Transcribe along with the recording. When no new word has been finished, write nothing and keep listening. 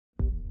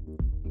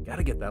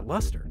gotta get that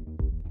luster.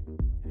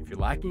 And if you're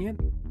lacking it,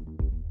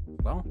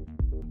 well,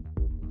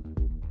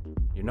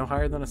 you're no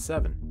higher than a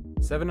 7.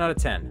 7 out of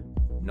 10.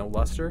 No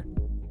luster,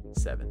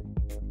 7.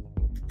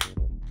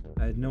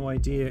 I had no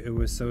idea it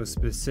was so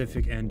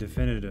specific and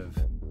definitive.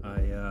 I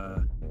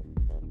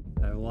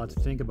have a lot to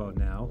think about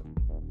now.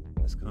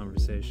 This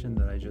conversation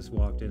that I just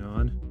walked in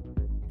on.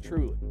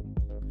 Truly.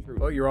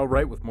 Well, you're all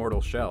right with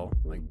Mortal Shell.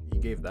 Like,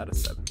 you gave that a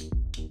 7.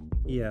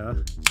 Yeah.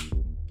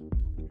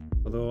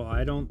 Although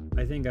I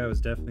think I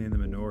was definitely in the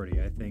minority.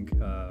 I think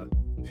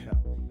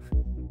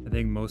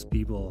most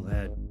people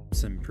had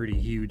some pretty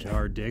huge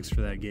hard dicks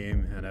for that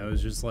game, and I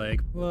was just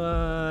like,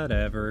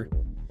 whatever.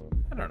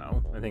 I don't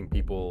know. I think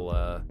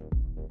people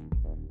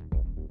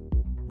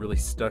really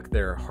stuck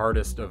their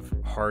hardest of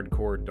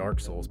hardcore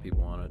Dark Souls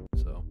people on it,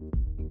 so.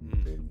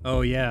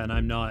 Oh yeah, and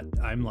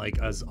I'm like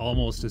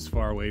almost as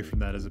far away from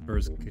that as a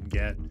person could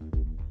get.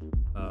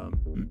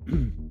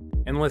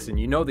 And listen,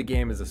 you know the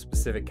game is a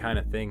specific kind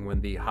of thing when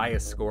the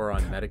highest score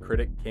on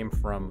Metacritic came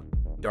from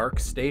Dark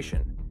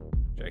Station,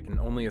 which I can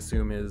only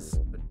assume is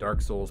a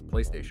Dark Souls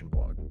PlayStation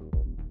blog.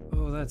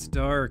 Oh, that's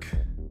dark.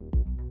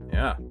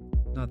 Yeah.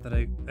 Not that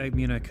I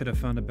mean I could have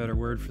found a better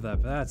word for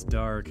that, but that's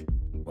dark.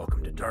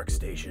 Welcome to Dark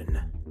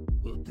Station.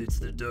 Well, it's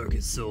the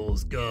darkest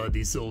souls. God,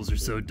 these souls are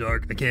so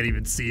dark. I can't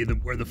even see them.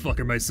 Where the fuck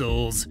are my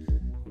souls?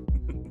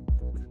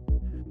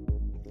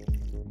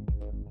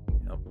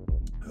 Yep.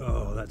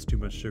 Oh, that's too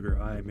much sugar.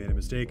 I made a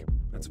mistake.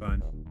 That's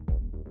fine.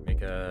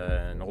 Make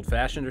an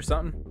old-fashioned or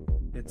something?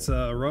 It's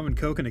rum and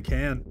coke in a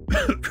can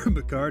from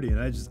Bacardi, and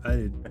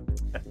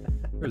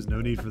there's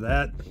no need for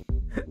that.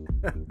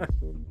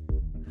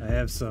 I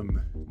have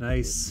some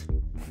nice,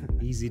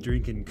 easy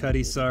drinking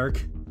Cuddy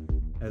Sark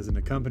as an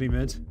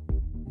accompaniment.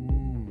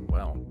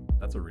 Well,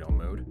 that's a real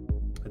mood.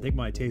 I think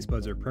my taste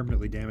buds are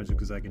permanently damaged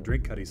because I can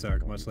drink Cuddy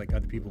Sark, much like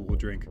other people will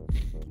drink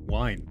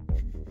wine.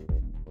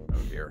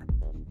 Oh dear.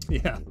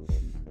 Yeah,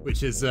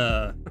 which is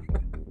for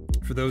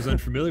those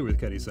unfamiliar with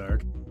Cuddy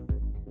Sark,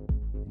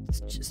 it's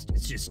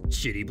just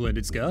shitty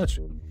blended scotch.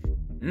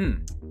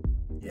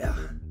 Yeah.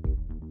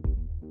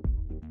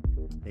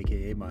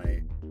 AKA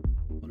one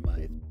of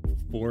my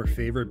 4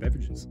 favorite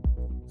beverages.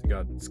 So you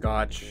got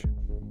scotch,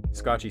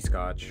 scotchy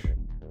scotch,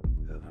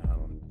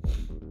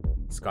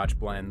 scotch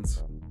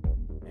blends,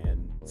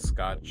 and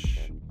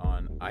scotch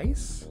on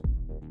ice?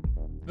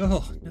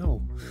 Oh,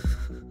 no.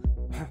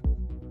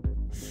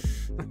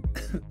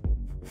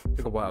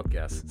 Took a wild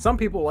guess. Some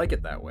people like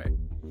it that way.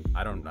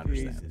 I don't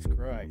understand. Jesus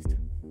Christ.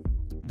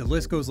 The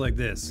list goes like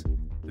this.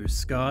 There's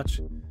scotch,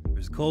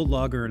 there's cold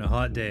lager in a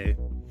hot day,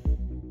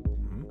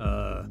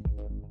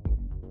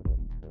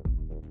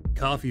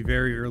 coffee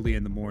very early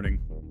in the morning.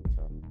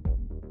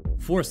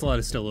 4 slot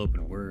is still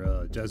open.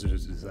 We're just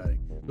deciding.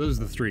 Those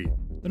are the 3.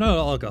 They're not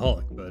all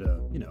alcoholic, but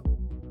you know.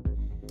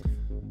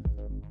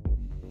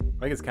 I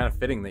think it's kind of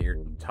fitting that your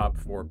top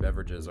 4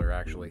 beverages are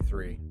actually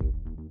 3.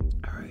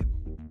 All right.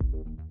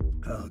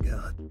 Oh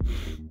God.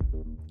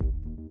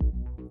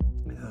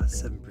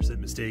 7%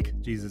 mistake.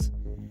 Jesus.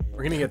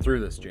 We're gonna get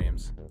through this,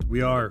 James.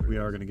 We are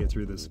gonna get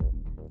through this.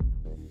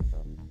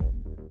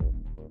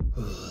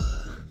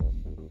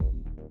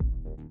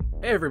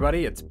 Hey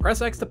everybody, it's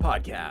Press X the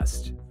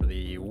podcast for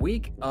the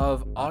week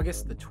of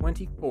August the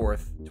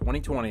 24th,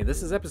 2020.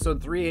 This is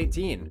episode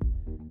 318.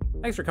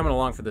 Thanks for coming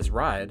along for this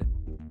ride.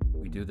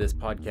 We do this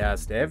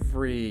podcast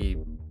every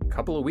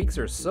couple of weeks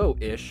or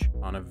so-ish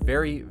on a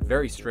very,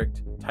 very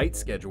strict, tight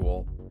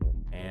schedule.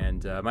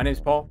 And my name's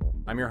Paul.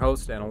 I'm your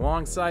host, and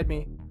alongside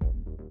me,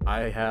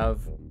 I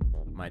have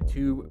my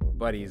 2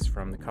 buddies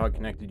from the COG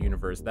Connected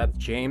universe. That's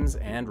James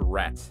and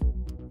Rhett.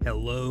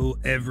 Hello,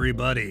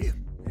 everybody.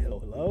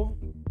 Hello?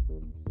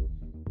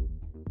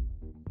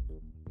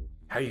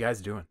 How you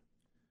guys doing?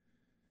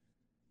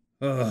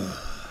 I'm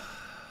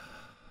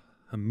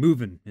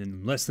moving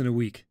in less than a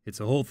week. It's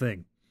a whole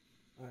thing.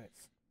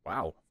 Nice.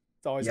 Wow.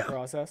 It's always a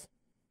process.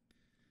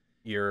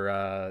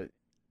 You've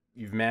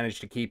managed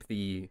to keep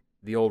the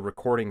old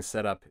recording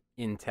setup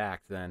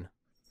intact then,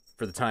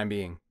 for the time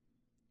being.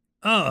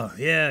 Oh,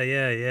 yeah.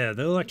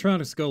 The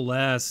electronics go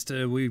last.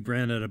 We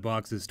ran out of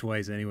boxes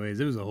twice anyways.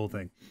 It was a whole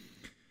thing.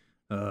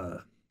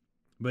 But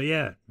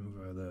yeah,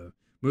 the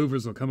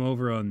movers will come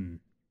over on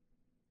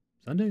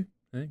Sunday,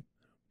 I think.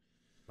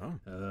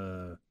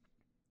 Oh.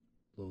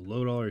 We'll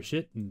load all our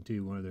shit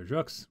into one of their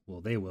trucks.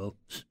 Well, they will.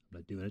 I'm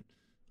not doing it.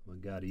 Oh my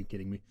God, are you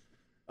kidding me?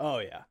 Oh,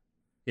 yeah.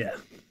 Yeah.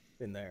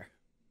 Been there.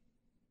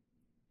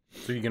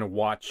 So you're going to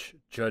watch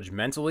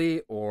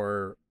judgmentally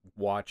or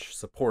watch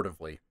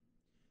supportively?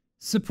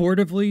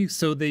 Supportively,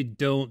 so they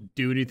don't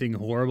do anything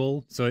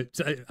horrible. So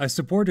I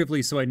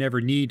supportively, so I never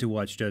need to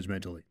watch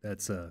judgmentally.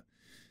 That's the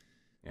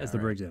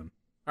breakdown.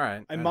 All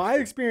right. In my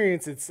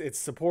experience, it's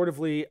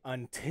supportively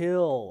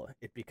until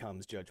it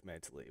becomes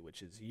judgmentally,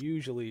 which is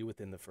usually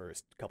within the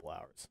first couple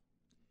hours.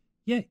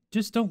 Yeah,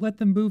 just don't let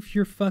them move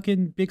your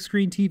fucking big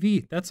screen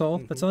TV. That's all.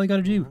 That's all you got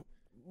to do.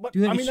 But,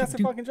 Do that- I you mean, that's should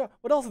their do- fucking job.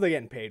 What else are they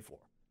getting paid for?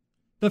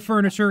 The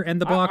furniture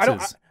and the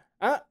boxes.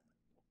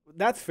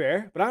 That's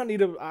fair, but I don't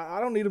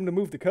need them to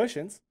move the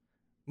cushions.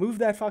 Move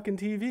that fucking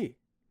TV.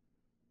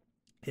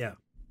 Yeah.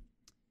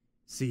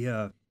 See,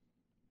 I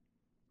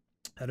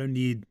don't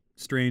need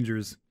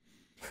strangers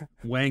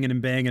wanging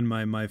and banging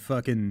my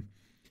fucking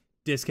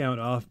discount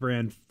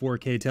off-brand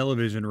 4K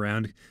television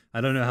around.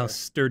 I don't know how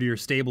sturdy or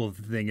stable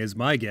the thing is.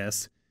 My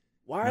guess.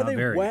 Why are Not they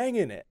very.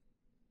 wanging it?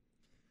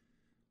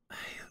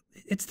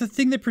 It's the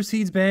thing that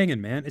precedes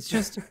banging, man. It's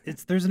just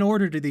there's an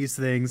order to these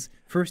things.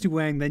 First you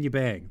wang, then you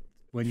bang.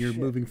 When you're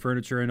moving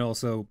furniture and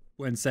also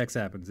when sex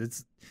happens.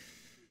 It's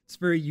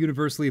very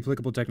universally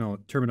applicable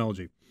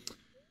terminology.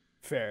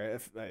 Fair.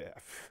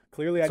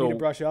 Clearly, I need to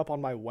brush up on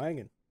my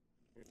wanging.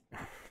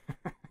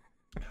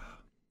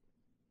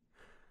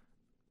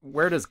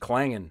 Where does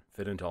clangin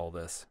fit into all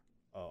this?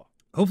 Oh,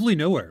 Hopefully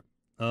nowhere.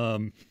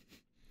 I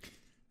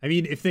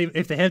mean, if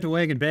they have to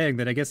wang and bang,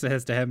 then I guess it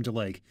has to happen to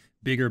like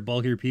bigger,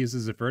 bulkier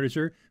pieces of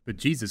furniture. But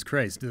Jesus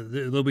Christ,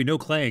 there'll be no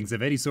clangs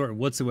of any sort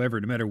whatsoever,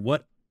 no matter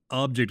what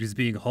object is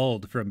being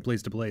hauled from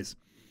place to place.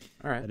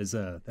 All right. That is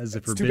a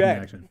forbidden too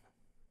bad. action.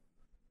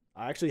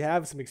 I actually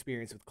have some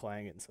experience with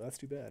clanging, so that's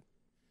too bad.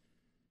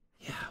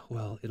 Yeah,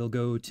 well, it'll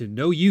go to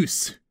no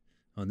use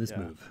on this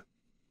move.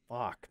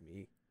 Fuck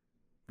me.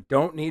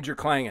 Don't need your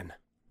clangin.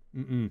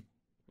 Mm-mm.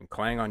 And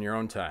clang on your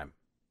own time.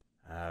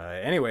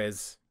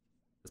 Anyways,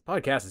 this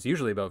podcast is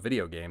usually about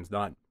video games,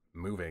 not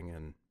moving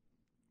and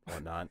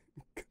whatnot.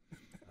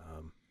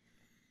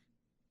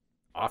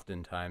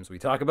 Oftentimes we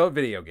talk about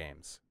video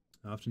games.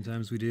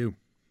 Oftentimes we do.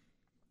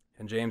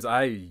 And James,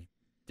 I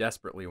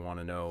desperately want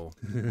to know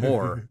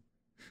more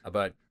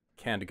about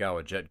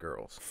Kandagawa Jet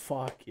Girls.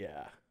 Fuck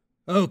yeah.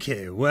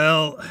 Okay,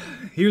 well,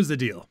 here's the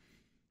deal.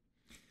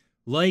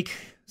 Like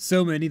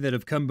so many that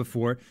have come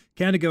before,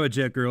 Kandagawa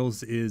Jet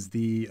Girls is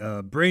the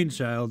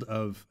brainchild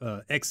of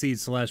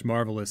Xseed /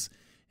 Marvelous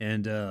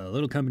and a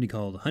little company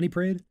called Honey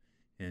Parade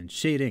and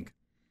Shade Inc.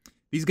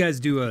 These guys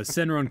do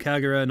Senran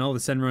Kagura and all the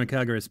Senran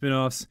Kagura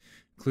spin-offs,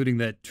 including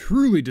that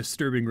truly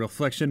disturbing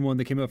Reflection one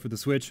that came out for the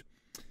Switch.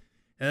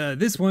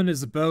 This one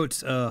is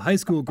about high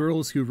school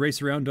girls who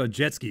race around on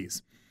jet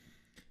skis.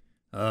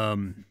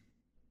 Here's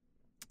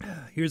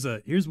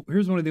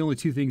one of the only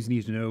two things you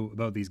need to know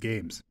about these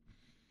games.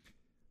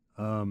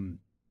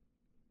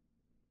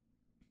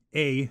 A,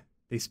 they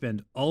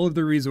spend all of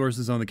their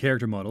resources on the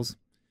character models,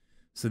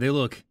 so they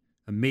look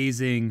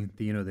amazing.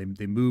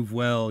 They move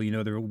well.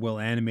 They're well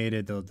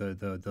animated.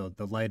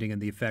 The lighting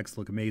and the effects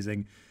look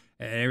amazing.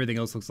 And everything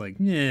else looks like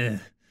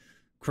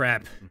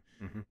crap.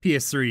 Mm-hmm.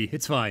 PS3,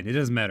 it's fine. It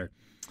doesn't matter.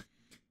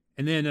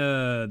 And then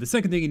the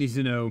second thing you need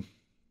to know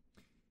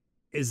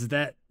is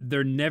that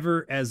they're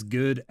never as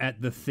good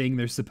at the thing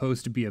they're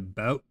supposed to be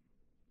about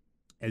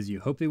as you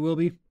hope they will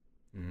be.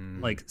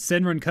 Like,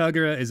 Senran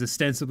Kagura is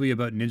ostensibly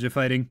about ninja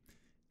fighting,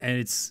 and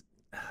it's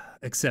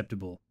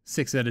acceptable.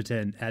 6 out of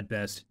 10 at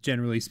best,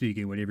 generally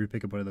speaking, whenever you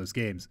pick up one of those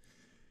games.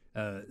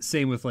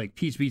 Same with, like,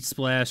 Peach Beach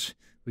Splash,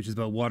 which is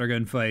about water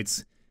gun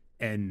fights,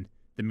 and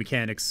the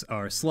mechanics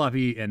are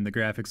sloppy, and the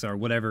graphics are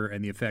whatever,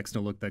 and the effects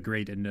don't look that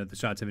great, and the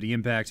shots have any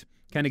impact.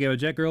 Kandagawa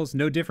Jet Girls,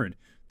 no different.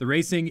 The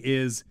racing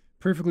is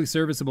perfectly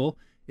serviceable,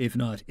 if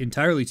not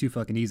entirely too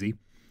fucking easy.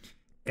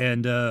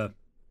 And,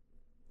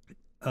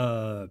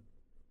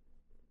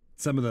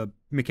 some of the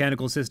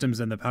mechanical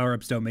systems and the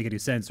power-ups don't make any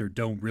sense or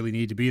don't really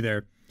need to be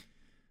there.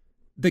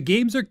 The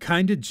games are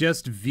kind of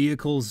just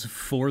vehicles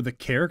for the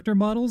character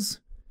models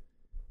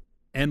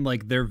and,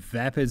 like, their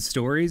vapid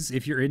stories,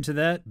 if you're into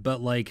that. But,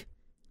 like,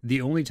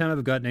 the only time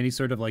I've gotten any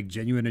sort of, like,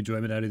 genuine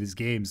enjoyment out of these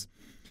games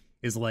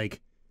is,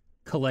 like,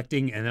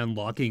 collecting and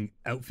unlocking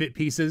outfit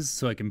pieces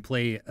so I can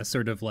play a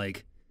sort of,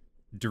 like,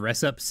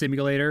 dress-up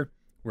simulator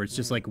where it's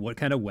just, like, what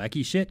kind of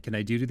wacky shit can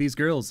I do to these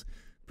girls?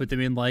 Put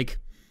them in, like,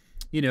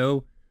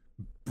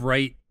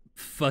 bright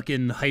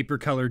fucking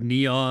hyper-colored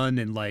neon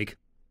and, like,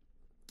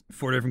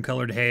 4 different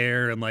colored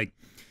hair and, like,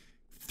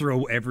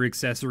 throw every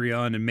accessory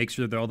on and make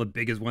sure they're all the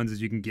biggest ones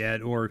as you can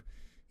get, or,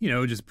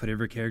 just put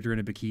every character in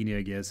a bikini,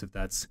 I guess, if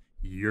that's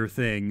your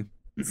thing.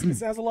 It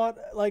sounds a lot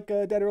like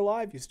Dead or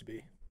Alive used to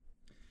be.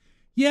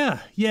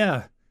 Yeah.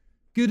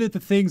 Good at the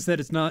things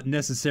that it's not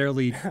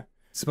necessarily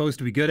supposed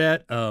to be good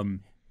at.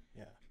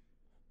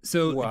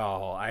 So,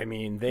 well, I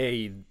mean,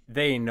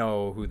 they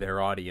know who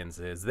their audience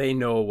is. They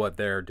know what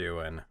they're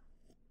doing.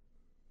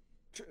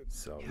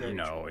 So,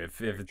 if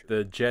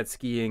the jet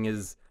skiing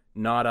is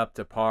not up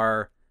to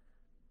par,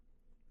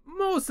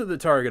 most of the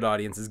target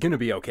audience is going to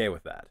be okay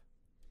with that.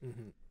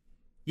 Mm-hmm.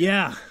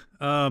 Yeah.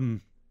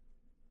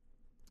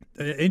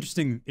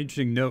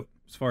 Interesting note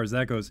as far as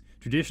that goes.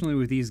 Traditionally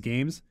with these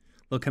games,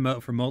 they'll come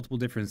out for multiple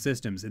different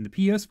systems. In the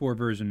PS4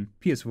 version,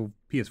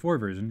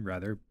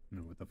 rather, I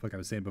don't know what the fuck I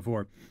was saying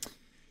before,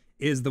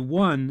 is the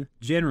one,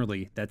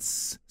 generally,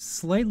 that's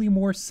slightly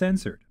more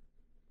censored.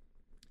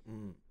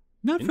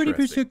 Not for any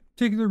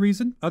particular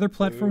reason. Other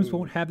platforms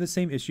won't have the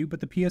same issue, but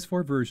the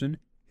PS4 version,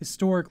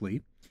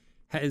 historically,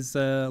 is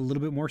a little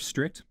bit more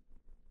strict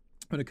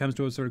when it comes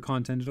to what sort of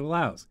content it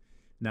allows.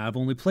 Now, I've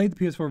only played the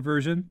PS4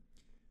 version.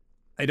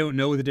 I don't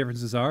know what the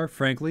differences are.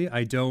 Frankly,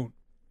 I don't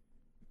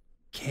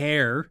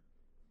care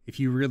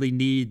if you really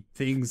need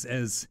things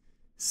as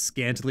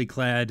scantily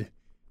clad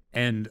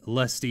and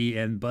lusty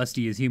and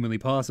busty as humanly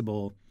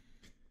possible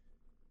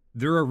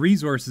there are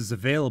resources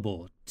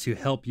available to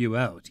help you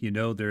out. You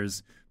know,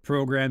 there's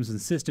programs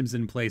and systems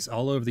in place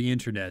all over the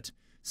internet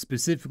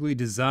specifically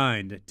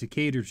designed to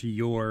cater to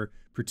your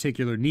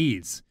particular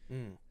needs.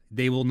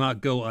 They will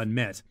not go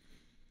unmet.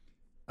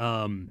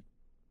 I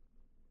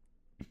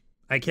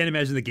can't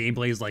imagine the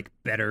gameplay is like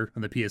better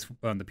on the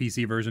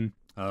PC version.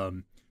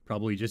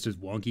 Probably just as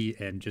wonky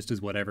and just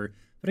as whatever.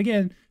 But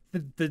again,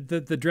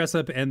 the dress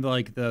up and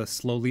like the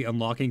slowly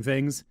unlocking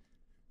things,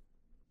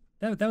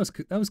 that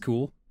was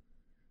cool.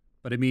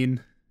 But I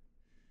mean,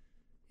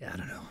 yeah, I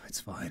don't know. It's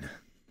fine.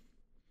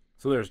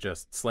 So there's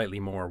just slightly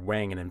more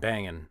wangin and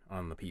bangin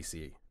on the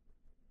PC.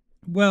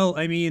 Well,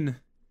 I mean,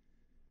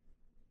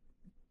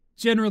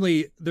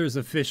 generally there's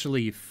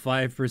officially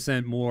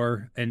 5%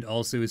 more, and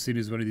also as soon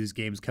as one of these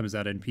games comes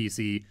out on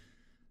PC,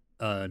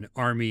 an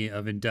army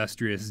of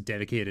industrious,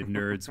 dedicated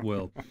nerds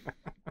will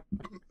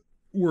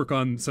work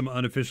on some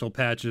unofficial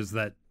patches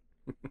that,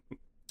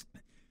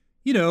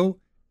 you know,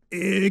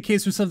 in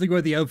case there's something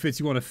about the outfits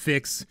you want to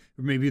fix,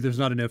 or maybe there's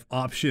not enough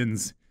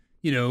options,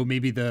 you know,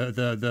 maybe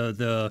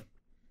the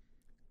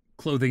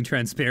clothing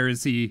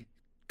transparency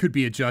could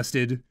be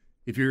adjusted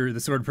if you're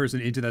the sort of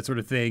person into that sort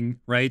of thing,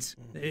 right?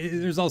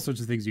 There's all sorts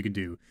of things you can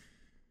do.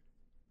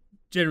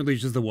 Generally,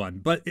 it's just the one.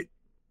 But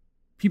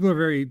people are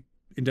very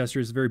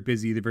industrious, very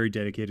busy, they're very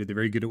dedicated, they're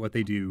very good at what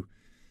they do.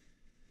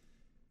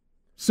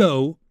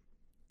 So,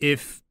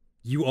 if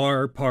you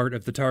are part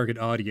of the target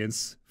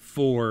audience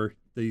for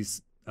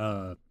these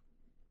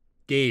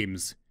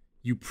games,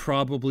 you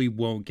probably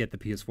won't get the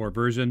PS4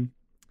 version,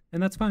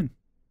 and that's fine.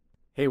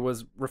 Hey,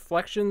 was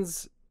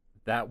Reflections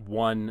that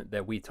one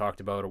that we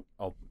talked about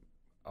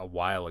a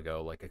while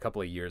ago, like a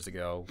couple of years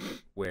ago,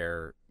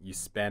 where you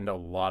spend a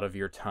lot of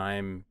your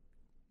time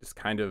just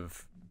kind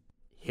of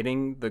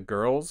hitting the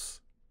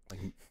girls?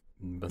 Like,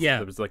 yeah,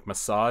 there was like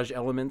massage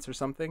elements or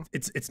something.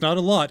 It's not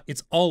a lot.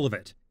 It's all of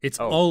it. It's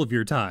all of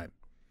your time.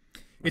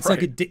 It's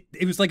right.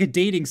 It was like a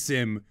dating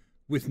sim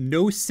with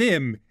no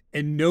sim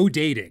and no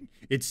dating.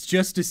 It's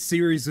just a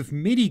series of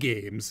mini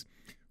games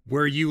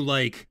where you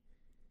like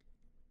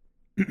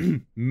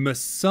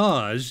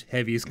massage,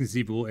 heaviest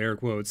conceivable air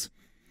quotes,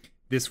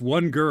 this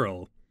one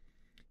girl,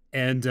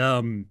 and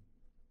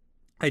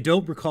I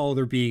don't recall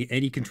there being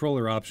any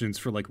controller options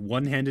for like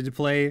one-handed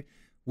play,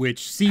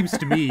 which seems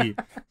to me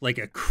like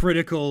a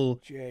critical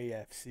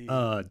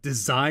JFC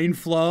design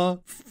flaw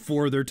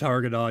for their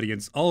target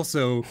audience.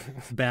 Also,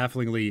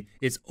 bafflingly,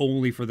 it's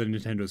only for the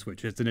Nintendo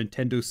Switch. It's a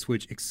Nintendo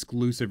Switch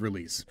exclusive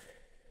release.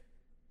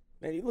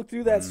 Man, you look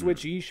through that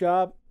Switch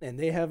eShop, and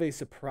they have a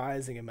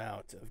surprising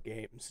amount of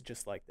games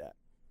just like that.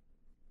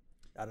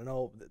 I don't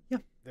know. Yeah.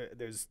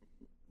 There's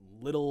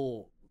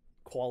little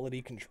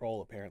quality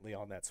control apparently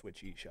on that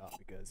Switch eShop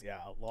because, yeah,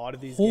 a lot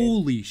of these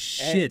Holy games,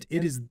 shit,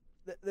 it is...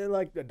 They're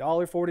like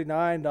 $1.49,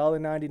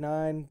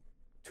 $1.99,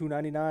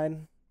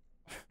 $2.99.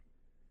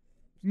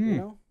 You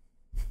know?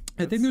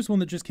 I think there's one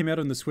that just came out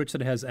on the Switch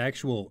that has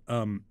actual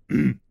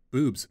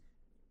boobs.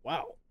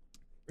 Wow.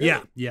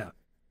 Really?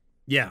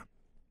 Yeah.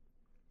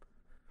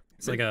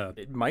 It's like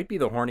it might be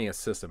the horniest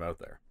system out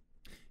there.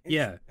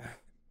 Yeah.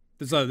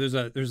 There's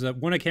a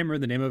one I can't remember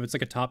the name of. It's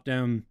like a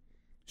top-down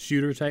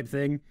shooter type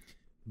thing,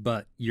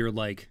 but you're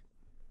like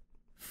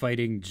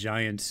fighting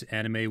giant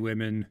anime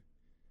women.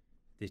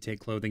 They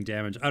take clothing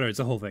damage. I don't know, it's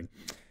a whole thing.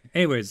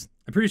 Anyways,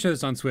 I'm pretty sure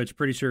it's on Switch.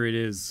 Pretty sure it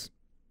is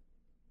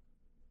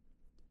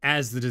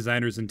as the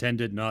designers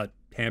intended, not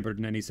hampered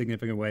in any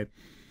significant way.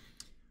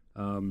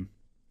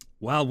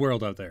 Wild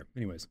world out there.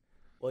 Anyways.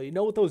 Well, you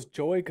know what those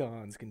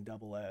Joy-Cons can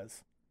double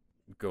as?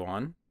 Go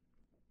on.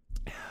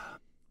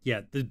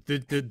 Yeah,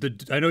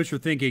 the I know what you're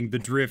thinking, the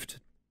drift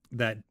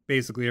that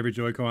basically every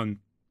Joy-Con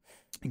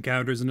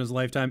encounters in his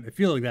lifetime. I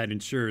feel like that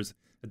ensures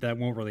that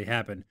won't really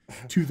happen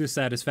to the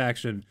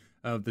satisfaction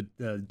of the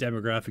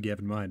demographic you have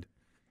in mind.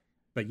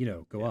 But, you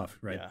know, go off,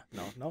 right?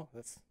 Yeah, no,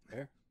 that's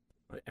fair.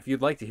 If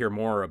you'd like to hear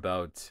more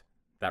about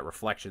that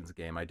Reflections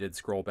game, I did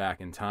scroll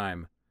back in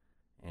time,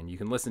 and you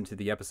can listen to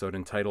the episode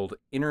entitled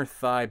Inner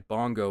Thigh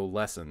Bongo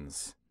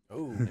Lessons,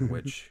 in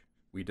which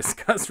we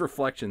discuss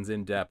Reflections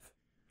in depth.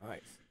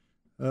 Nice.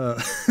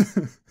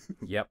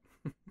 Yep.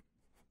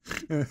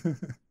 That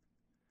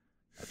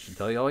should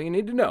tell you all you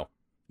need to know.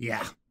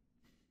 Yeah.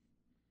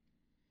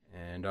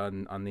 And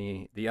on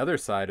the other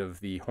side of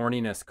the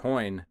horniness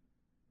coin,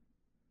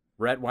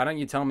 Rhett, why don't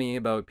you tell me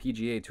about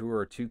PGA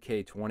Tour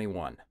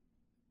 2K21?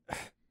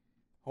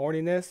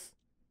 Horniness,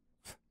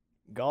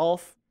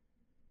 golf,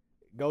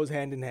 goes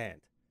hand in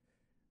hand.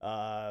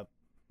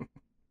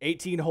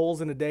 18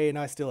 holes in a day, and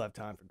I still have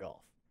time for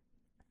golf.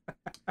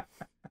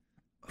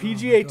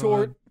 PGA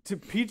Tour to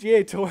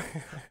PGA Tour,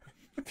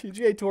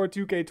 PGA Tour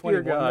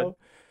 2K21. Though.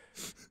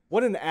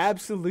 What an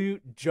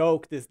absolute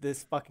joke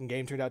this fucking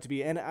game turned out to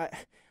be, and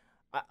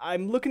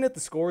I'm looking at the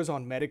scores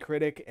on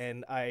Metacritic,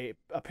 and I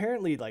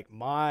apparently like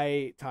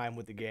my time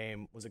with the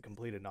game was a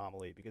complete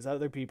anomaly because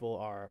other people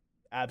are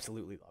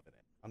absolutely loving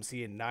it. I'm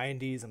seeing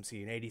 90s, I'm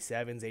seeing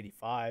 87s,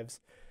 85s.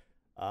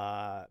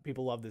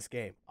 People love this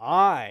game.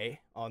 I,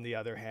 on the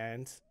other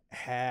hand,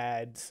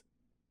 had,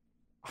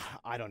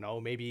 I don't know,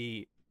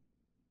 maybe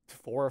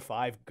 4 or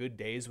 5 good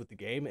days with the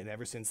game, and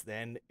ever since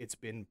then, it's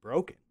been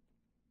broken.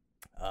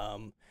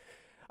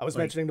 I was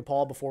mentioning to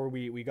Paul before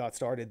we got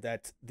started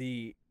that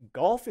the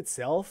golf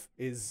itself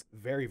is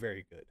very,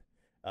 very good.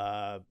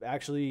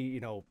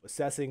 Actually,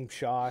 assessing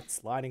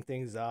shots, lining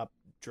things up,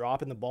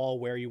 dropping the ball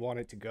where you want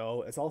it to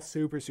go, it's all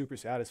super, super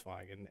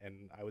satisfying,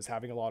 and I was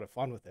having a lot of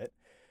fun with it.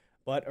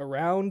 But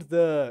around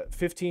the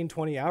 15,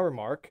 20 hour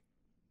mark,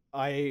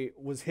 I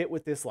was hit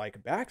with this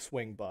like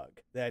backswing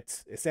bug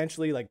that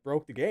essentially like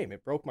broke the game.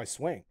 It broke my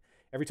swing.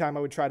 Every time I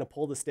would try to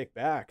pull the stick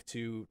back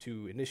to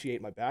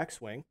initiate my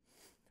backswing,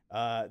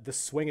 the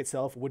swing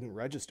itself wouldn't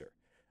register.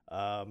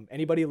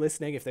 Anybody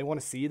listening, if they want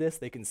to see this,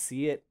 they can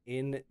see it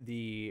in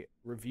the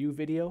review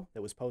video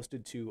that was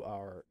posted to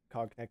our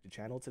COG Connected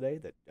channel today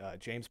that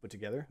James put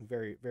together.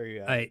 Very,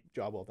 very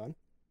job well done.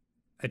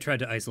 I tried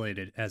to isolate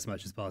it as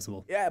much as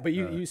possible. Yeah, but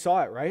you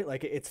saw it, right?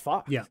 Like it's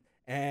fucked. Yeah.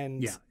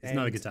 It's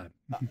not a good time.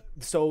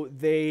 So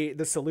the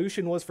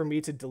solution was for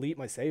me to delete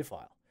my save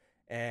file,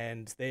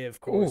 and they of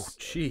course,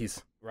 oh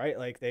jeez, right?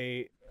 Like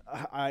I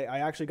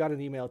actually got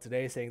an email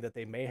today saying that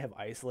they may have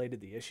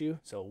isolated the issue,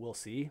 so we'll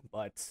see.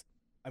 But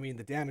I mean,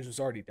 the damage was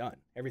already done.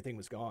 Everything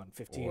was gone.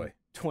 15,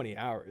 20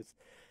 hours.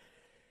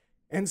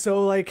 And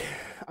so like,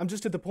 I'm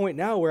just at the point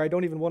now where I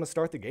don't even want to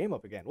start the game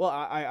up again. Well,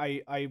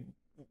 I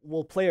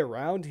will play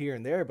around here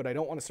and there, but I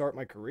don't want to start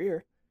my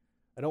career.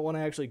 I don't want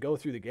to actually go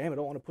through the game. I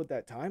don't want to put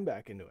that time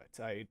back into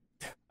it.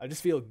 I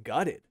just feel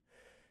gutted.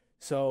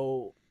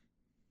 So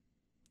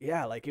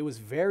yeah, like it was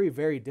very,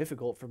 very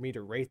difficult for me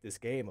to rate this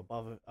game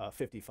above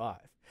 55.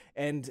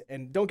 And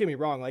don't get me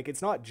wrong, like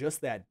it's not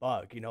just that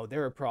bug.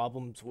 There are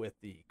problems with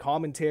the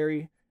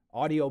commentary,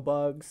 audio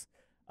bugs.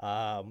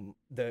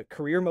 The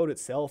career mode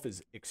itself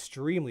is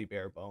extremely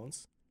bare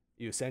bones.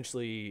 You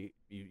essentially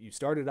you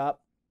start it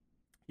up.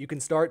 You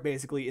can start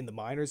basically in the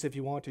minors if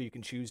you want to. You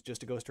can choose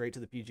just to go straight to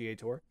the PGA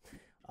Tour.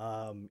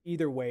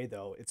 Either way,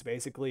 though, it's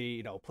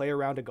basically, play a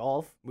round of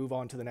golf, move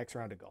on to the next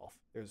round of golf.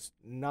 There's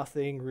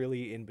nothing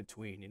really in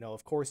between.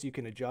 Of course, you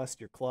can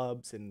adjust your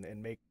clubs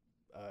and make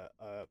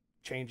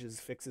changes,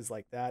 fixes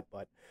like that.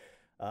 But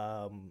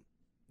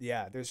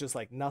yeah, there's just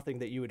like nothing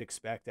that you would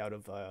expect out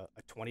of a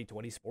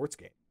 2020 sports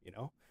game,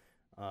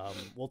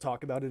 We'll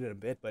talk about it in a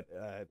bit, but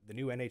the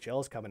new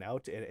NHL is coming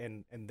out,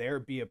 and their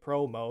Be a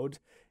Pro mode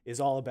is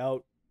all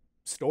about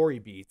story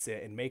beats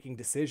and making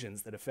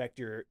decisions that affect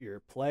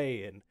your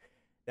play, and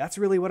that's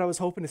really what I was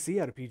hoping to see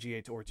out of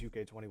PGA Tour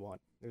 2K21.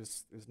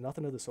 There's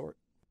nothing of the sort.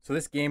 So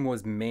this game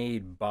was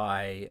made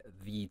by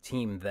the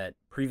team that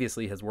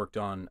previously has worked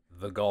on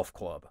The Golf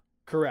Club.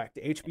 Correct,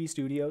 HB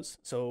Studios.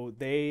 So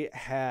they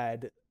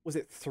had, was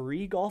it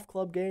 3 golf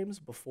club games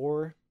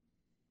before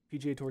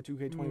PGA Tour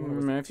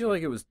 2K21? I feel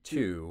like it was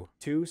 2.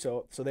 2.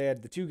 So they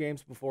had the 2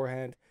 games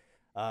beforehand.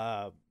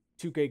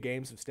 2K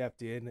Games have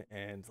stepped in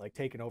and like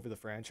taken over the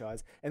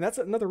franchise, and that's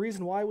another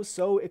reason why I was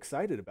so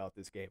excited about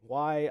this game.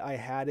 Why I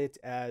had it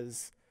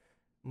as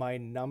my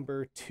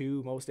number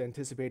 2 most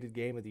anticipated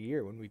game of the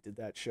year when we did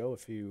that show a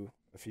few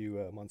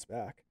months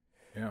back.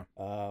 Yeah.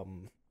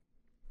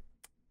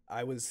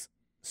 I was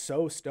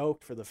so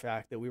stoked for the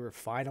fact that we were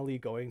finally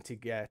going to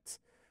get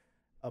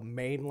a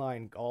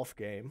mainline golf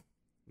game,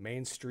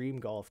 mainstream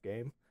golf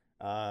game,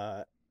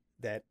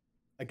 that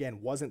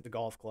again wasn't the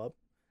golf club,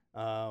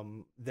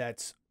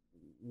 that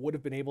would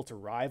have been able to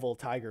rival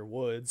Tiger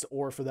Woods,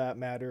 or for that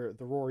matter,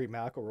 the Rory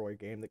McIlroy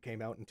game that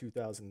came out in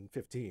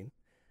 2015.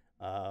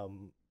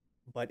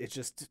 But it's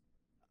just,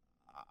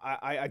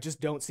 I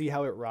just don't see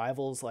how it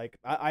rivals. Like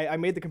I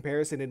made the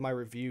comparison in my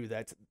review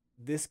that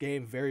this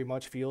game very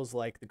much feels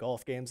like the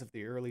golf games of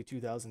the early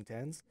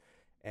 2010s.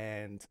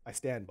 And I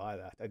stand by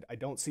that. I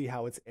don't see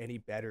how it's any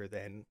better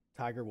than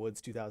Tiger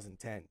Woods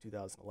 2010,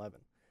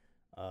 2011.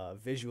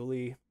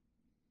 Visually,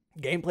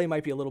 gameplay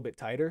might be a little bit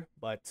tighter,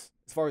 but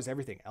as far as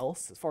everything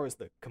else, as far as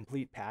the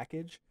complete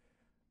package,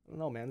 I don't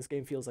know, man. This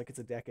game feels like it's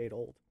a decade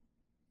old.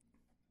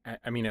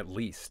 I mean, at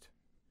least.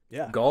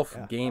 Yeah. Golf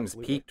games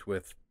absolutely. peaked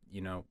with,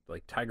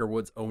 like Tiger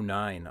Woods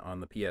 09 on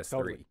the PS3.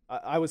 Totally.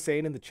 I was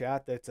saying in the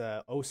chat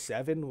that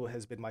 07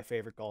 has been my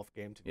favorite golf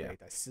game to date.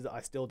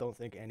 I still don't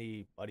think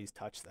anybody's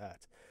touched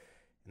that.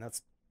 And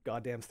that's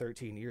goddamn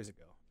 13 years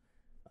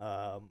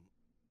ago.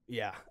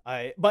 Yeah,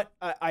 I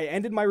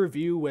ended my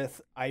review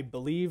with, I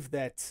believe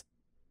that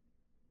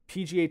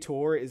PGA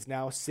Tour is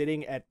now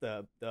sitting at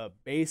the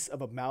base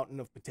of a mountain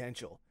of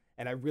potential,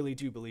 and I really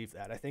do believe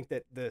that. I think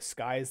that the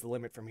sky is the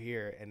limit from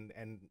here,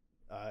 and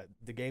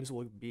the games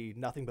will be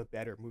nothing but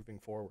better moving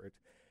forward.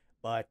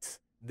 But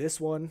this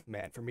one,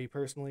 man, for me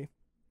personally,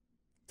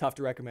 tough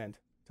to recommend.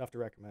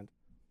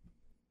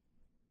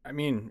 I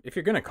mean, if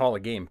you're going to call a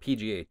game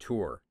PGA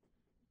Tour,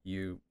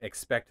 you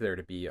expect there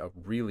to be a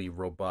really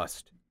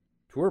robust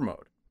tour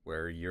mode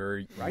where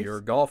you're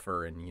a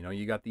golfer, and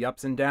you got the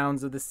ups and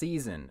downs of the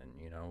season, and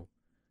you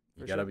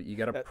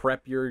gotta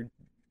prep your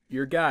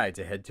guy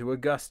to head to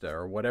Augusta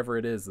or whatever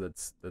it is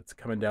that's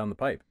coming down the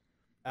pipe.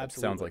 Absolutely.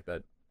 It sounds like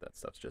that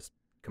stuff's just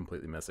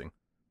completely missing.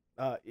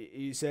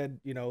 You said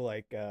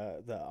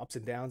the ups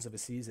and downs of a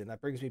season. That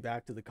brings me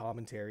back to the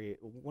commentary.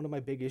 One of my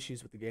big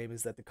issues with the game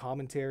is that the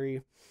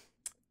commentary,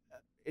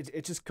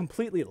 it just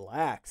completely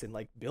lacks in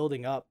like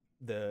building up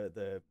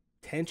the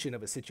tension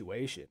of a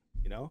situation,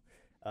 you know.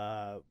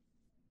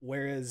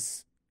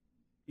 Whereas,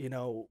 you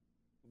know,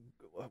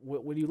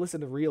 when you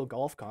listen to real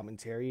golf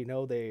commentary, you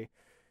know,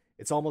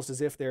 it's almost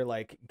as if they're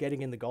like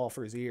getting in the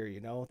golfer's ear, you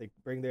know. They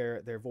bring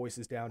their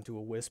voices down to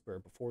a whisper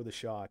before the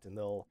shot, and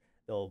they'll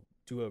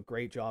do a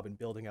great job in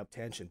building up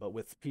tension. But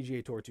with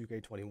PGA Tour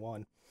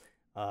 2K21,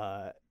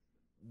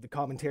 the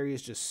commentary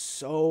is just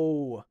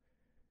so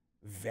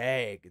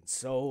vague and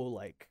so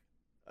like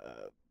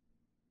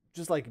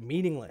just like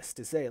meaningless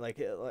to say. Like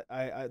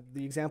the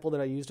example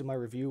that I used in my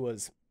review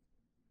was,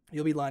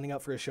 you'll be lining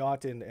up for a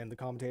shot and the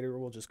commentator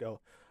will just go,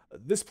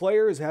 "This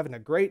player is having a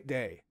great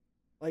day."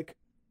 Like,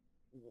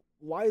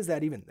 why is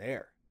that even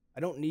there? I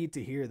don't need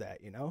to hear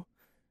that, you know?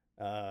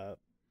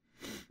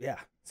 Yeah.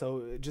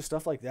 So just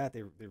stuff like that,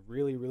 they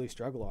really, really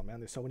struggle on, man.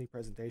 There's so many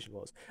presentation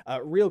woes.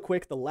 Real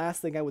quick, the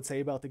last thing I would say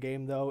about the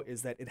game, though,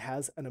 is that it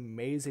has an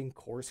amazing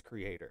course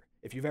creator.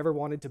 If you've ever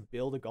wanted to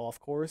build a golf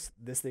course,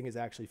 this thing is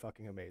actually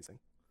fucking amazing.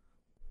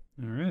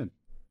 All right.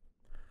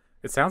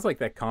 It sounds like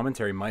that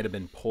commentary might have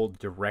been pulled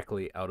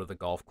directly out of the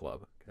golf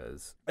club,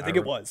 because I think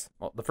it was.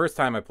 Well, the first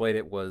time I played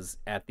it was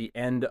at the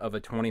end of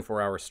a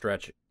 24-hour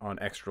stretch on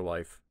Extra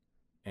Life,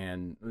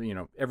 and you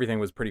know, everything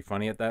was pretty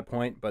funny at that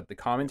point, but the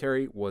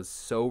commentary was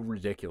so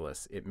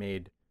ridiculous. It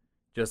made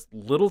just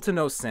little to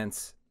no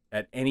sense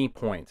at any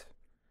point.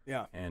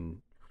 Yeah.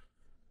 And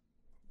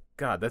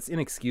God, that's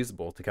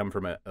inexcusable to come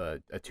from a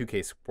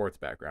 2K sports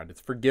background.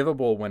 It's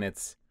forgivable when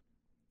it's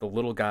the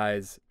little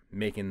guys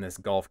making this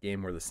golf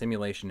game where the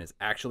simulation is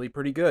actually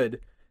pretty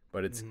good,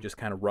 but it's just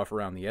kind of rough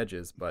around the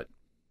edges. But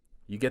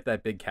you get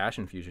that big cash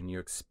infusion, you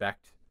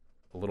expect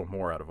a little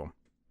more out of them.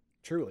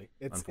 Truly.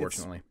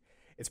 Unfortunately.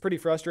 It's pretty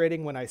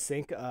frustrating when I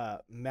sink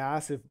a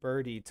massive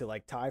birdie to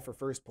like tie for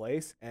first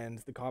place and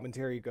the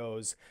commentary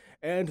goes,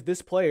 "And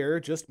this player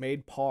just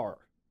made par."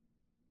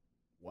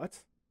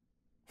 What?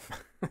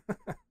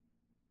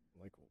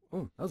 Like,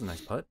 oh, that was a nice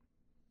putt.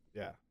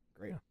 Yeah,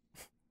 great. Yeah.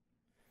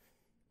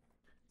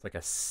 It's like a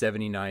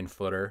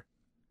 79-footer.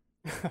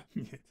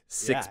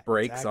 Six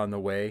breaks exactly. on the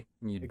way,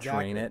 and you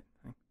drain it.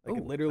 Like, ooh,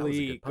 it literally that was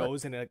a good putt.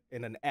 goes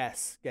in an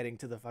S getting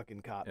to the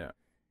fucking cup. Yeah.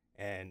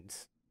 And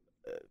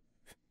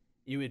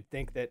you would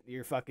think that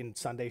you're fucking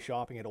Sunday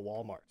shopping at a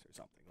Walmart or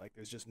something. Like,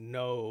 there's just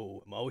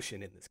no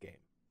emotion in this game.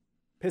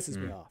 Pisses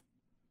me off.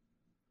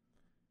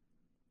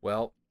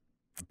 Well,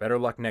 better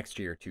luck next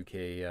year,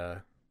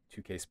 2K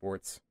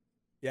Sports.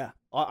 Yeah,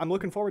 I'm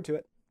looking forward to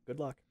it. Good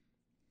luck.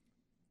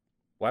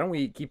 Why don't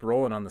we keep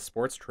rolling on the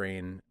sports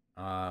train?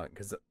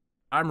 Because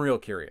I'm real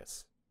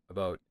curious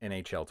about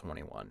NHL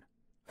 21.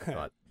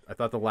 I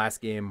thought the last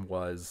game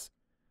was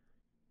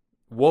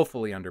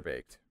woefully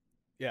underbaked.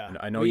 Yeah, and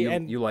I know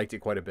you liked it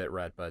quite a bit,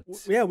 Rhett, but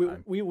yeah,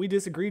 we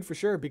disagreed for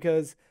sure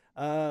because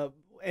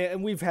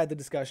and we've had the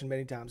discussion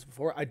many times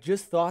before. I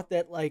just thought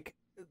that like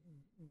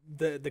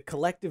the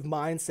collective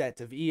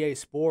mindset of EA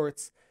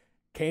Sports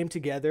came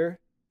together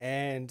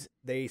and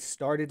they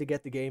started to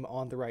get the game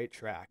on the right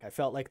track. I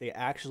felt like they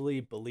actually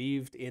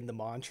believed in the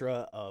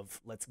mantra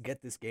of let's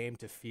get this game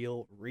to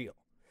feel real.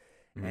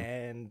 Mm-hmm.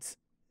 And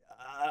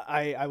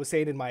I was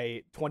saying in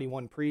my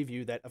 21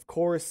 preview that, of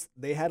course,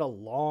 they had a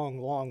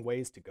long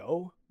ways to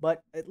go,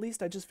 but at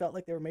least I just felt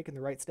like they were making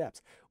the right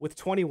steps. With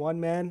 21,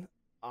 man,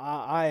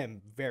 I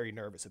am very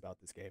nervous about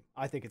this game.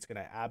 I think it's going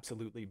to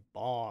absolutely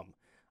bomb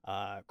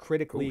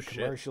critically,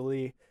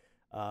 commercially.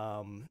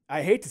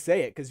 I hate to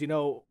say it because, you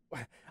know,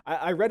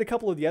 I read a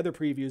couple of the other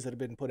previews that have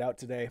been put out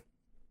today,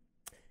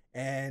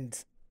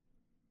 and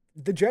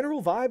the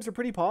general vibes are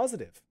pretty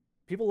positive.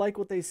 People like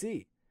what they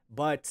see,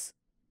 but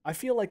I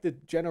feel like the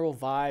general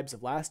vibes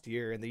of last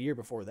year and the year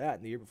before that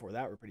and the year before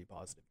that were pretty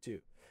positive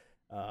too.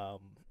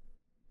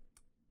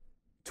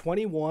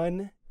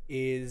 21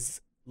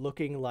 is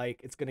looking like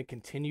it's going to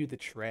continue the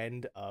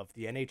trend of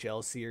the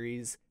NHL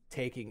series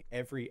taking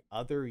every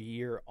other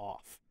year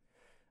off.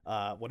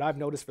 What I've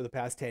noticed for the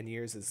past 10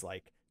 years is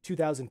like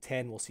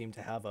 2010 will seem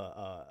to have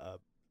a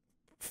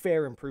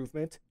fair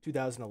improvement.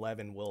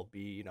 2011 will be,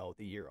 you know,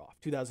 the year off.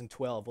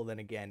 2012 will then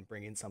again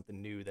bring in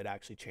something new that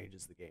actually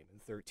changes the game,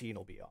 and 13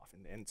 will be off,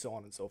 and so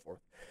on and so forth.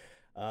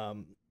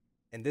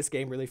 And this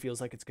game really feels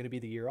like it's going to be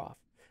the year off.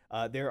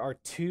 There are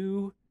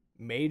two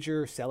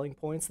major selling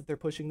points that they're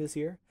pushing this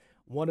year.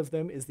 One of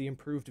them is the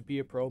improved Be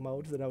a Pro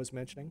mode that I was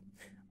mentioning,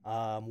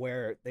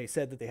 where they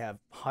said that they have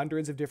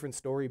hundreds of different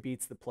story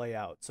beats that play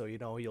out. So, you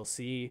know, you'll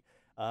see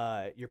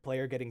your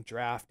player getting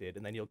drafted,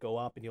 and then you'll go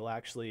up and you'll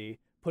actually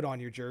put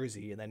on your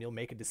jersey, and then you'll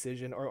make a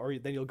decision, or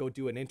then you'll go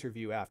do an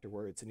interview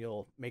afterwards, and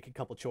you'll make a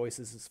couple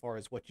choices as far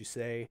as what you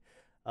say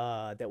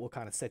that will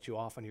kind of set you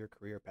off on your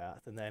career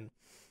path. And then,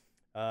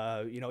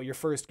 you know, your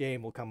first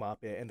game will come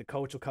up, and the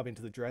coach will come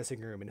into the dressing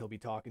room, and he'll be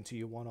talking to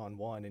you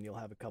one-on-one, and you'll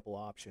have a couple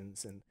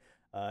options. And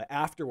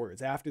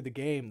afterwards, after the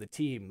game, the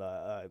team,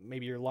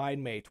 maybe your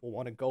line mate will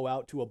want to go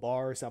out to a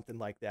bar or something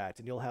like that,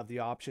 and you'll have the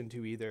option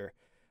to either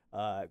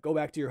go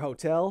back to your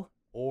hotel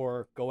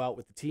or go out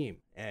with the team.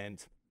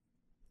 And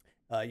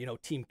you know,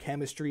 team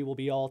chemistry will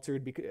be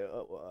altered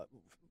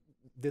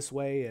this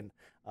way, and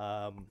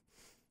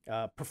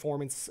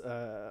performance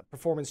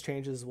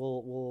changes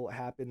will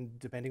happen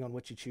depending on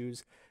what you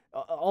choose.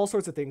 All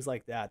sorts of things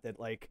like that. That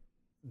like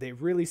they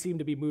really seem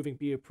to be moving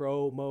Be a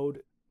Pro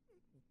mode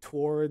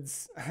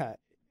towards.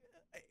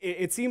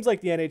 It seems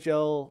like the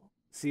NHL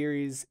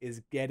series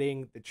is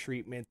getting the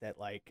treatment that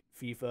like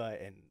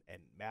FIFA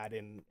and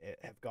Madden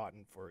have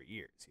gotten for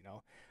years. You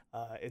know,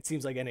 it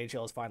seems like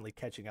NHL is finally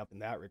catching up in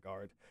that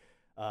regard.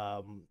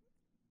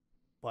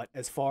 But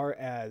as far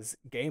as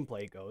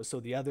gameplay goes,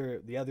 so the other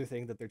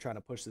thing that they're trying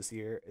to push this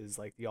year is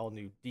like the all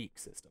new Deke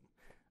system.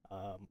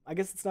 I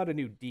guess it's not a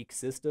new Deke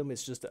system;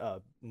 it's just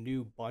a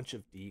new bunch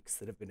of Dekes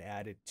that have been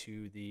added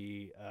to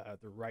the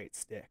right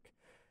stick.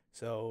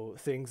 So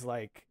things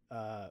like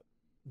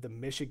the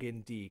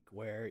Michigan Deke,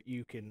 where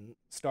you can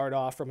start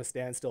off from a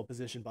standstill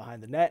position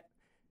behind the net,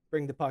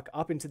 bring the puck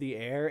up into the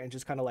air, and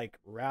just kind of like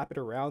wrap it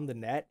around the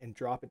net and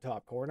drop it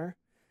top corner.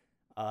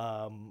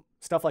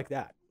 Stuff like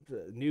that.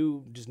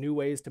 New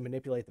ways to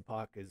manipulate the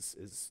puck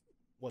is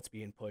what's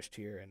being pushed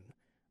here,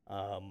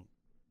 and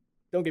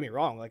don't get me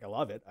wrong, like I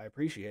love it, I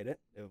appreciate it.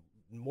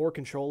 More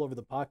control over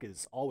the puck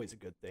is always a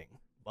good thing,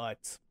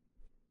 but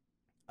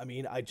I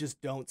mean, I just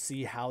don't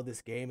see how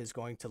this game is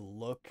going to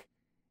look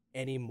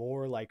any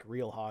more like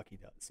real hockey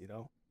does. You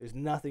know, there's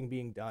nothing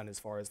being done as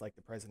far as like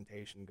the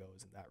presentation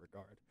goes in that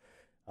regard.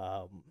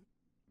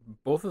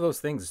 Both of those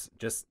things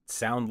just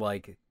sound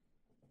like,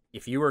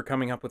 if you were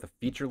coming up with a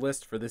feature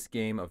list for this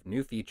game of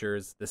new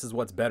features, this is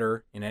what's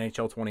better in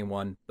NHL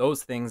 21,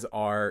 those things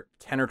are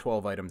 10 or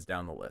 12 items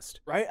down the list.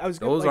 Right?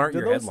 Those aren't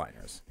your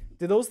headliners.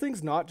 Do those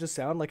things not just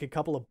sound like a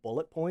couple of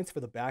bullet points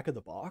for the back of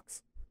the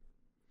box?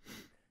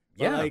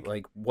 Yeah,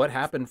 like what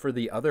happened for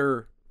the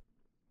other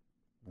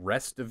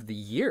rest of the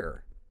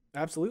year?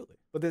 Absolutely.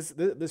 But this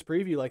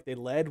preview, like they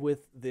led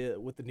with the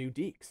new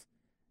Dekes.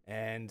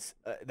 And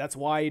that's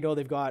why, you know,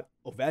 they've got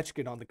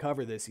Ovechkin on the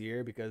cover this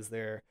year, because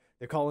they're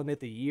calling it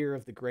the year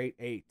of the Great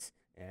Eight,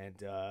 and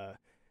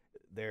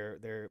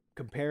they're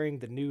comparing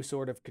the new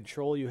sort of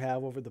control you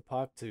have over the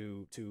puck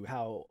to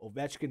how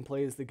Ovechkin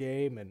plays the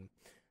game, and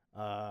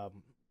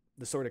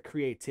the sort of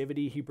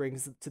creativity he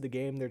brings to the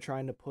game they're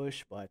trying to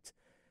push. But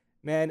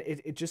man,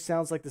 it just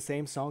sounds like the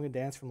same song and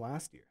dance from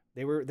last year.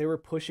 They were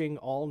pushing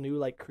all new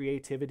like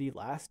creativity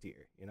last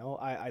year. You know,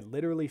 I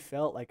literally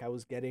felt like I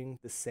was getting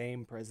the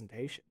same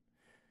presentation.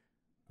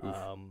 Oof.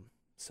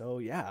 So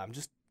yeah, I'm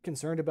just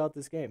concerned about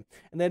this game.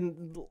 And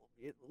then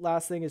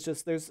last thing is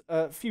just there's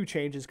a few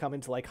changes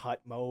coming to like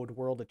hut mode,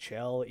 World of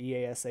Chell,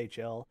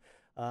 EASHL,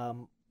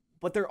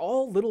 but they're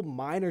all little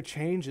minor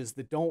changes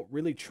that don't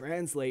really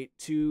translate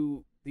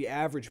to the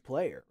average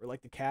player or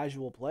like the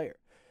casual player.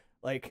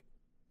 Like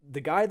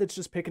the guy that's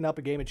just picking up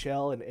a game of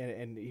Chell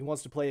and he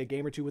wants to play a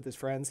game or two with his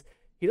friends,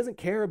 he doesn't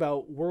care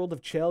about World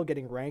of Chell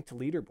getting ranked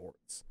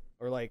leaderboards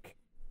or like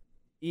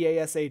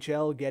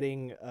EASHL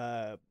getting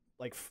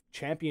like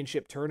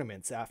championship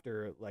tournaments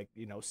after like,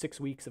 you know, 6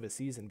 weeks of a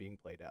season being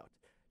played out.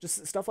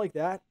 Just stuff like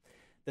that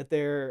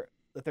they're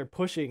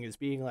pushing as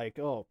being like,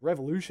 oh,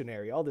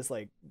 revolutionary, all this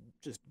like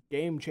just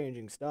game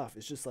changing stuff.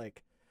 It's just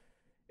like,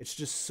 it's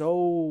just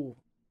so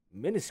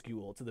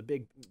minuscule to the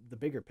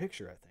bigger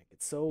picture. I think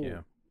it's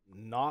so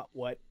not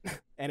what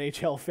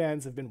NHL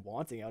fans have been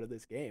wanting out of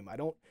this game. I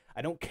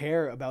don't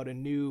care about a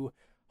new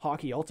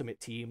Hockey Ultimate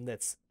Team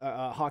that's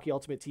a Hockey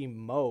Ultimate Team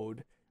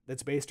mode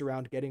that's based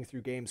around getting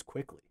through games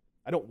quickly.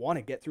 I don't want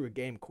to get through a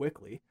game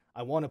quickly.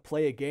 I want to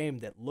play a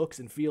game that looks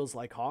and feels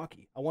like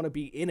hockey. I want to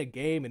be in a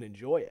game and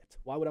enjoy it.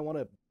 Why would I want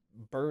to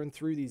burn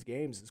through these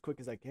games as quick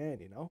as I can,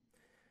 you know?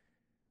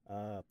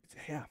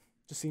 Yeah,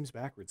 just seems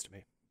backwards to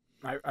me.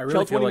 I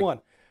really feel 21.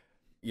 like,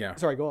 yeah.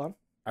 Sorry, go on.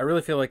 I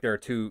really feel like there are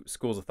two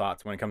schools of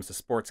thoughts when it comes to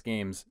sports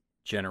games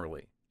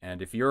generally.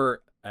 And if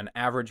you're an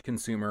average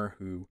consumer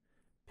who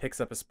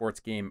picks up a sports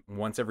game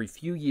once every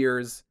few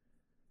years,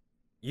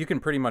 you can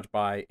pretty much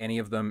buy any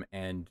of them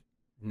and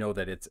know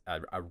that it's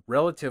a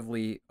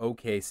relatively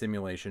okay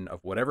simulation of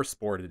whatever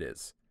sport it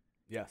is.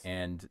 Yes.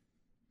 And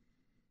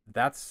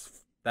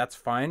that's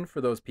fine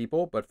for those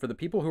people, but for the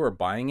people who are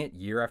buying it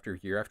year after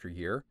year after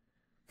year,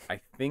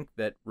 I think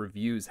that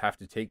reviews have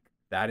to take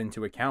that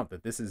into account,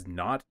 that this is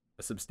not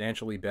a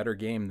substantially better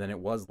game than it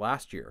was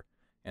last year.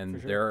 And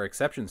sure. There are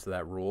exceptions to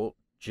that rule,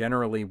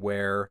 generally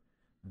where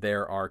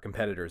there are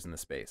competitors in the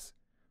space.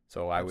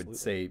 So I would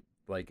say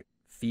like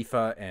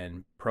FIFA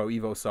and Pro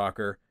Evo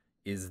Soccer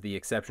is the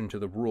exception to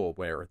the rule,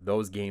 where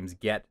those games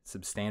get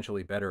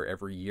substantially better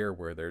every year,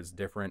 where there's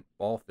different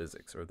ball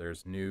physics or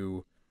there's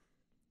new,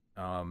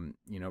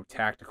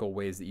 tactical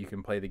ways that you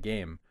can play the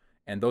game.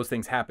 And those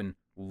things happen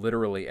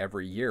literally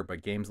every year.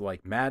 But games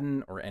like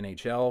Madden or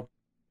NHL,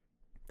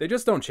 they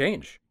just don't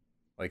change.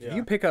 Like if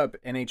you pick up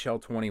NHL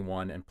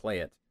 21 and play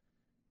it,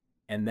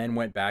 and then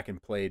went back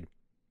and played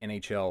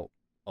NHL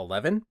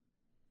 11,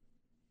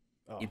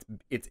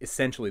 it's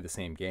essentially the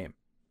same game.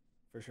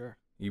 For sure.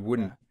 You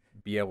wouldn't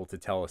be able to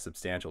tell a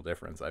substantial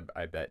difference,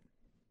 I bet.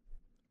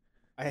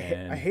 I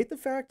hate the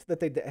fact that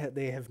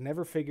they have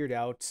never figured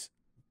out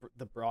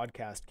the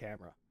broadcast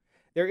camera.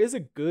 there is a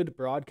good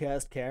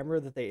broadcast camera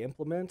that they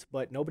implement,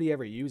 but nobody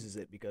ever uses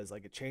it because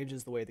like it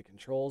changes the way the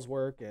controls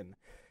work and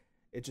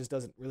it just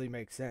doesn't really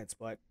make sense.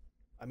 But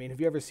I mean,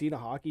 have you ever seen a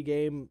hockey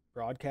game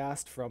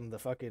broadcast from the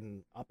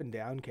fucking up and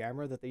down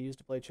camera that they use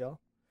to play chill?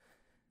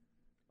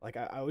 Like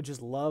I would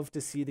just love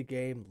to see the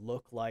game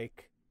look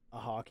like a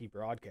hockey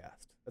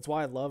broadcast. That's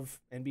why I love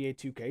NBA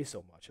 2K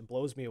so much. It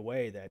blows me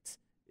away that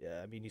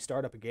I mean, you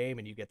start up a game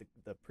and you get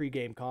the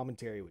pregame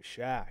commentary with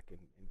Shaq and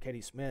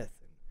Kenny Smith,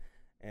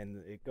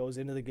 and it goes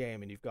into the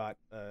game, and you've got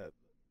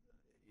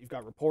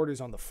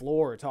reporters on the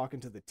floor talking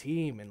to the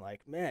team, and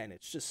like, man,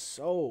 it's just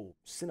so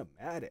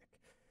cinematic.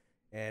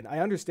 And I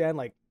understand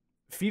like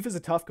FIFA's a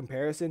tough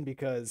comparison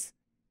because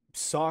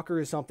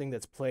soccer is something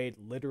that's played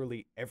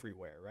literally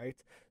everywhere, right?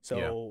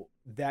 So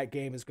that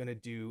game is going to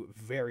do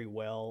very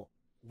well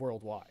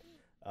worldwide.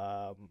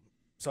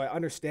 So I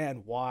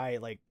understand why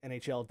like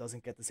NHL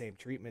doesn't get the same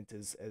treatment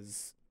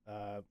as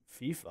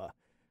FIFA,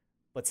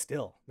 but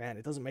still, man,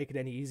 it doesn't make it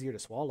any easier to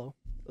swallow.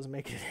 It doesn't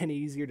make it any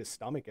easier to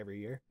stomach every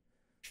year.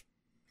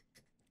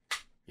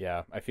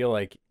 Yeah, I feel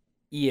like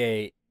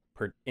EA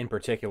in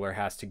particular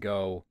has to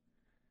go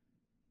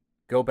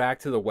back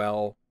to the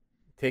well,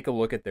 take a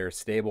look at their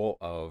stable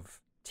of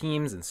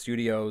teams and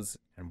studios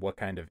and what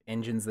kind of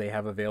engines they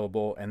have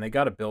available, and they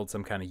got to build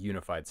some kind of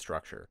unified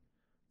structure.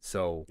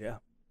 So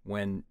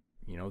when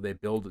they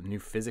build a new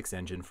physics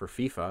engine for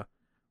FIFA,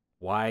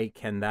 why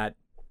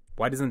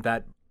doesn't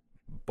that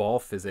ball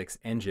physics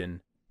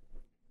engine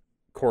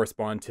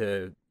correspond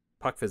to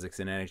puck physics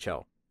in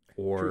NHL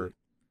or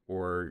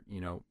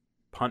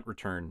punt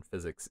return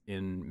physics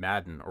in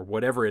Madden or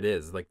whatever it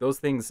is? Like those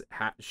things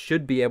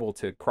should be able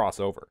to cross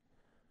over.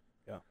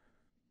 Yeah.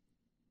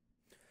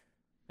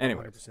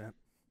 Anyways. 100%.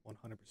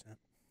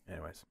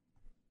 Anyways.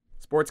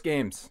 Sports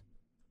games.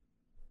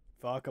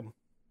 Fuck them.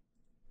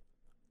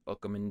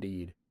 Fuck them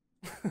indeed.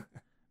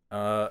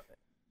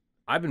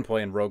 I've been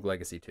playing Rogue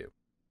Legacy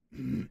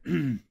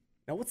 2.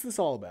 Now, what's this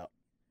all about?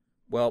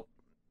 Well,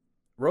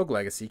 Rogue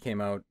Legacy came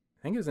out,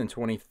 I think it was in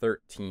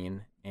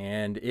 2013,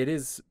 and it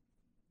is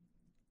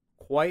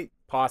quite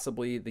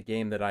possibly the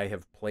game that I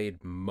have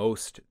played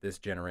most this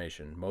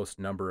generation, most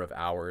number of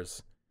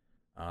hours.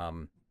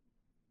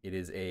 It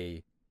is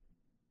a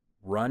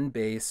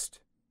run-based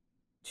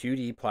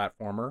 2D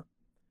platformer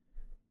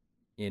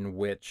in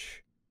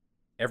which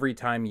every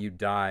time you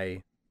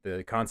die,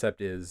 the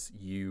concept is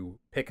you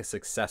pick a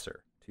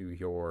successor to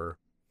your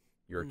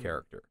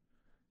character.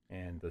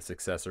 And the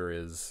successor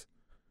is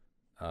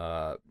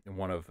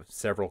one of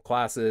several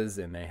classes,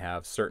 and they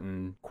have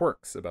certain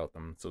quirks about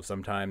them. So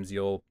sometimes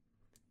you'll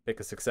pick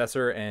a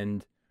successor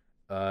and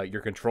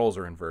your controls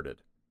are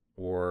inverted,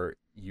 or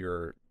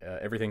your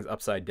everything's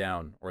upside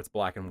down, or it's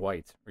black and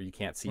white, or you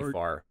can't see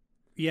far.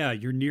 Yeah,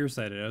 you're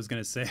nearsighted, I was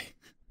going to say.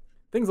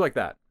 Things like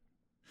that.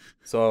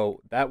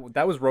 So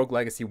that was Rogue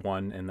Legacy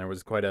 1, and there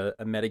was quite a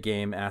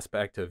metagame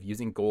aspect of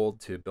using gold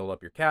to build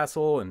up your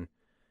castle and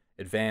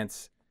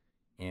advance.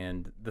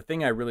 And the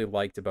thing I really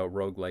liked about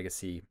Rogue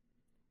Legacy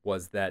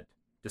was that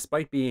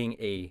despite being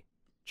a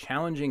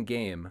challenging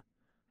game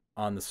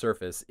on the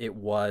surface, it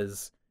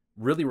was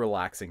really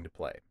relaxing to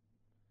play.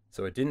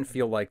 So it didn't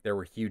feel like there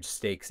were huge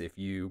stakes if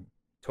you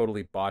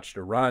totally botched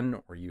a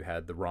run or you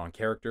had the wrong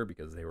character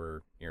because they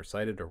were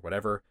nearsighted or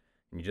whatever,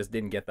 and you just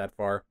didn't get that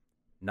far.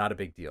 Not a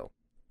big deal.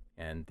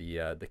 And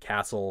the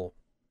castle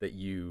that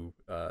you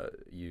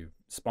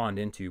spawned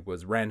into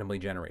was randomly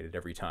generated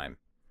every time.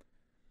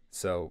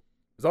 So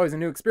it was always a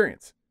new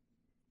experience.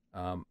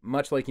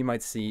 Much like you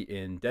might see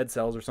in Dead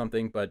Cells or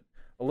something, but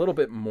a little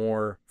bit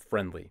more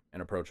friendly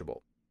and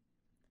approachable.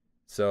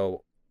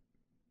 So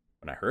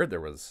when I heard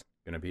there was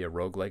going to be a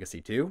Rogue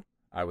Legacy 2,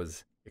 I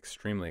was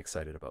extremely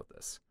excited about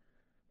this.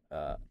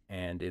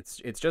 And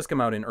it's just come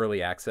out in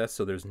early access,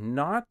 so there's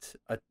not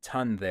a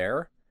ton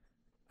there.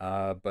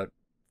 But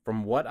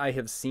from what I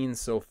have seen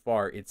so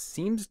far, it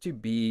seems to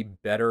be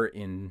better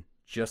in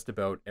just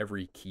about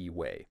every key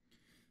way.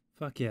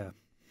 Fuck yeah.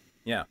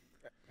 Yeah.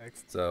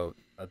 Excellent. So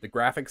the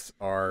graphics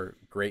are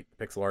great.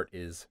 The pixel art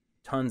is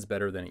tons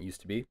better than it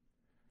used to be. I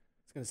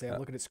was going to say, I'm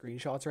looking at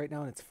screenshots right now,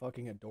 and it's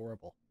fucking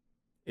adorable.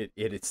 It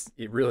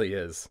really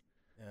is.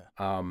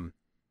 Yeah.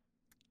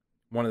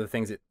 One of the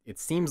things it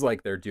seems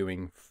like they're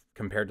doing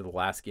compared to the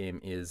last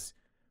game is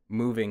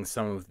moving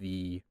some of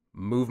the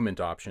movement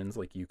options,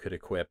 like you could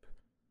equip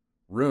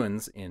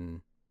runes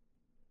in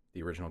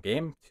the original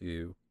game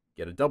to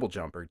get a double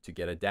jump or to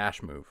get a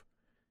dash move.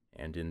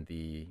 And in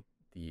the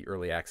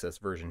early access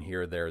version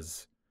here,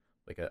 there's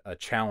like a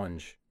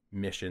challenge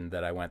mission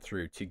that I went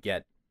through to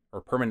get or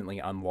permanently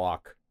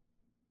unlock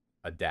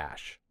a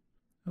dash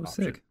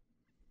option. Sick.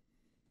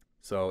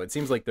 So it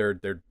seems like they're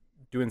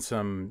doing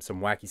some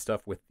wacky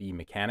stuff with the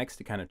mechanics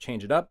to kind of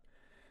change it up,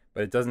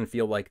 but it doesn't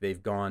feel like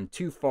they've gone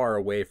too far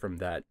away from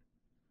that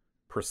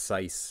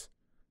precise,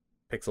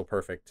 pixel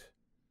perfect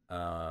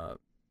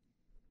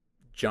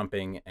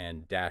jumping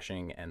and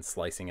dashing and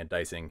slicing and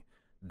dicing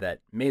that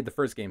made the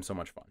first game so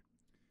much fun.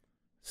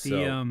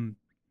 So,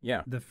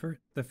 yeah.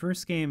 The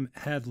first game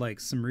had like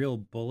some real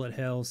bullet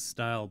hell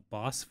style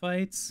boss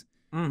fights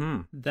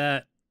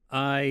that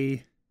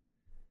I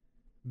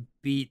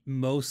beat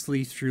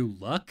mostly through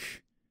luck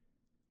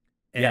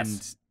and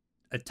Yes.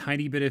 a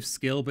tiny bit of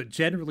skill, but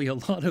generally a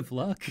lot of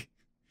luck. Have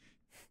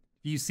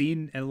you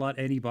seen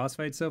any boss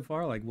fights so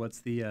far? Like,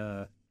 what's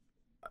the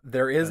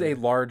There is a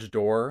large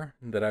door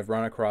that I've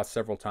run across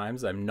several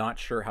times. I'm not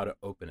sure how to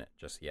open it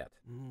just yet.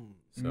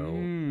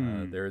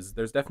 So there's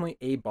definitely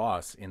a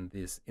boss in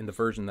the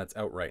version that's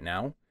out right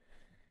now,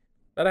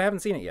 but I haven't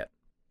seen it yet.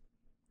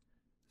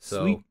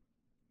 So sweet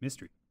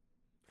mystery?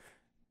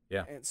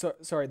 yeah, And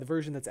sorry, the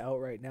version that's out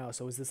right now.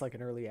 So is this like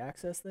an early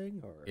access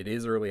thing, or? it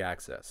is early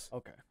access.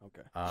 Okay.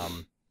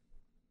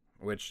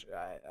 Which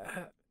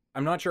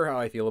I'm not sure how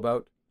I feel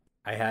about.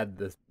 I had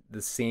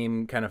the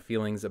same kind of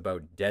feelings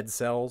about Dead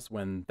Cells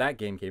when that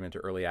game came into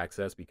early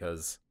access,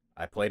 because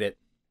I played it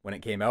when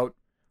it came out,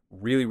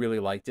 really, really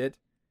liked it,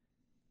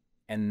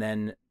 and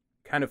then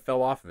kind of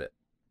fell off of it.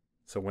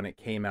 So when it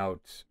came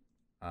out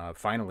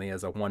finally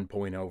as a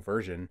 1.0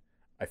 version,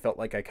 I felt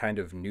like I kind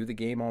of knew the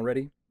game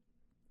already.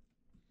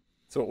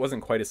 So it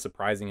wasn't quite as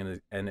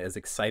surprising and as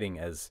exciting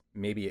as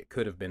maybe it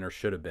could have been or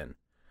should have been.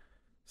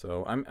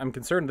 So I'm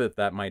concerned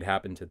that might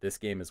happen to this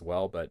game as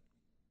well, but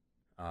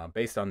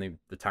based on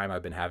the time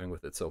I've been having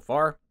with it so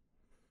far,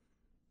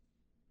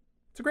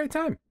 it's a great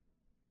time.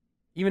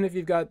 Even if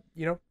you've got,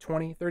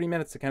 20, 30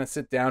 minutes to kind of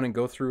sit down and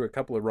go through a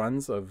couple of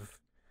runs of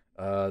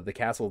the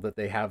castle that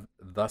they have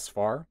thus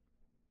far.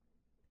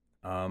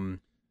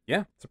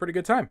 Yeah, it's a pretty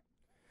good time.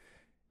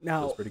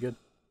 Now, Feels pretty good.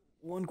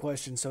 one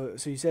question. So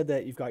you said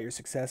that you've got your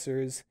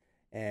successors,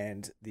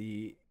 and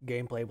the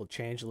gameplay will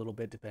change a little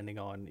bit depending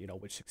on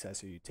which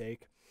successor you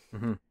take.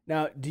 Mm-hmm.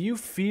 Now, do you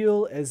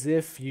feel as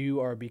if you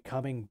are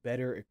becoming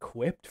better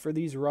equipped for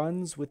these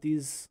runs with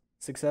these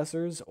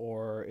successors,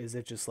 or is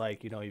it just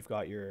like you've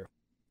got your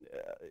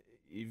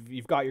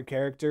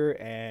character,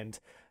 and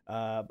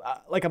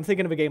like I'm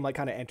thinking of a game like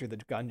kind of Enter the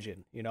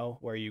Gungeon,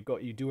 where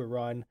you do a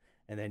run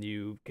and then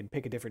you can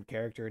pick a different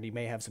character and he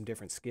may have some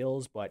different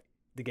skills, but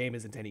the game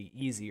isn't any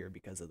easier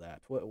because of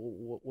that.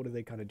 What are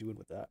they kind of doing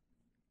with that?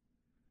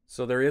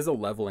 So there is a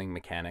leveling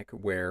mechanic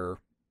where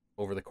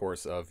over the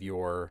course of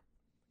your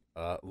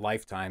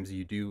lifetimes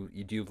you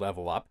do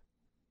level up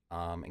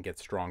and get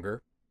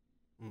stronger.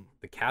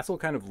 The castle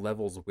kind of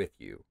levels with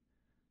you,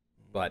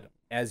 but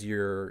as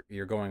you're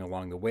going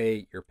along the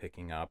way, you're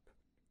picking up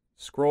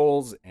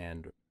scrolls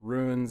and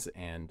runes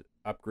and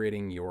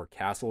upgrading your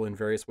castle in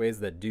various ways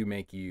that do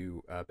make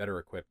you better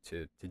equipped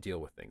to deal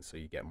with things. So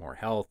you get more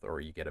health, or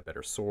you get a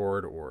better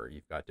sword, or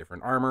you've got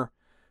different armor,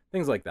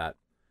 things like that,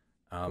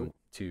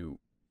 to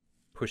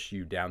push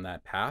you down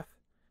that path.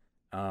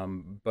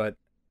 But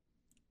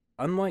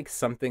unlike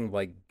something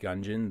like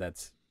Gungeon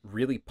that's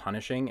really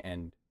punishing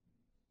and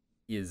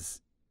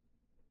is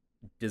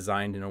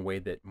designed in a way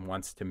that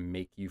wants to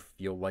make you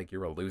feel like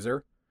you're a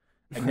loser,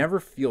 I never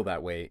feel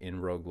that way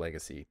in Rogue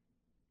Legacy.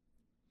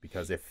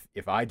 Because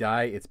if I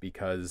die, it's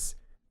because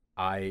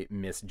I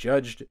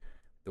misjudged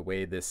the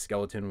way this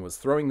skeleton was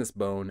throwing this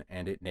bone,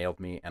 and it nailed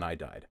me and I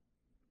died.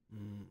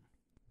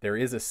 There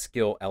is a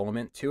skill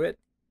element to it,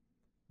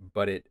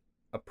 but it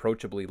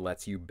approachably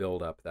lets you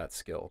build up that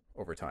skill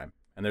over time.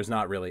 And there's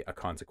not really a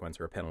consequence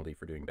or a penalty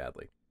for doing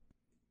badly.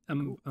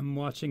 I'm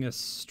watching a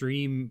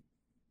stream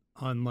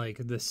on like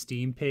the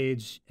Steam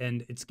page,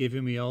 and it's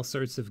giving me all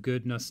sorts of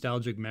good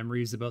nostalgic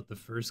memories about the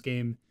first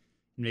game,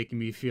 making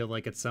me feel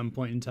like at some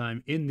point in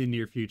time in the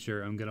near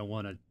future I'm gonna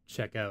want to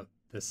check out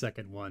the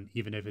second one,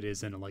 even if it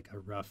is in like a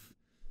rough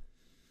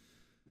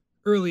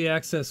early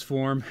access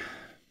form.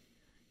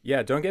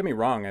 Yeah, don't get me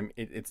wrong.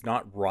 It's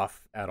not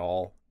rough at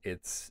all.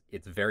 It's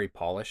very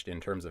polished in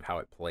terms of how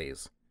it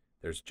plays.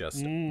 There's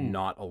just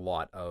not a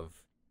lot of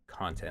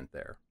content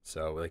there.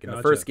 So like in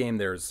the first game,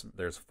 there's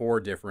 4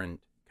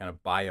 different kind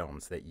of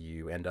biomes that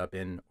you end up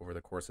in over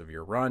the course of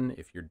your run.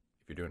 If you're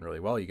doing really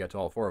well, you get to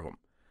all 4 of them.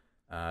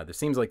 There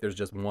seems like there's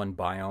just one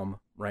biome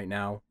right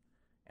now,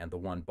 and the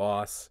one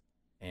boss,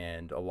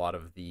 and a lot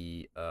of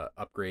the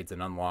upgrades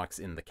and unlocks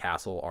in the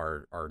castle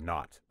are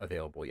not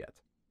available yet.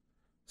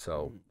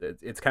 So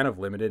it's kind of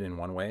limited in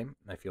one way.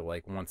 I feel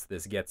like once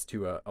this gets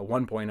to a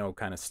 1.0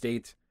 kind of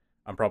state,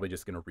 I'm probably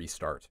just going to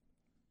restart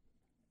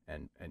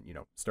and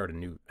start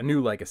a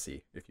new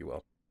legacy, if you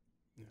will.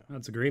 Yeah.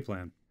 That's a great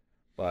plan.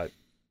 But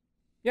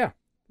yeah,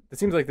 it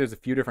seems like there's a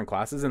few different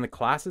classes, and the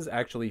classes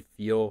actually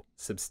feel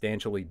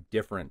substantially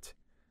different,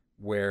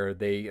 where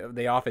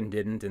they often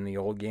didn't in the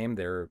old game.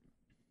 There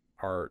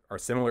are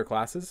similar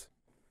classes,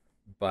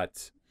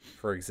 but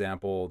for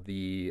example,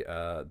 the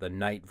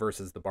knight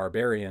versus the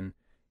barbarian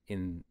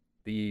in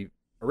the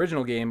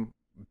original game,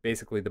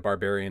 basically the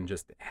barbarian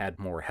just had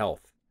more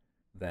health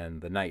than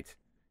the knight,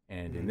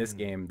 and in this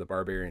game the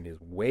barbarian is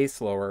way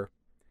slower,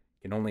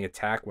 can only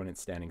attack when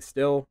it's standing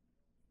still,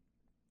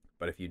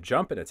 but if you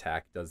jump and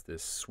attack, does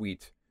this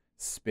sweet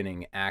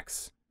spinning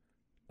axe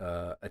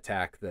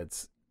attack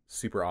that's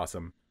super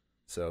awesome.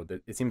 So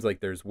it seems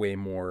like there's way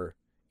more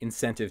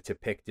incentive to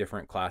pick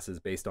different classes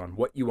based on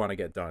what you want to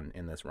get done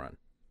in this run.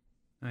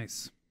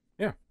 Nice.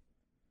 Yeah.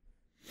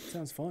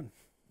 Sounds fun.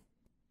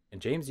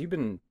 And James, you've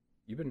been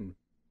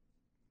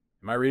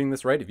Am I reading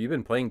this right? Have you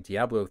been playing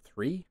Diablo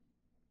 3?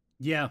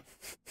 Yeah.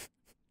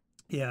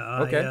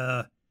 Yeah.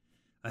 Okay.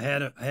 I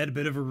had a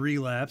bit of a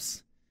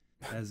relapse,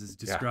 as is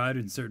described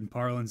in certain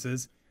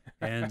parlances,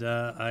 and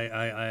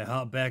I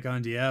hopped back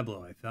on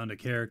Diablo. I found a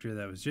character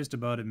that was just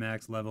about at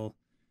max level,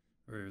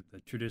 or the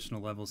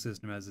traditional level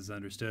system as is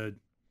understood,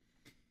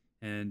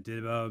 and did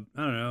about,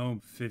 I don't know,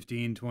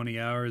 15, 20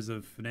 hours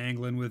of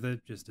finagling with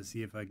it just to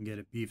see if I can get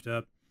it beefed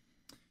up.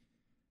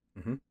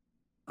 Mm-hmm.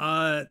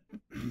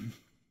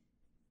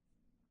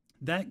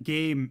 That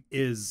game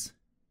is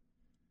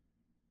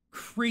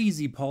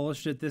crazy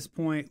polished at this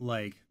point.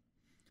 Like,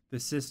 the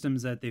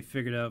systems that they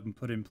figured out and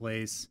put in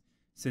place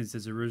since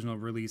its original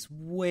release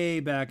way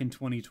back in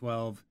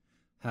 2012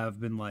 have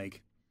been,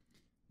 like,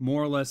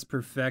 more or less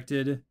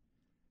perfected.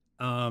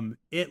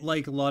 It,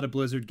 like a lot of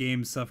Blizzard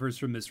games, suffers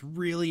from this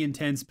really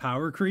intense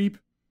power creep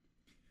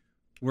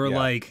where,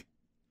 like,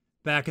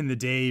 back in the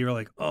day, you're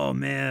like, oh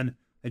man,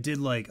 I did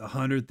like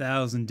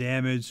 100,000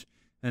 damage,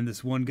 and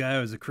this one guy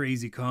was a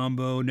crazy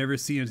combo. Never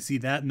see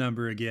that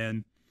number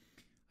again.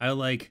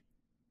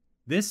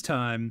 This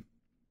time,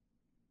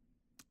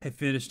 I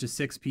finished a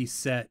 6-piece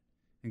set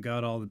and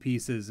got all the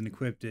pieces and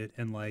equipped it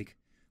and, like,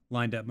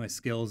 lined up my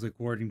skills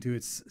according to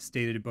its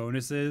stated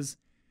bonuses.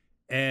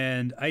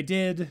 And I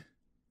did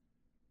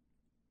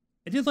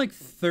like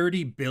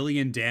 30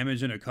 billion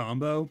damage in a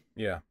combo.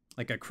 Yeah.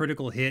 Like, a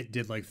critical hit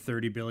did like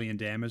 30 billion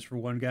damage for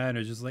one guy, and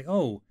I was just like,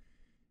 oh,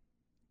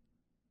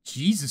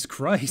 Jesus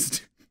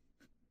Christ.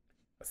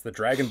 That's the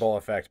Dragon Ball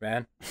effect,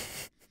 man.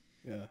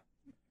 Yeah.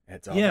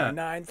 It's over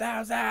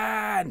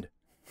 9,000!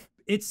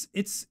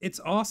 It's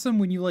awesome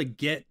when you, like,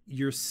 get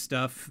your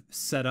stuff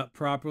set up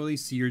properly,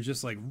 so you're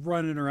just, like,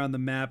 running around the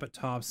map at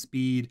top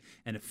speed,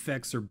 and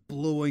effects are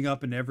blowing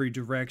up in every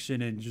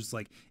direction, and just,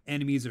 like,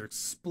 enemies are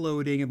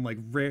exploding, and, like,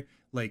 rare,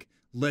 like,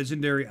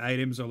 legendary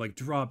items are, like,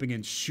 dropping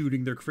and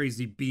shooting their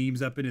crazy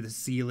beams up into the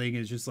ceiling.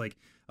 It's just, like,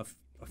 a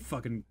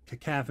fucking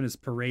cacophonous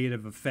parade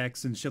of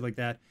effects and shit like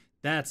that.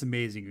 That's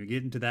amazing. You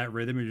get into that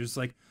rhythm, and you're just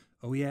like,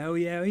 oh yeah, oh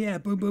yeah, oh yeah,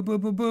 boom, boom,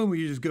 boom, boom, boom.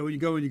 You just go, and you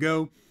go, and you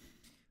go.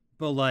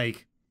 But,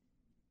 like,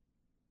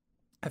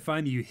 I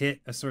find that you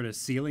hit a sort of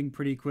ceiling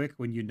pretty quick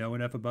when you know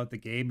enough about the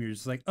game. You're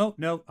just like, oh,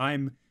 no,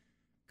 I'm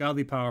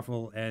godly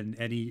powerful, and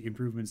any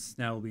improvements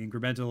now will be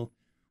incremental.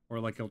 Or,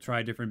 like, you'll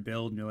try a different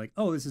build, and you're like,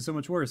 oh, this is so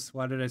much worse.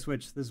 Why did I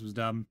switch? This was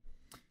dumb.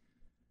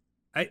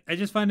 I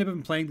just find I've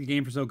been playing the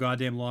game for so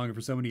goddamn long and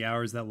for so many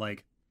hours that,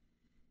 like,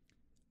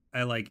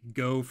 I, like,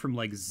 go from,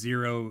 like,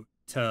 0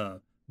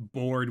 to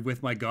bored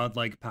with my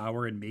godlike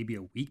power in maybe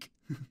a week.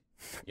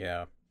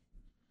 Yeah.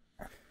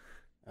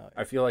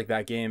 I feel like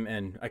that game,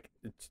 and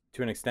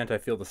to an extent I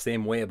feel the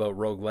same way about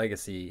Rogue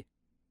Legacy,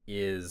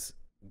 is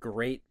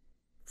great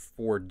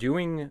for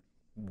doing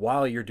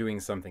while you're doing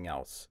something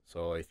else.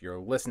 So if you're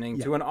listening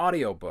to an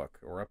audiobook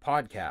or a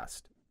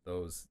podcast,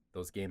 those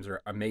games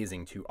are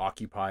amazing to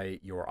occupy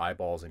your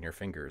eyeballs and your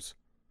fingers.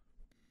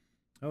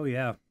 Oh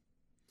yeah.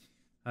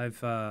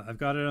 I've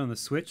got it on the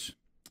Switch,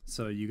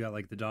 so you got,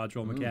 like, the dodge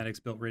roll mechanics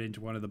built right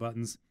into one of the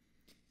buttons.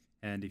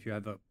 And if you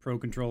have a pro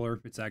controller,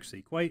 it's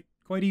actually quite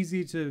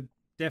easy to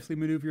definitely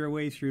maneuver your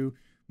way through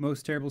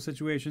most terrible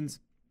situations.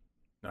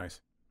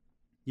 Nice.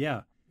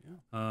 Yeah.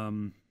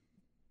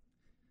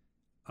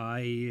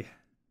 I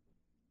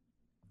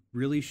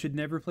really should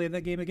never play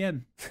that game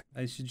again.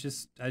 I should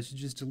just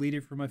delete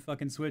it from my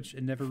fucking Switch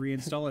and never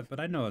reinstall it, but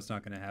I know it's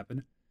not going to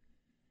happen.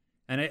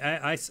 And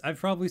I've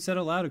probably said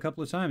it loud a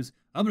couple of times,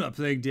 I'm not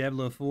playing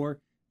Diablo 4.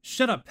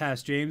 Shut up,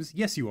 Past James.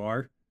 Yes, you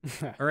are.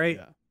 All right?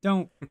 Yeah.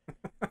 Don't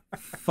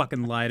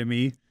fucking lie to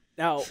me.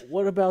 Now,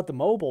 what about the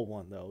mobile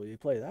one, though? Will you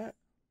play that?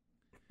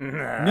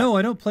 No,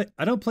 I don't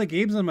play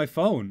games on my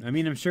phone. I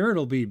mean, I'm sure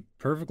it'll be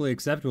perfectly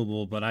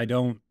acceptable, but I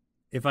don't,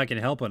 if I can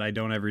help it, I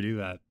don't ever do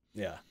that.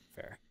 Yeah,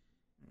 fair.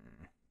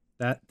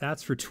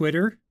 That's for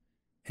Twitter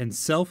and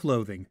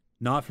self-loathing,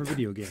 not for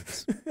video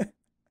games.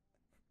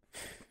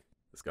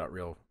 This got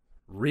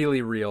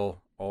really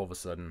real all of a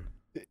sudden.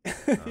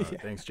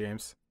 Thanks,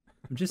 James.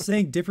 I'm just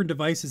saying different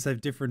devices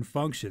have different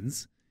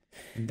functions,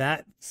 and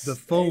that the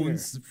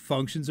phone's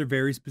functions are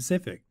very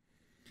specific.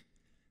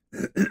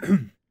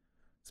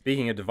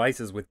 Speaking of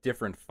devices with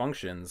different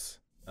functions,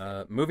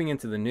 moving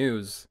into the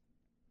news,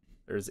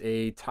 there's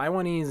a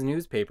Taiwanese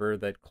newspaper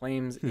that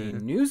claims a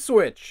new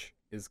Switch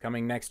is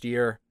coming next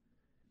year.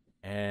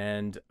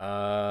 And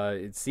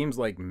it seems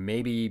like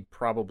maybe,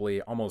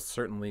 probably, almost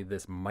certainly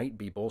this might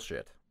be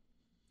bullshit.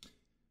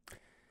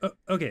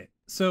 Okay,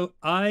 so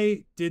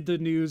I did the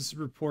news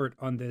report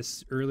on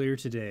this earlier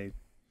today,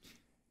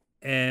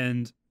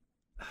 and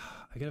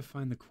I gotta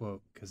find the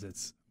quote because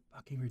it's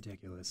fucking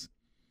ridiculous.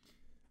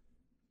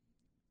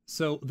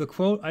 So the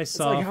quote I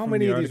saw, like, how from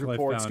many the of these article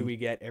reports I found, do we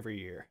get every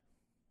year?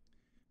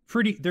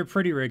 They're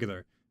pretty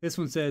regular. This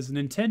one says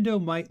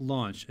Nintendo might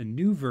launch a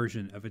new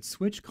version of its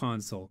Switch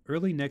console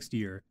early next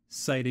year,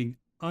 citing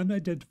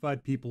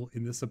unidentified people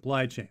in the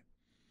supply chain.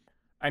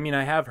 I mean,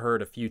 I have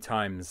heard a few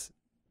times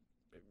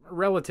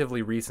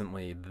relatively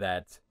recently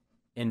that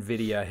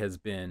NVIDIA has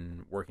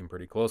been working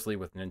pretty closely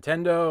with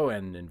Nintendo,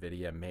 and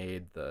NVIDIA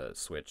made the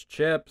Switch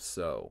chip,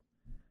 so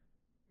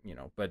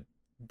but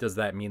does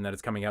that mean that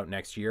it's coming out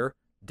next year?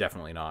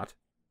 Definitely not.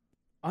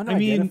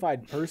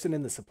 Unidentified person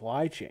in the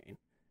supply chain.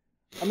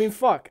 I mean,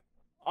 fuck.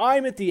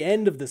 I'm at the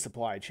end of the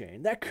supply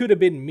chain. That could have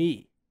been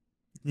me.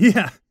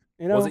 Yeah.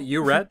 Was it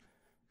you, Rhett?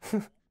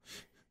 It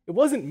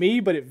wasn't me,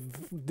 but it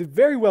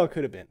very well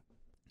could have been.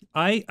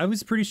 I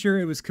was pretty sure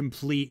it was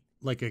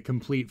a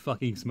complete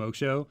fucking smoke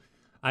show.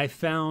 I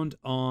found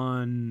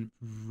on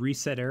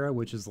Reset Era,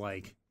 which is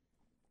like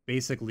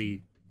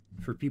basically,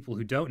 for people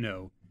who don't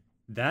know,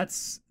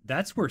 that's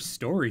where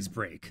stories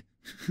break.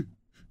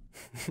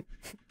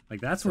 Like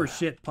that's where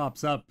shit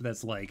pops up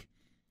that's like,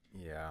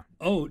 yeah.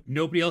 Oh,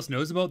 nobody else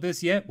knows about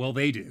this yet? Well,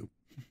 they do.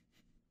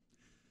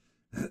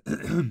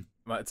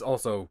 It's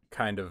also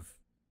kind of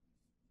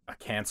a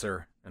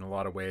cancer in a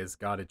lot of ways.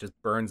 God, it just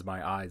burns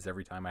my eyes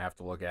every time I have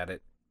to look at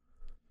it.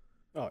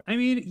 Oh. I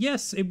mean,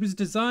 yes, it was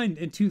designed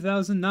in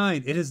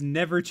 2009. It has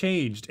never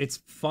changed.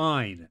 It's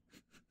fine.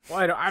 Well,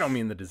 I don't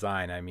mean the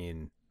design. I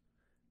mean,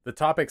 the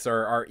topics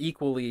are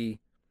equally,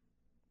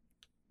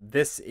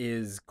 this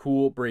is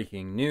cool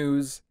breaking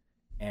news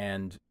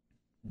and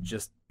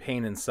just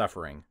pain and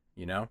suffering,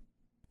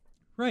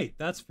 Right,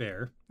 that's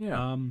fair.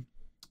 Yeah.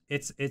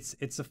 It's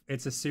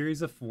a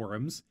series of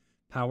forums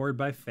powered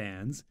by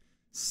fans.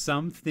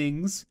 Some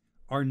things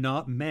are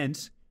not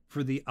meant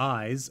for the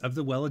eyes of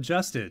the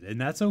well-adjusted, and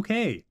that's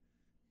okay.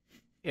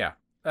 Yeah,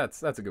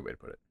 that's a good way to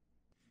put it.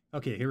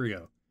 Okay, here we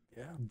go.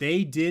 Yeah.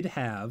 They did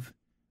have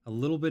a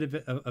little bit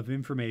of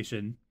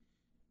information,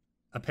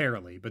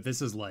 apparently, but this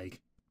is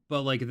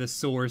the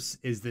source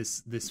is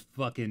this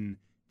fucking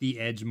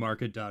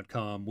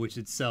theedgemarket.com, which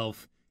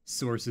itself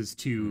sources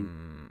to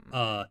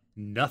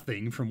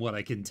nothing from what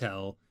I can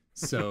tell.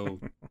 So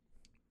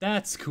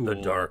that's cool. The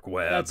dark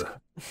web.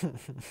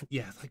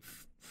 Yeah, like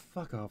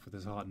fuck off with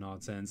this hot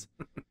nonsense.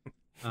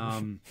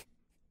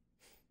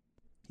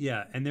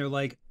 Yeah, and they're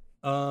like,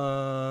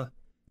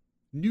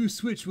 new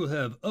Switch will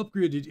have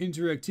upgraded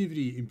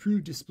interactivity,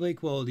 improved display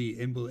quality,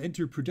 and will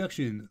enter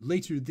production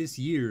later this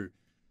year.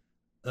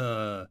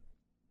 And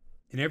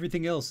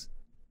everything else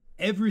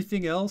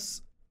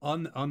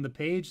on the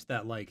page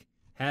that like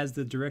has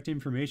the direct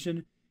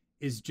information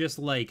is just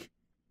like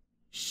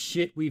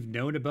shit we've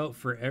known about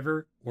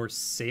forever, or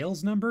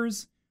sales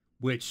numbers,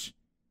 which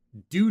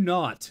do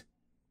not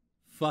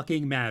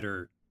fucking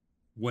matter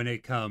when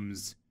it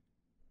comes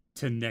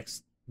to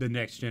the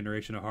next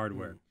generation of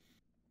hardware.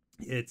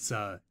 It's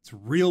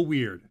real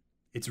weird.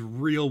 It's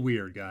real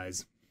weird,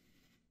 guys.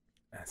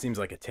 It seems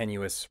like a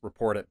tenuous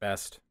report at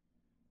best.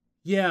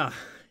 Yeah.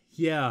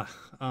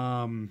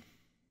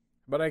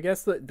 But I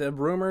guess the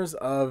rumors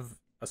of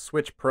a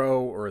Switch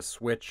Pro or a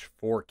Switch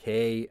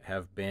 4K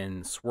have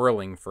been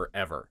swirling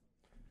forever.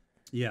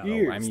 Yeah.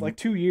 Years, I mean, like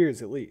 2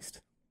 years at least.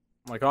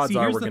 Like odds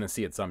are we're going to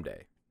see it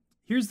someday.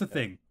 Here's the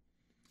thing.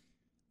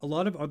 A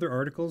lot of other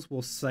articles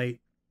will cite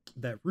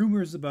that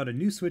rumors about a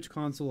new Switch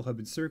console have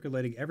been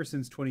circulating ever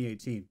since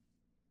 2018.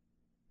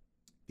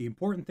 The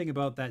important thing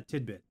about that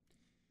tidbit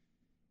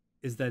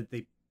is that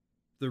the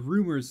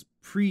rumors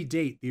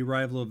predate the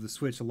arrival of the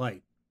Switch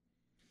Lite.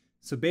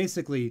 So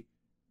basically,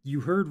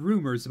 you heard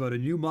rumors about a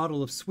new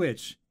model of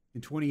Switch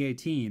in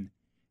 2018,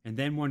 and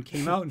then one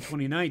came out in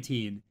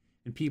 2019,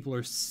 and people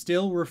are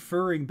still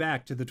referring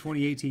back to the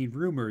 2018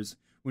 rumors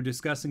when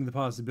discussing the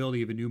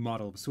possibility of a new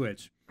model of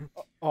Switch.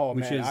 Oh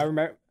man, I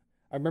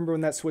remember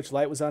when that Switch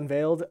Lite was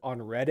unveiled on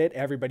Reddit.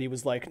 Everybody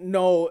was like,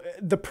 "No,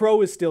 the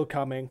Pro is still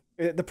coming.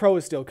 The Pro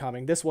is still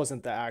coming. This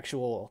wasn't the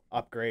actual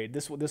upgrade.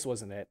 This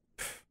wasn't it."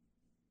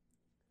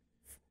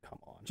 Come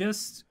on.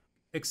 Just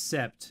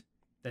accept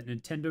that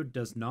Nintendo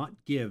does not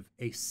give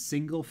a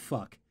single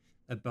fuck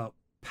about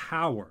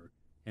power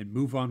and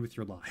move on with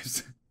your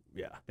lives.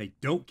 Yeah. They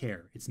don't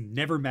care. It's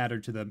never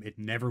mattered to them. It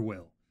never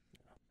will.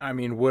 I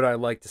mean, would I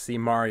like to see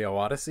Mario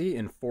Odyssey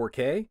in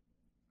 4K?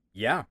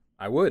 Yeah,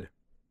 I would.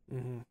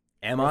 Mm-hmm.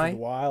 Am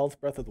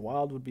Breath of the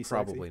Wild would be sexy.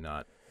 Probably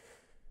not.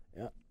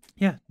 Yeah.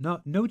 Yeah,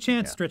 no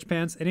chance, Yeah. Stretch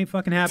Pants. It ain't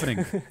fucking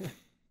happening.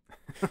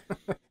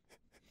 I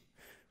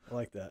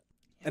like that.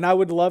 And I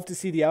would love to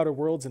see the Outer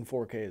Worlds in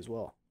 4K as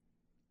well.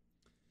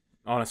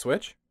 On a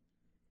Switch?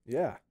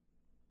 Yeah.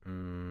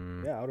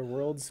 Yeah, Outer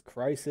Worlds,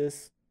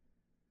 Crisis.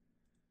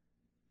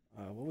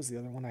 What was the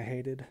other one I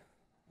hated?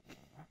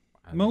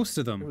 Most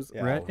of them, was-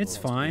 Rhett. It's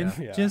fine.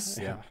 Yeah,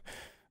 Just yeah.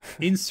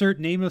 insert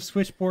name of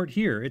Switch port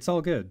here. It's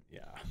all good.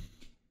 Yeah.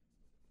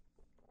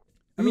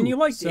 I mean, you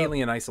liked so-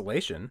 Alien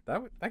Isolation.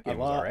 That game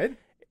was alright.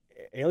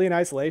 Alien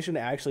Isolation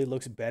actually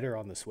looks better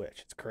on the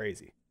Switch. It's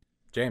crazy.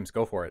 James,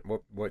 go for it.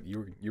 What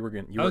you were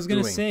going? I was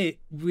gonna say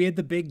we had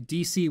the big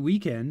DC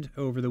weekend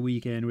over the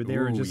weekend where they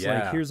were Ooh, just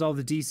yeah. like, here's all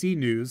the DC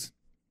news,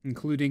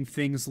 including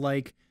things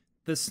like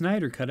the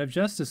Snyder Cut of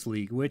Justice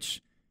League,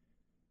 which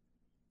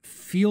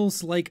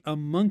feels like a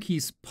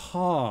monkey's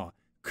paw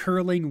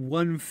curling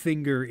one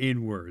finger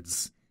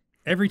inwards.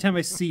 Every time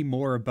I see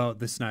more about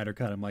the Snyder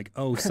Cut, I'm like,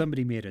 oh,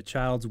 somebody made a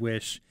child's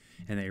wish,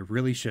 and they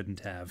really shouldn't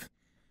have.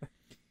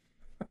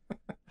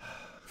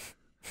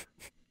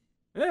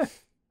 Yeah,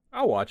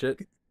 I'll watch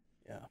it.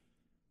 Yeah.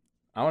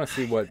 I want to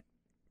see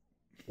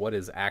what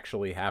is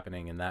actually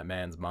happening in that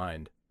man's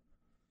mind.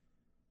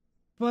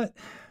 But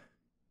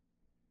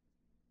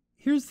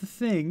here's the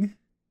thing.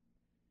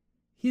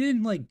 He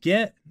didn't like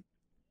get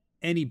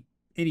any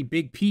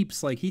big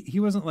peeps. Like he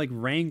wasn't like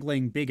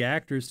wrangling big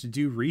actors to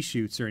do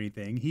reshoots or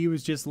anything. He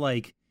was just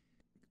like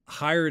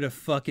hired a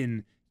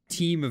fucking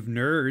team of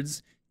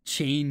nerds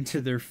chained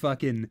to their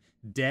fucking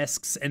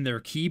desks and their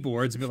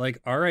keyboards and be like,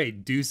 all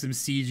right, do some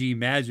CG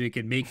magic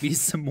and make me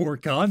some more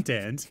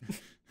content.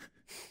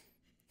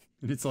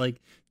 And it's like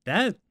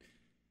that,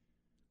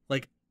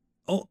 like,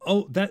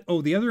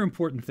 the other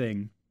important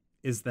thing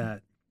is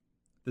that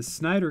the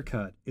Snyder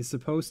Cut is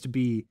supposed to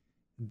be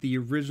the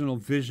original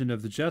vision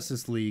of the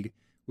Justice League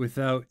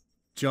without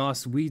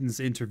Joss Whedon's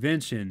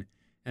intervention.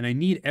 And I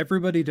need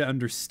everybody to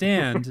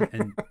understand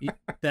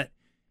that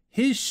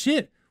his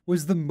shit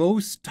was the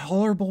most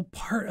tolerable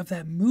part of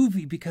that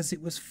movie because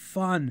it was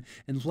fun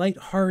and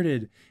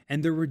lighthearted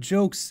and there were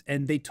jokes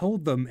and they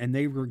told them and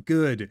they were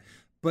good.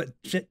 But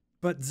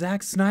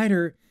Zack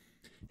Snyder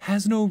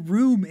has no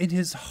room in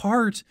his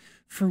heart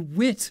for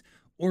wit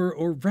or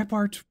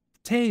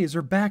repartees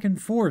or back and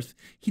forth.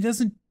 He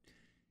doesn't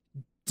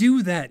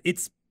do that.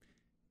 It's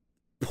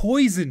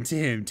poison to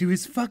him, to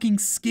his fucking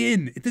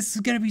skin. This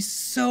is gonna be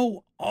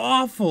so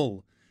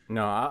awful.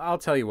 No, I'll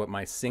tell you what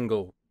my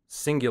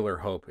singular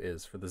hope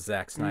is for the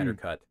Zack Snyder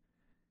cut,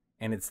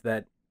 and it's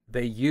that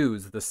they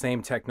use the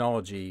same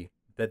technology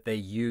that they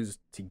used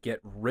to get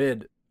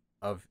rid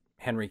of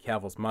Henry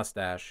Cavill's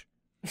mustache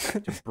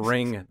to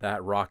bring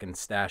that rockin'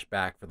 stash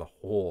back for the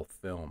whole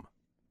film.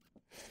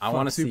 I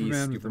want to see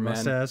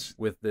Superman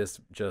with this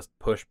just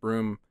push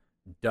broom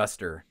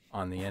duster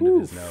on the end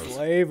of his nose.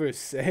 Flavor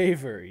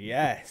saver,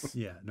 yes.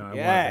 Yeah, no, I want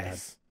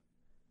yes.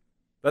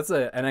 That's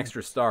an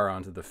extra star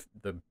onto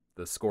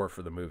the score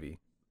for the movie.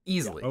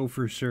 Easily. Yeah. Oh,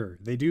 for sure.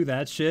 They do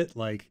that shit.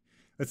 Like,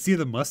 let's see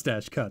the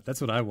mustache cut.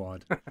 That's what I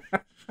want.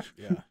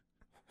 Yeah.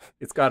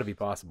 It's got to be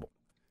possible.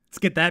 Let's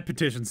get that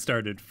petition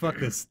started. Fuck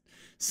this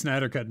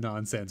Snyder Cut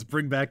nonsense.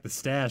 Bring back the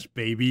stash,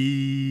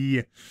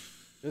 baby.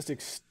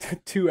 Just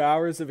 2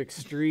 hours of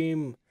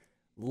extreme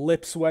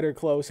lip sweater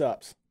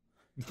close-ups.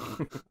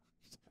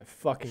 I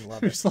fucking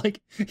love it. It's like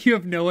you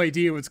have no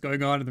idea what's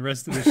going on in the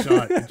rest of the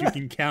shot, but you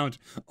can count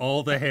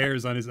all the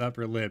hairs on his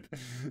upper lip.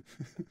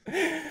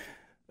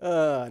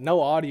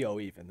 No audio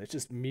even. It's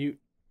just mute.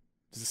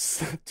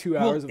 Just 2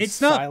 hours of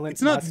silent.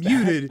 It's not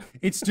muted.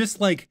 It's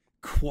just like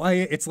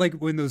quiet. It's like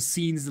when those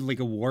scenes in like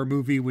a war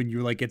movie when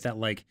you like get that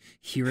like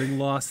hearing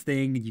loss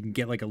thing and you can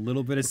get like a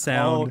little bit of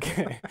sound.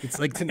 Oh, okay. It's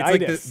like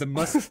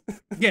tinnitus.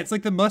 It's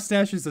like the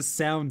mustache is a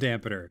sound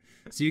dampener.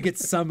 So you get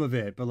some of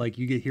it, but like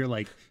you hear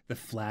like the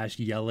Flash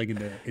yelling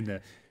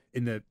in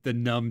the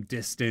numb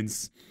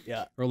distance.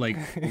 Yeah. Or like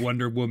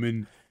Wonder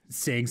Woman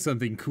saying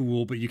something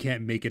cool, but you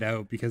can't make it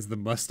out because the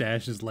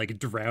mustache is like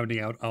drowning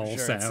out all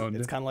sound.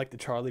 It's kind of like the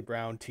Charlie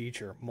Brown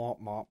teacher. Mop,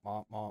 mop,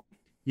 mop, mop.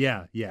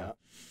 Yeah.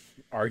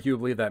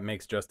 Arguably, that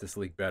makes Justice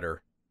League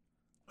better.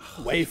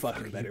 Way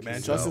fucking better,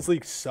 man. Justice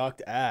League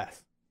sucked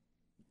ass.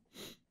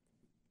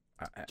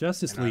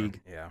 Justice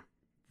League yeah,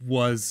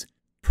 was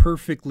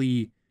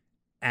perfectly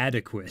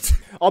adequate.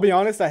 I'll be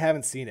honest, I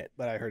haven't seen it,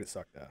 but I heard it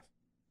sucked ass.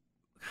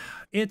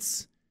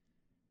 It's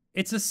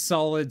a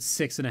solid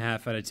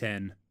 6.5 out of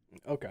 10.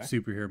 Okay.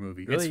 Superhero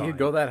movie. Really, it's fine. you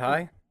go that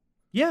high?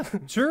 Yeah,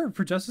 sure.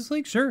 For Justice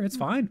League, sure, it's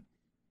fine.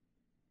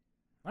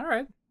 All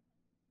right.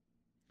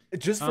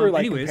 Just for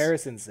like anyways,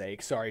 comparison's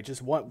sake, sorry,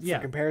 just for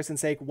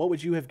comparison's sake, what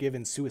would you have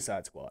given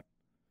Suicide Squad?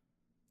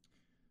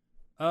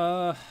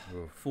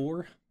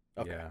 4.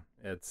 Okay. Yeah,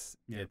 it's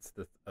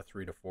a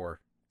 3 to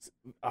 4.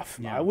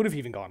 I would have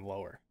even gone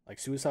lower. Like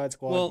Suicide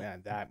Squad, well,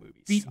 man, that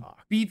movie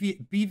sucked.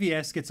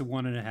 BVS gets a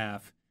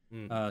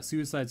 1.5.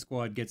 Suicide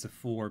Squad gets a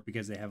 4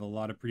 because they have a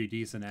lot of pretty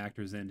decent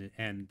actors in it,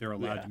 and they're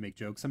allowed to make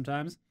jokes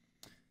sometimes.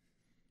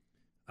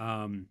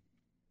 But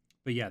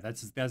yeah,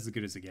 that's as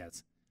good as it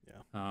gets.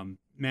 Yeah.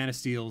 Man of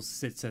Steel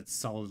sits at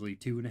solidly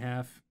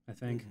 2.5, I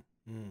think,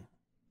 and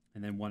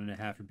then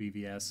 1.5 for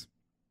BVS.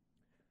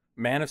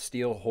 Man of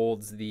Steel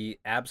holds the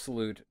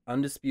absolute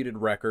undisputed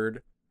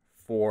record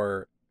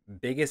for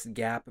biggest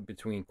gap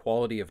between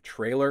quality of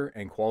trailer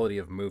and quality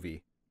of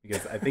movie.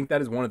 Because I think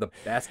that is one of the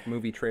best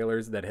movie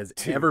trailers that has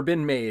ever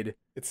been made.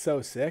 It's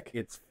so sick.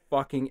 It's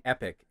fucking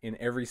epic in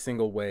every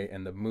single way,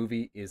 and the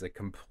movie is a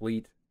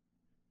complete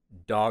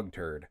dog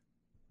turd.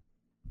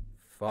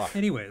 Fuck.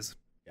 Anyways,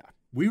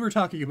 we were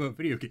talking about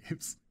video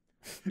games.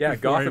 Yeah,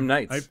 Gotham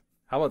Knights.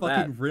 How about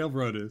that? Fucking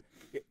railroaded.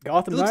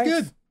 Gotham Knights. Looks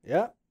good.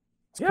 Yeah.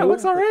 It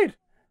looks all right.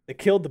 They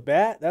killed the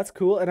Bat. That's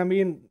cool. And I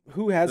mean,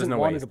 who hasn't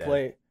wanted to dead.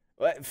 play?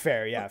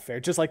 Fair, yeah, fair.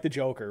 Just like the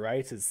Joker, right?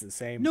 It's the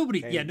same.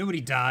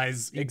 Nobody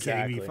dies.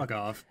 Exactly. Me? Fuck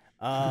off.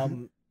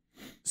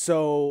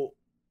 So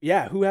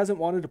yeah, who hasn't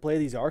wanted to play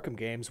these Arkham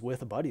games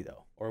with a buddy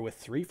though, or with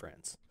 3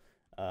 friends?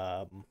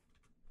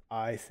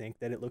 I think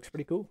that it looks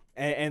pretty cool,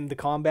 and the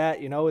combat,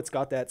 it's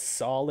got that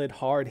solid,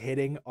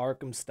 hard-hitting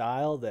Arkham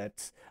style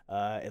that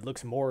it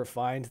looks more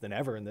refined than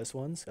ever in this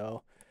one.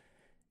 So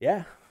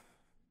yeah,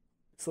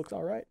 this looks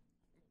all right.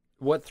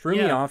 What threw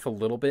me off a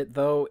little bit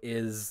though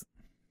is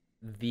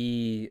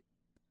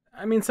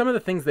some of the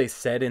things they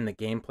said in the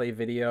gameplay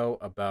video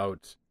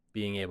about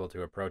being able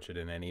to approach it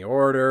in any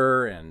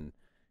order, and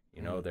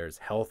there's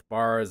health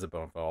bars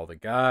above all the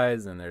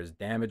guys, and there's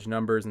damage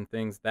numbers and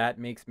things. That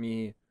makes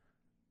me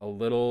a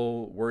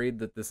little worried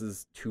that this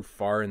is too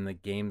far in the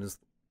games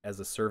as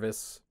a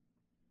service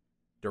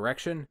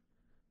direction.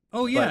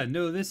 Oh yeah, But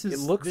no, it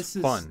looks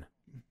fun.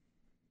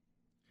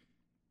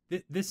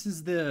 This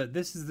is the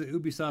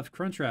Ubisoft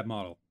Crunchwrap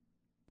model.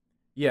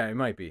 Yeah, it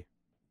might be.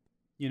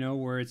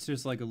 Where it's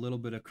just like a little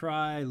bit of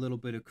Cry, a little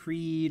bit of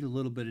Creed, a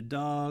little bit of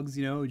Dogs,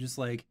 just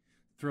like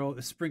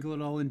sprinkle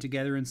it all in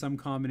together in some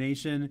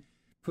combination,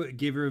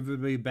 give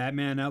everybody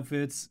Batman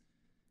outfits,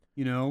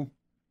 make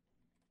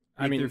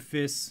their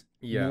fists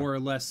more or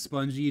less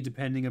spongy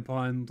depending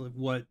upon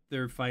what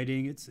they're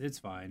fighting. It's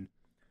fine.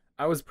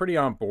 I was pretty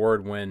on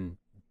board when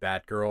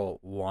Batgirl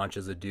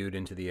launches a dude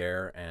into the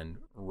air and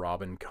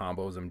Robin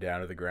combos him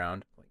down to the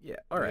ground. Like, yeah,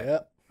 all right.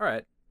 Yep. All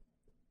right.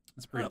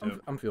 That's pretty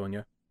dope. I'm feeling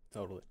you.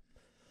 Totally.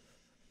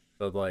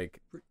 But like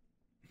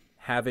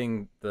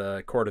having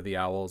the Court of the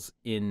Owls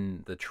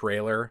in the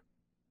trailer,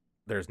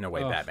 there's no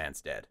way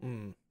Batman's dead.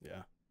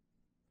 Yeah.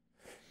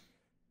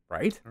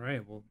 Right? All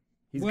right. Well,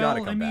 he's got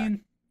to come back.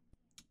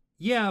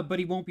 Yeah, but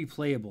he won't be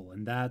playable,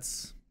 and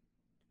that's.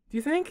 Do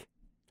you think?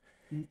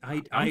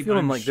 I'm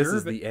feeling like sure, this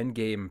is the end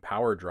game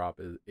power drop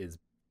is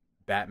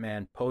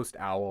Batman post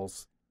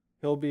Owls.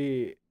 He'll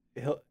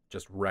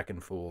just wrecking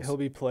fools. He'll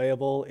be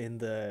playable in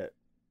the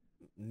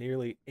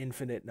nearly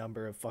infinite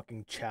number of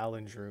fucking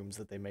challenge rooms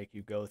that they make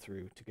you go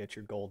through to get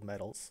your gold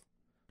medals.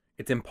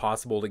 It's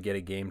impossible to get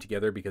a game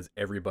together because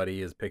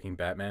everybody is picking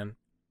Batman.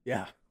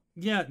 Yeah.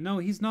 Yeah, no,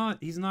 he's not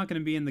going to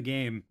be in the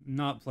game,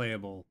 not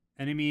playable.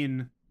 And I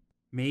mean,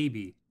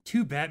 maybe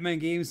 2 Batman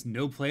games,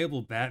 no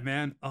playable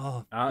Batman.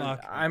 Oh,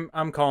 fuck.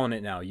 I'm calling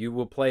it now. You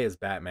will play as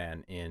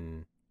Batman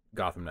in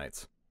Gotham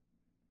Knights.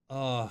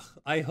 Oh,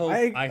 I hope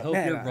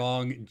you're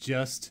wrong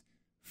just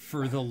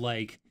for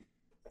the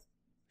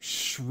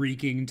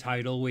shrieking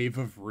tidal wave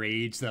of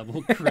rage that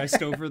will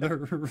crest over the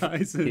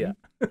horizon. Yeah.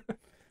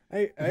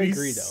 I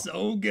agree, though.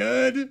 So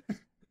good.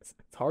 It's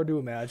hard to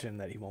imagine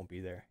that he won't be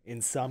there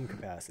in some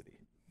capacity.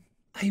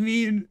 I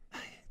mean,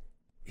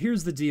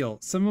 here's the deal.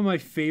 Some of my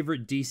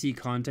favorite DC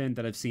content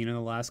that I've seen in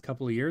the last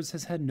couple of years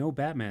has had no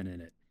Batman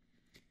in it.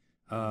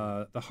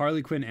 The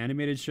Harley Quinn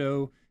animated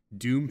show,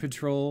 Doom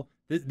Patrol.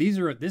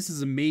 This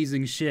is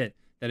amazing shit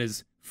that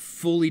is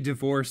fully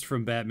divorced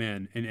from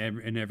Batman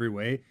in every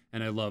way,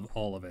 and I love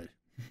all of it.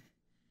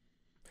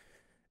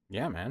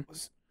 Yeah, man.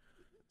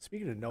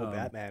 Speaking of no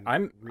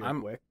Batman,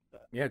 real quick.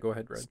 Yeah, go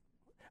ahead, Red.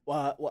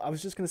 Well, I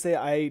was just gonna say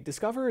I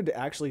discovered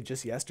actually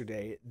just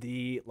yesterday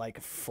the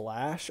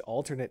Flash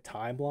alternate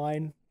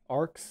timeline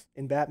arcs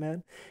in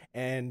Batman,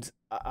 and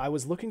I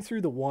was looking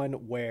through the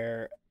one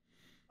where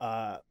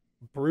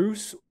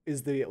Bruce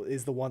is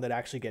the one that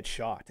actually gets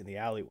shot in the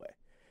alleyway,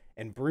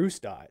 and Bruce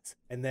dies,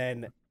 and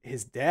then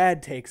his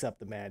dad takes up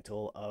the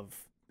mantle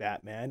of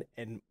Batman,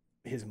 and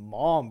his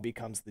mom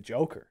becomes the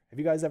Joker. Have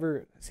you guys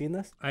ever seen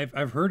this?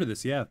 I've heard of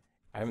this, yeah.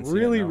 I haven't seen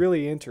really, it, no.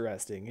 really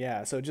interesting.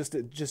 Yeah. So just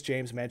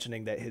James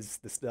mentioning that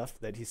the stuff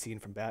that he's seen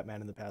from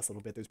Batman in the past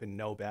little bit, there's been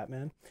no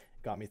Batman,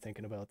 got me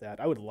thinking about that.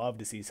 I would love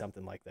to see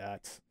something like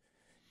that.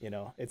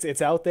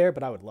 It's out there,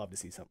 but I would love to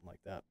see something like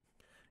that.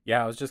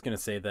 Yeah, I was just gonna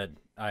say that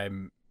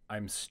I'm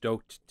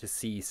stoked to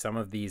see some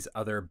of these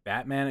other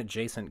Batman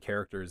adjacent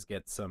characters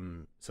get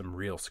some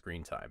real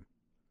screen time.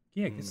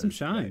 Yeah, get some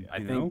shine. I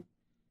think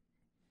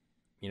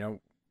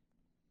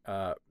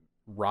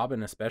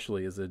Robin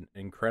especially is an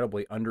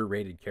incredibly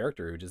underrated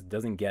character who just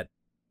doesn't get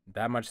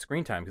that much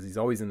screen time because he's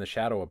always in the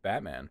shadow of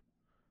Batman.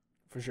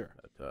 For sure.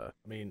 But,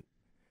 I mean,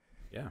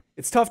 yeah,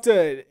 it's tough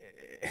to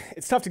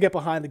get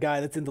behind the guy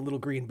that's in the little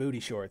green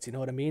booty shorts. You know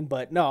what I mean?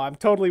 But no, I'm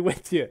totally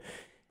with you.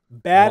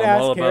 Badass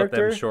I'm all character.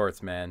 about them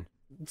shorts, man.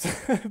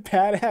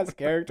 Badass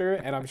character,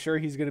 and I'm sure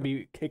he's gonna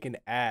be kicking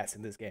ass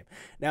in this game.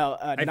 Now,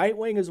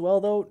 Nightwing as well,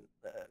 though.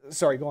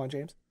 Sorry, go on,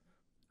 James.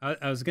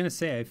 I was going to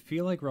say, I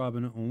feel like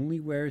Robin only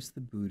wears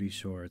the booty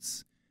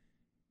shorts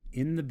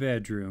in the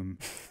bedroom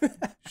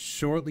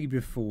shortly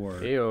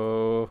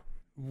before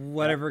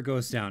whatever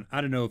goes down.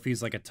 I don't know if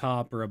he's like a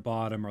top or a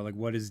bottom or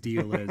what his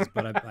deal is,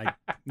 but I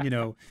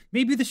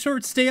maybe the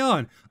shorts stay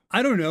on.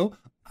 I don't know.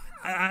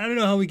 I don't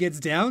know how he gets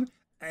down.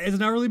 It's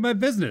not really my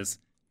business.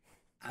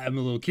 I'm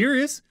a little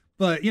curious,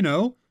 but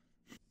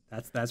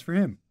that's for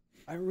him.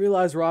 I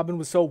realized Robin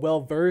was so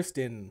well versed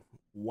in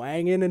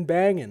wangin and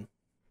bangin.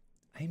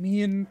 I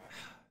mean,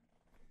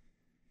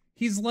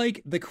 he's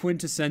like the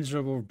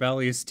quintessential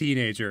rebellious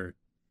teenager.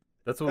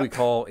 That's what we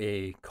call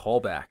a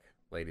callback,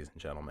 ladies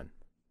and gentlemen.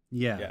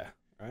 Yeah. Yeah.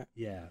 Right.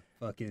 Yeah.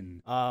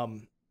 Fucking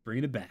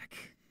bringing it back.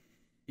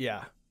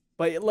 Yeah.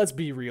 But let's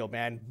be real,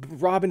 man.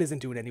 Robin isn't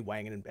doing any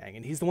wanging and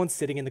banging. He's the one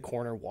sitting in the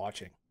corner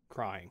watching,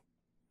 crying.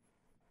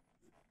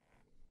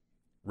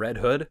 Red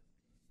Hood,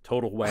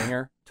 total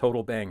wanger,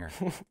 total banger.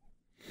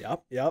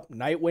 Yep.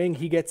 Nightwing,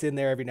 he gets in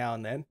there every now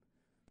and then.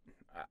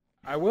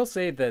 I will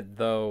say that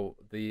though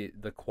the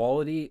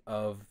quality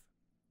of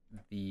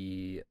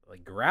the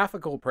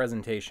graphical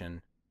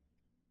presentation,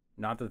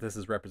 not that this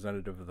is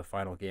representative of the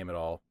final game at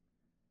all,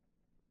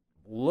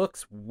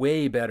 looks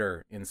way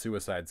better in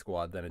Suicide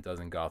Squad than it does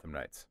in Gotham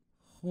Knights.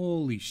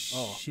 Holy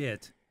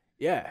shit.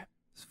 Yeah.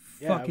 It's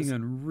Yeah, fucking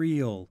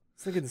unreal. I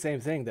was thinking the same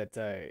thing,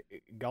 that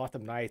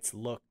Gotham Knights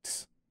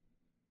looked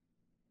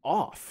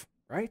off,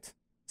 right?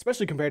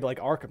 Especially compared to like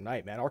Arkham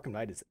Knight, man. Arkham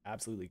Knight is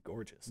absolutely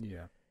gorgeous.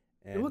 Yeah.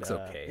 And, It looks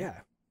okay.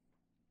 Yeah.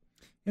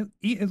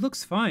 It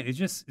looks fine. It's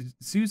just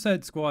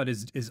Suicide Squad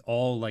is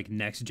all like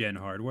next gen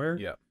hardware.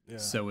 Yeah.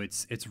 So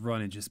it's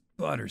running just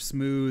butter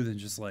smooth and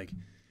just like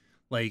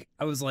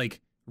I was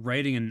like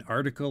writing an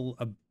article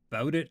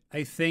about it,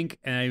 I think,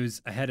 and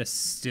I had a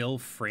still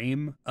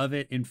frame of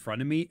it in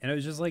front of me, and I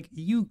was just like,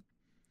 you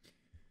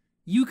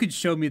could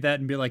show me that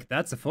and be like,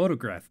 that's a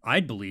photograph.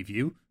 I'd believe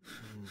you.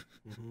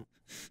 Mm-hmm.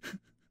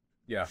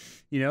 Yeah.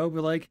 You know,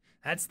 but like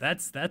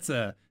that's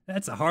a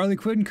Harley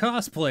Quinn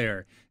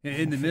cosplayer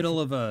in the middle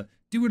of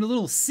doing a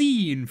little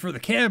scene for the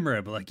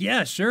camera. But like,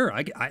 yeah, sure,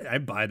 I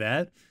buy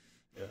that.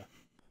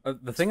 Yeah.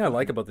 The thing I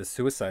like about the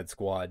Suicide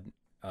Squad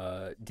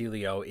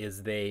dealio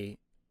is they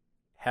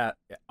have,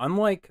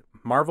 unlike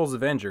Marvel's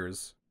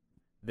Avengers,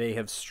 they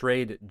have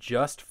strayed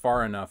just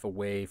far enough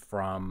away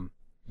from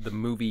the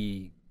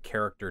movie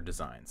character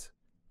designs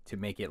to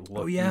make it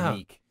look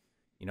unique.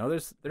 You know,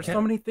 there's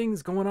so many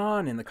things going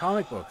on in the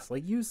comic books.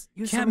 Like use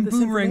some of this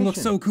Boomerang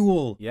looks so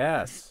cool.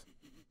 Yes.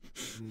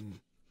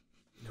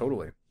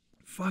 Totally.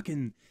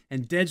 Fucking,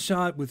 and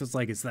Deadshot with his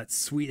like it's that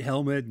sweet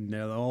helmet and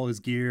all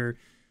his gear.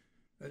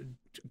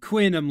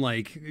 Quinn, I'm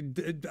like,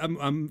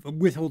 I'm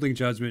withholding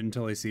judgment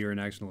until I see her in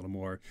action a little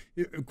more.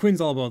 Quinn's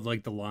all about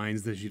like the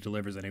lines that she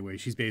delivers anyway.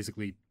 She's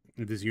basically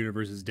this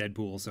universe's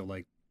Deadpool, so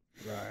like,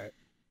 Right.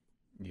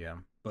 Yeah.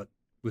 but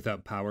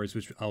without powers,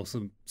 which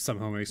also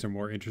somehow makes her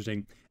more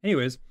interesting.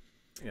 Anyways,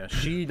 Yeah,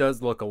 she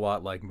does look a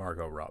lot like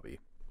Margot Robbie.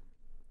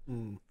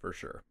 For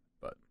sure.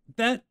 But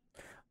that's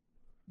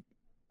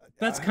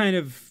kind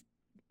of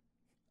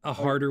a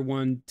harder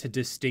one to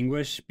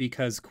distinguish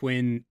because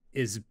Quinn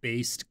is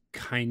based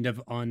kind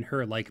of on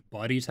her like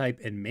body type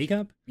and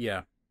makeup.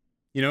 yeah.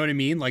 You know what I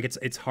mean? Like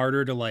it's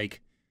harder to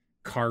like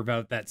carve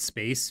out that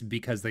space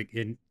because like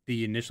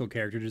the initial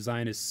character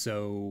design is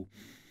so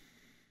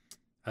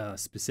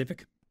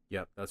specific.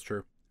 Yeah, that's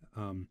true.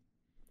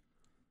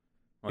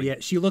 But yeah,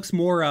 she looks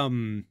more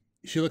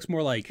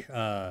like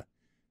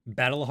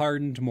battle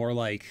hardened, more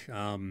like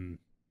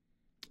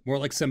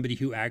somebody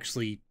who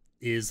actually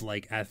is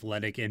like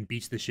athletic and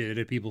beats the shit out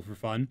of people for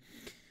fun.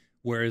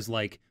 Whereas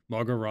like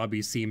Margot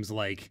Robbie seems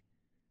like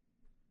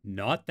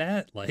not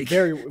that, like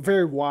Very,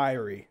 very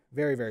wiry.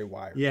 Very, very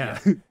wiry. yeah.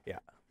 Yeah.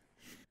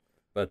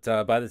 But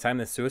by the time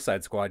the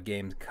Suicide Squad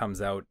game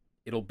comes out,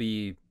 it'll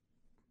be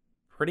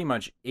pretty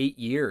much 8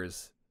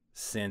 years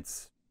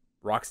since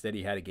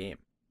Rocksteady had a game.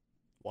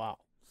 Wow.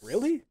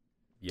 Really?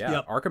 Yeah,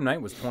 Yep. Arkham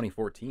Knight was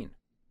 2014.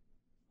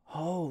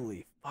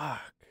 Holy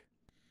fuck.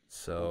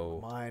 So,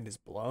 Mind is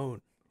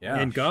blown. yeah.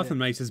 And Gotham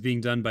Knights is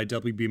being done by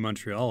WB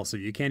Montreal, so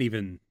you can't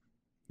even,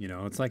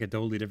 it's like a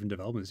totally different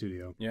development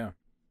studio. Yeah.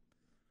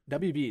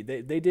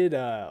 WB, they did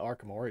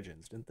Arkham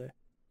Origins, didn't they?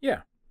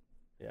 Yeah.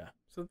 Yeah.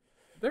 So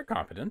they're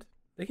competent.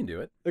 They can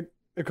do it.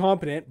 They're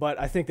competent, but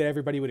I think that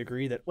everybody would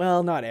agree that,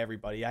 well, not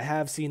everybody. I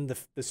have seen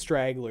the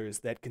stragglers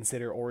that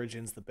consider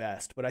Origins the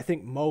best, but I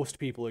think most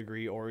people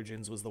agree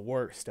Origins was the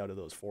worst out of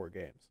those 4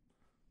 games.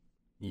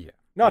 Yeah.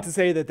 Not to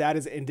say that that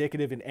is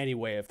indicative in any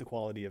way of the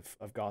quality of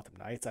Gotham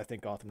Knights. I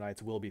think Gotham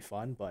Knights will be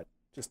fun, but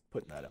just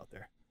putting that out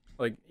there.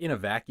 Like, in a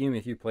vacuum,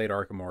 if you played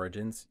Arkham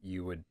Origins,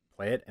 you would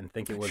play it and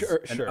think it was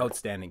an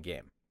outstanding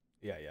game.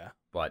 Yeah, yeah.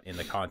 But in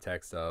the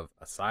context of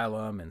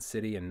Asylum and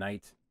City and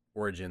Night,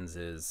 Origins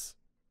is,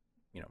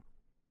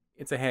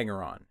 it's a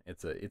hanger-on.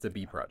 It's a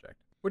B project,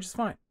 which is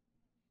fine.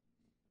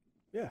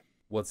 Yeah.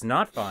 What's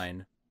not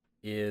fine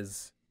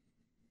is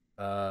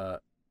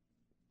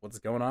what's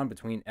going on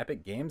between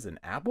Epic Games and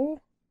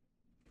Apple.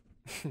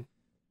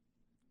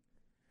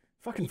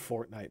 Fucking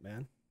Fortnite,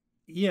 man.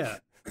 Yeah.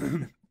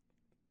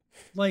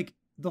 Like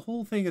the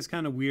whole thing is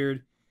kind of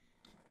weird.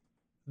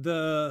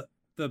 The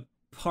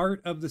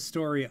part of the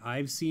story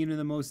I've seen in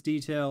the most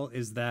detail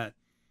is that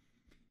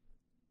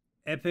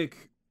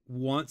Epic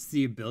wants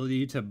the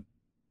ability to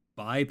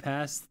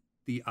bypass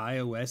the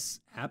iOS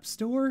App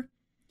Store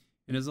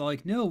and is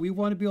like, no, we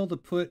want to be able to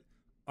put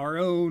our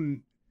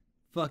own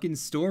fucking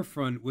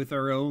storefront with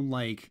our own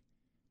like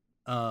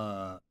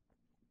our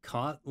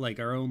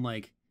own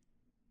like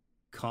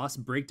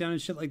cost breakdown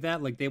and shit like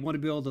that. Like they want to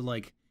be able to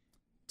like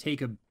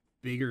take a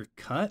bigger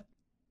cut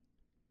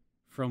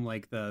from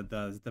like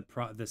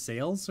the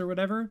sales or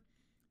whatever,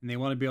 and they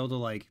want to be able to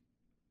like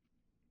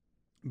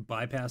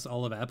bypass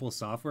all of Apple's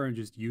software and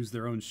just use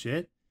their own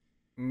shit.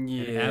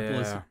 Yeah, and Apple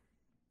is,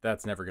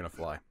 that's never gonna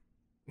fly.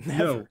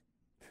 no.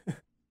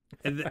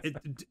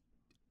 And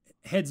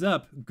heads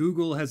up,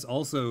 Google has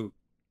also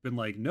been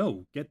like,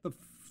 no, get the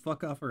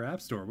fuck off our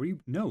app store.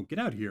 No, get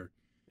out of here.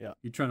 Yeah,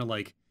 you're trying to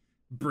like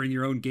bring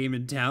your own game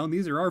in town.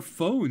 These are our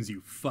phones,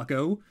 you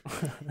fucko.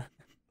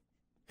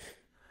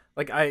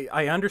 Like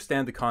I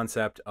understand the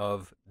concept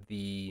of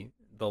the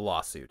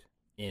lawsuit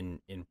in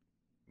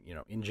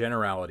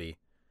generality.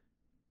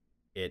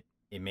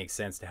 it makes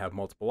sense to have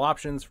multiple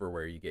options for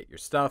where you get your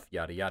stuff,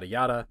 yada, yada,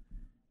 yada.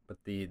 But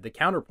the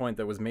counterpoint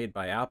that was made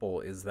by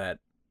Apple is that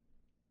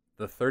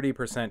the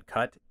 30%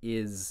 cut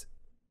is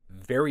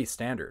very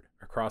standard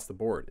across the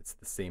board. It's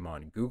the same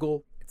on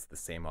Google. It's the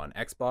same on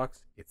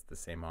Xbox. It's the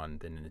same on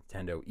the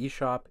Nintendo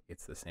eShop.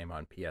 It's the same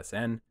on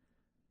PSN.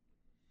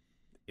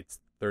 It's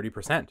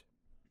 30%.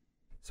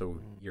 So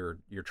you're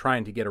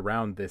trying to get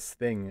around this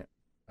thing,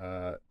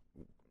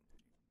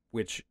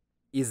 which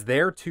is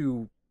there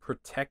to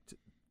protect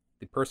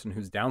the person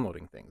who's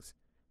downloading things.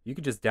 You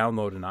could just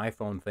download an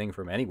iPhone thing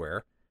from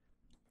anywhere.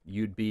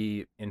 You'd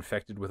be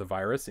infected with a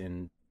virus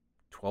in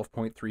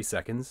 12.3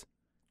 seconds,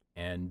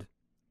 and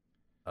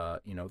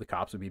the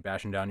cops would be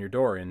bashing down your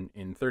door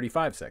in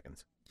 35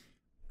 seconds.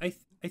 I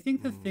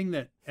think the thing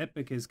that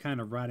Epic is kind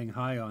of riding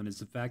high on is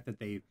the fact that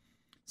they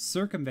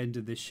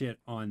circumvented this shit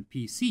on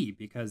PC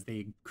because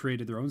they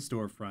created their own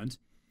storefront,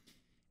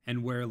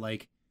 and where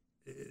like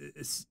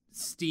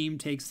Steam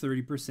takes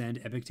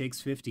 30%, Epic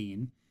takes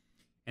 15%,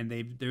 and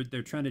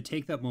they're trying to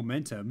take that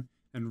momentum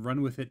and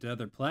run with it to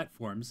other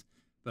platforms.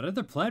 But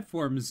other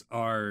platforms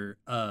are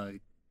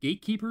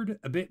gatekeepered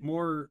a bit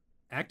more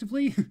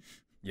actively.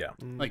 Yeah.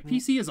 Like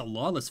PC is a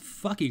lawless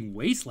fucking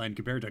wasteland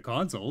compared to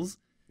consoles.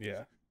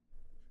 Yeah.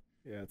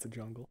 Yeah, it's a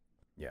jungle.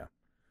 Yeah.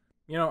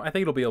 I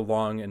think it'll be a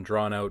long and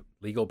drawn out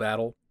legal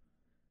battle.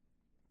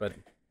 But,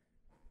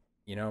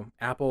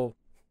 Apple,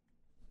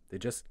 they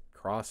just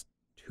crossed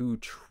 $2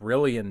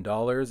 trillion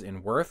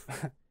in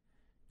worth.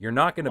 You're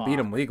not going to beat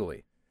them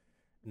legally.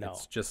 No.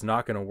 It's just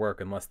not going to work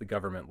unless the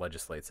government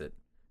legislates it.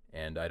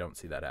 And I don't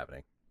see that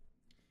happening.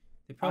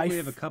 They probably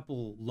have a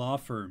couple law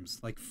firms,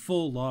 like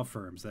full law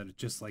firms, that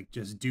just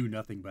do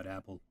nothing but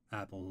Apple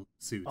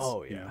suits.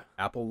 Oh, yeah.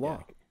 Apple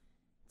law. Yeah.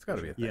 It's got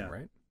to be a thing,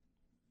 right?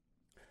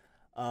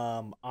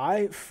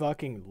 I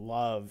fucking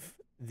love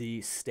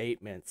the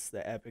statements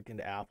that Epic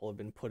and Apple have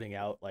been putting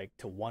out, like,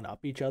 to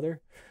one-up each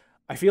other.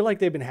 I feel like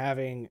they've been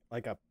having,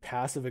 like, a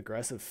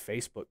passive-aggressive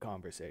Facebook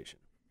conversation.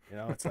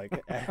 It's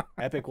like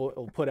Epic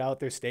will put out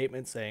their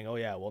statement saying, oh,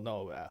 yeah, well,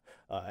 no,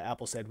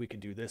 Apple said we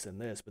could do this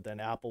and this. But then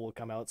Apple will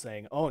come out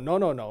saying, oh,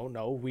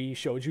 no, we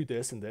showed you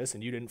this and this,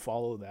 and you didn't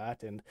follow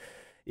that. And,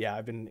 yeah,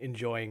 I've been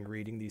enjoying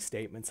reading these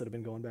statements that have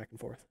been going back and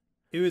forth.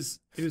 It was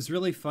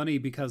really funny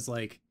because,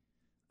 like,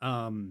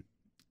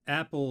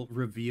 Apple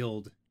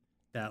revealed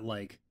that,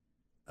 like,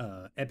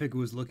 Epic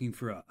was looking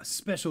for a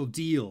special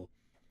deal.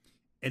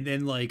 And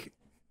then, like,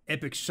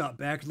 Epic shot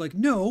back like,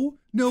 no,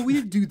 we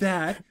didn't do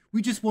that.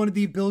 We just wanted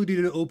the ability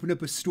to open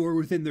up a store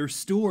within their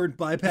store and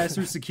bypass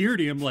their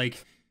security. I'm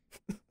like,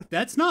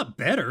 that's not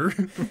better.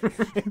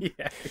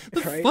 Yeah.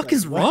 The fuck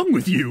is wrong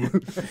with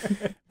you?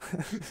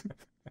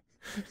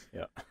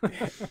 Yeah.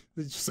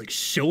 They're just like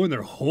showing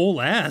their whole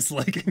ass.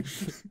 Like,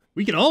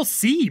 we can all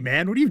see,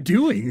 man. What are you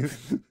doing?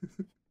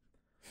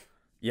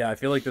 Yeah, I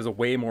feel like there's a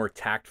way more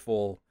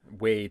tactful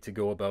way to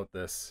go about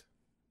this.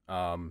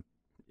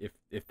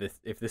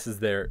 If this is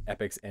their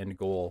Epic's end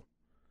goal,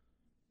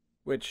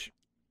 which,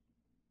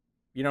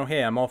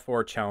 hey, I'm all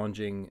for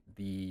challenging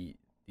the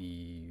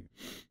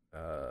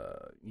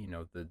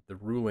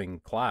ruling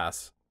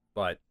class,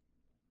 but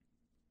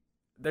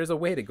there's a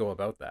way to go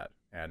about that,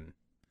 and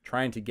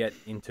trying to get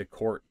into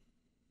court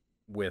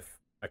with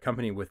a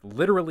company with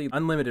literally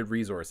unlimited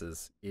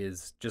resources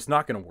is just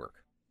not going to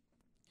work.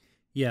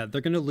 Yeah,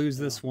 they're going to lose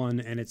this one,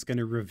 and it's going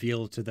to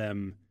reveal to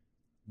them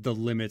the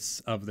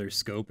limits of their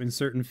scope in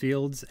certain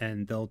fields,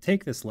 and they'll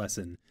take this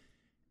lesson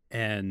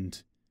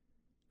and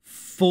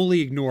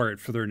fully ignore it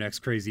for their next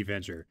crazy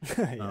venture.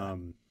 Yeah.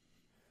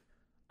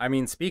 I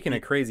mean, speaking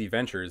of crazy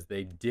ventures,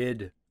 they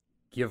did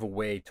give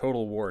away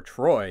Total War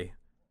Troy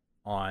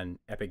on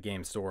Epic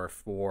Game Store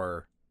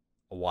for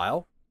a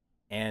while,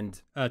 and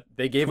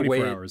they gave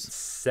away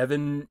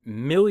 7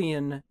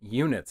 million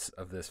units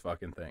of this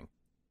fucking thing.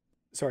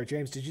 Sorry,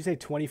 James, did you say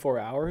 24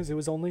 hours it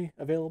was only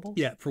available?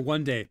 Yeah, for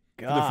one day.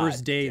 God, the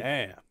first day,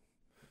 damn.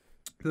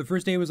 The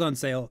first day it was on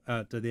sale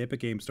to the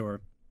Epic Game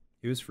Store.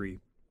 It was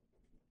free.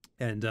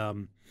 And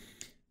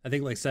I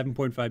think like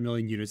 7.5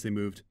 million units they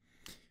moved.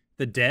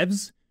 The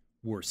devs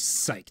were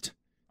psyched.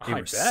 They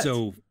were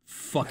so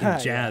fucking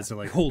jazzed. Yeah. They're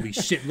like, holy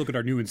shit, look at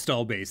our new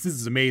install base. This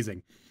is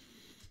amazing.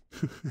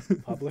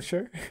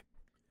 Publisher?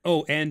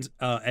 Oh, and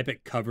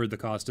Epic covered the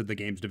cost of the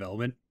game's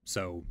development.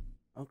 So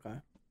Okay.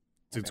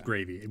 it's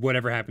gravy.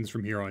 Whatever happens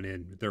from here on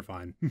in, they're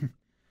fine.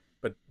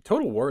 But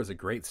Total War is a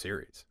great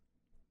series.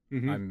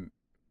 Mm-hmm.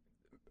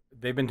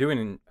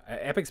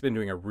 Epic's been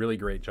doing a really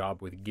great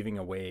job with giving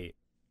away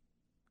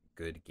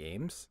good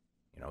games.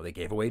 They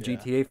gave away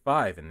GTA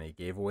 5 and they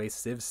gave away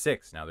Civ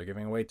 6. Now they're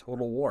giving away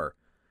Total War.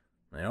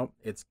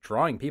 It's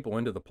drawing people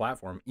into the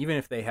platform, even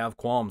if they have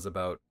qualms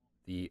about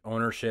the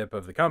ownership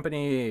of the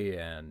company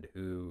and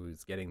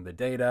who's getting the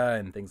data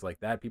and things like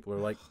that. People are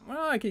like,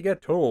 well, I could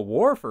get Total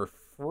War for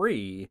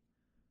free.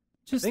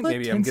 Just I think let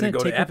maybe Tencent I'm going to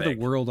go take to over Epic.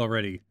 the world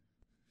already.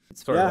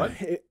 Sorry, Yeah,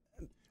 what?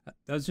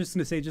 I was just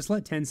going to say, just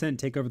let Tencent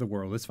take over the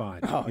world. It's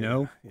fine. Oh, you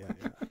know? Yeah.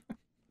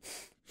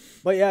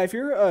 But yeah, if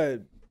you're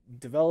a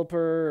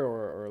developer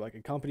or like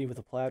a company with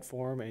a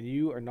platform and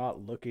you are not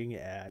looking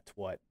at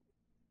what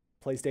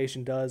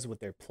PlayStation does with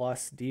their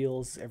Plus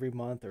deals every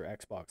month, or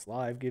Xbox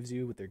Live gives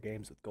you with their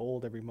games with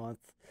gold every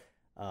month.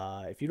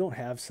 If you don't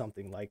have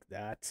something like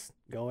that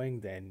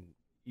going, then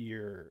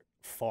you're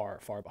far,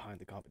 far behind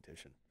the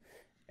competition.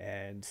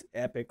 And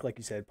Epic, like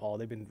you said, Paul,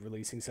 they've been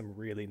releasing some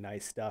really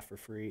nice stuff for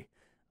free.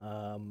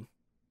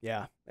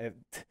 Yeah,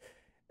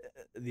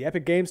 the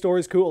Epic Game Store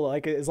is cool.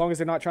 Like, as long as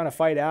they're not trying to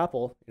fight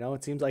Apple,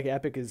 it seems like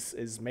Epic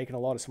is making a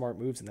lot of smart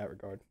moves in that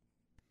regard.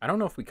 I don't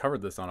know if we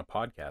covered this on a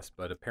podcast,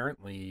 but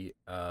apparently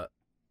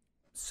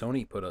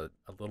Sony put a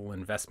little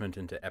investment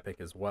into Epic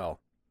as well,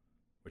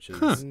 which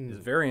is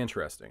very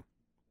interesting.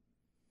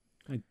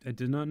 I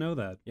did not know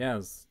that. Yeah, it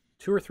was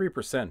 2 or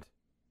 3%,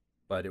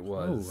 but it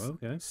was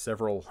okay.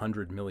 several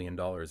 $100 million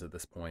at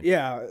this point.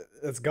 Yeah,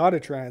 it's got to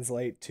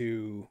translate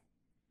to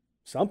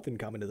something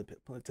coming to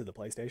the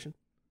PlayStation.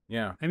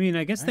 Yeah. I mean,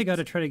 I guess they got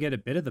to try to get a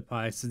bit of the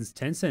pie since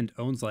Tencent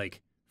owns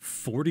like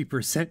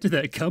 40% of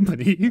that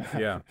company.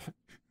 Yeah.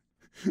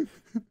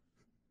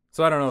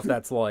 So I don't know if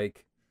that's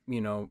like,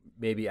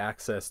 maybe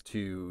access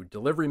to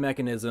delivery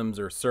mechanisms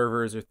or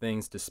servers or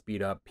things to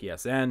speed up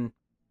PSN.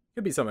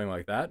 Could be something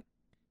like that.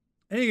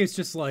 I think it's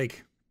just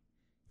like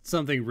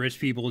something rich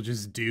people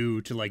just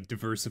do to like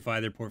diversify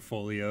their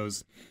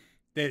portfolios.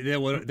 They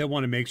want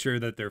to make sure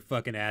that their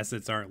fucking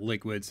assets aren't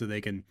liquid so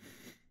they can,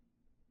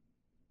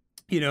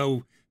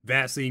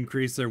 vastly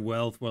increase their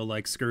wealth while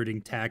like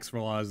skirting tax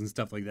laws and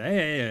stuff like that.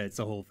 Yeah, it's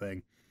a whole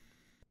thing.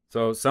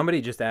 So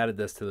somebody just added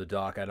this to the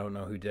doc. I don't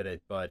know who did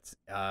it, but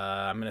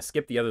I'm going to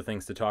skip the other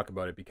things to talk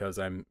about it because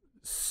I'm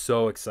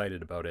so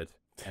excited about it.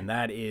 And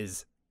that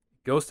is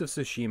Ghost of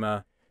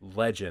Tsushima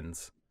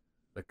Legends,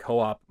 the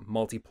co-op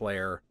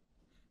multiplayer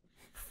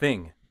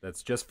thing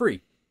that's just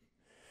free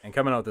and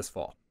coming out this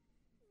fall.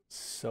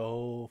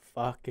 So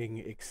fucking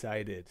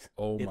excited.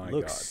 Oh my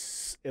God.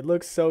 It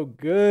looks so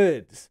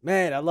good.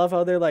 Man, I love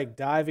how they're like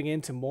diving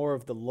into more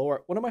of the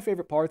lore. One of my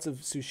favorite parts of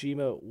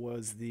Tsushima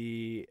was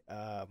the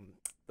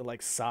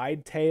like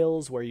side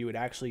tales where you would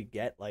actually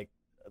get like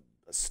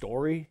a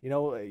story,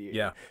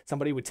 Yeah.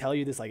 Somebody would tell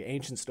you this like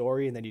ancient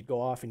story, and then you'd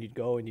go off and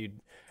you'd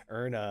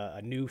earn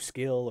a new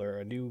skill or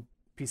a new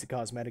piece of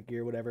cosmetic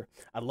gear, whatever.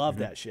 I love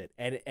that shit.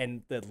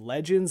 And the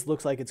Legends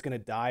looks like it's going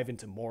to dive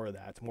into more of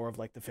that, more of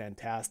like the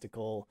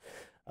fantastical,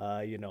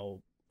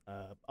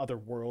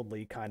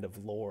 otherworldly kind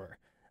of lore.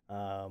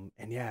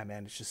 And yeah,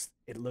 man,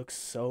 it looks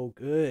so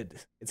good.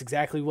 It's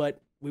exactly what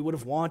we would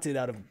have wanted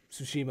out of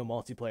Tsushima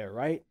multiplayer,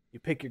 right? You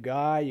pick your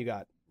guy, you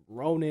got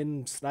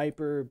Ronin,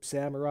 Sniper,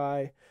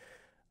 Samurai,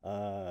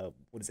 what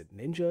is it,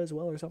 Ninja as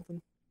well or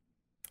something?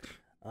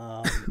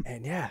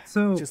 And yeah,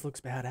 so it just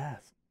looks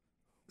badass.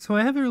 So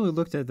I haven't really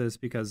looked at this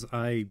because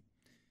I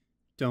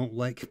don't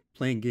like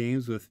playing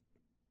games with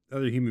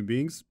other human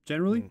beings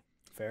generally.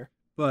 Fair.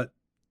 But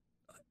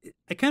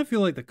I kind of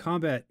feel like the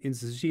combat in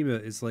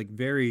Tsushima is like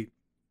very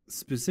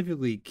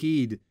specifically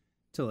keyed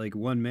to like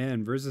one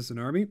man versus an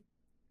army.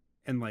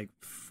 And like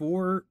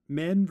 4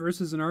 men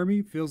versus an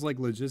army feels like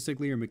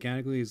logistically or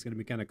mechanically is going to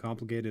be kind of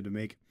complicated to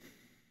make.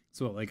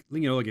 So like,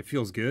 like it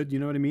feels good. You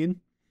know what I mean?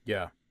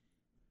 Yeah.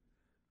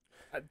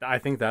 I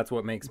think that's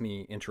what makes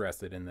me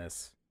interested in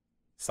this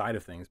side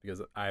of things,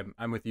 because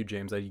I'm with you,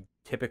 James. I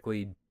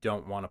typically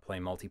don't want to play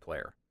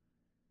multiplayer,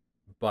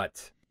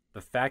 but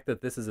the fact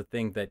that this is a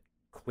thing that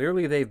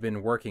clearly they've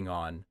been working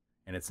on,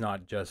 and it's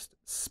not just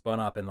spun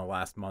up in the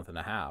last month and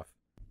a half,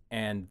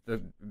 and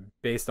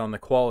based on the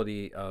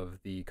quality of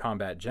the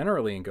combat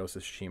generally in Ghost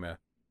of Tsushima,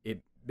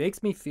 it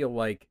makes me feel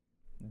like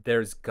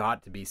there's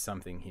got to be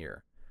something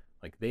here.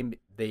 Like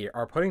they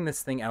are putting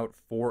this thing out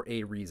for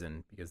a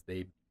reason, because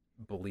they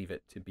believe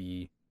it to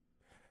be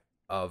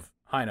of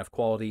high enough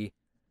quality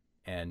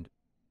and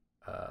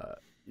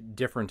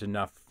different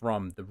enough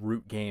from the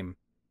root game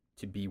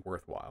to be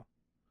worthwhile.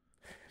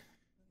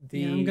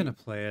 Yeah, I'm gonna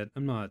play it.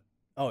 I'm not.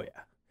 Oh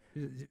yeah,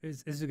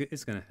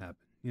 it's gonna happen.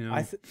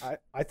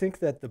 I think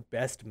that the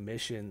best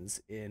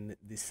missions in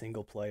the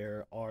single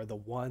player are the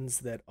ones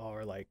that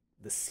are like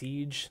the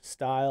siege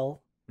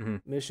style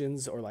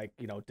missions, or like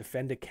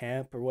defend a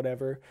camp or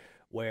whatever,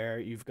 where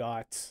you've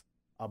got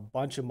a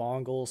bunch of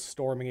Mongols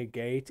storming a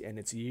gate and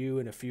it's you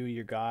and a few of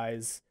your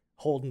guys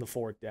holding the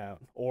fort down,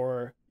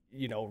 or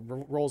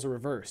roles are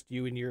reversed.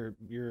 You and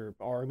your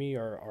army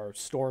are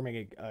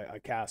storming a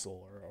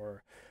castle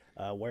or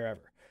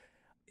wherever.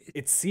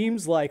 It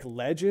seems like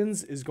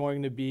Legends is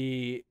going to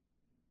be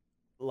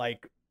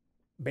like,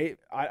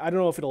 I don't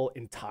know if it'll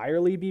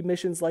entirely be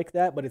missions like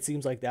that, but it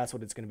seems like that's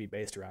what it's going to be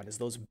based around, is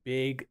those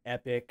big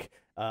epic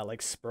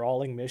like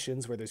sprawling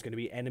missions where there's going to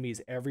be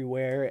enemies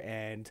everywhere.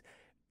 And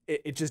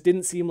it just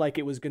didn't seem like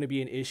it was going to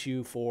be an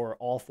issue for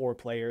all 4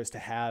 players to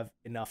have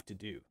enough to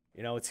do.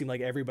 It seemed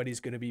like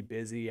everybody's going to be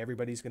busy.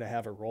 Everybody's going to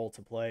have a role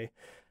to play.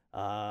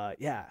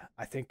 Yeah,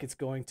 I think it's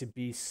going to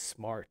be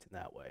smart in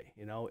that way.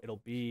 It'll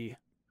be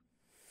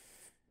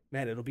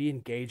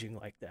engaging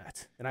like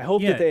that. And I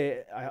hope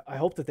I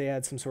hope that they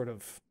add some sort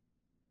of,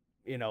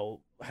 I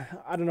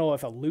don't know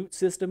if a loot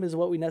system is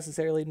what we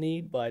necessarily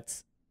need,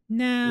 but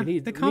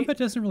the combat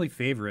doesn't really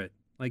favor it.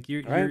 Like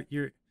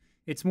you're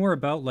it's more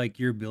about like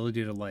your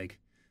ability to like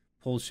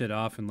pull shit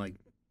off and like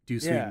do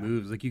sweet Yeah.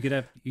 moves. Like you could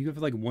have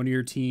like one of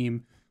your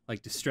team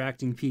like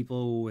distracting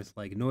people with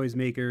like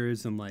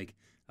noisemakers and like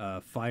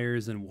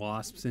fires and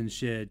wasps and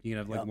shit. You can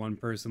have like one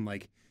person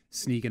like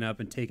sneaking up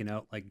and taking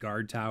out like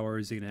guard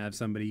towers. You can have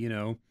somebody, you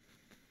know,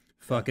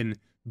 fucking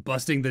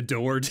busting the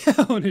door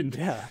down and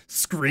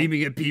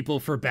screaming at people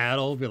for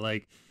battle. Be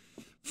like,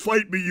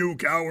 fight me, you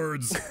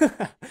cowards!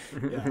 Yeah,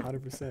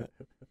 100%.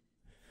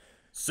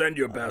 Send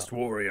your best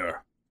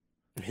warrior.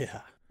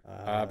 Yeah.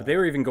 But they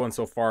were even going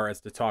so far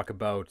as to talk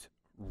about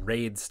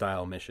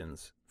raid-style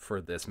missions for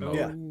this mode.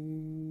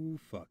 Oh,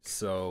 fuck.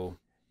 So,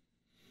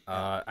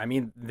 I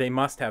mean, they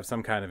must have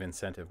some kind of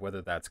incentive,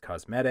 whether that's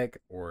cosmetic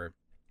or,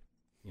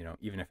 you know,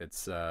 even if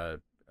it's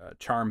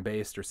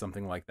charm-based or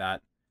something like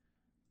that.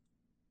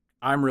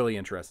 I'm really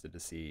interested to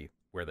see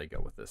where they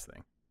go with this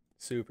thing.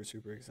 Super,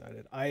 super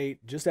excited. I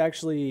just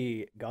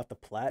actually got the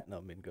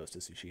platinum in Ghost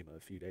of Tsushima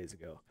a few days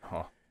ago.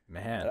 Oh,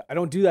 man. I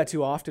don't do that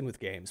too often with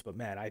games, but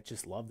man, I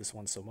just love this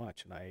one so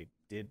much, and I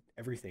did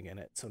everything in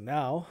it. So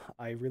now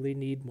I really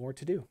need more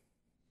to do.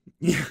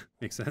 Yeah,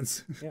 makes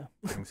sense. Yeah.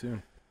 Coming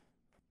soon.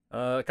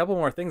 A couple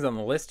more things on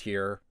the list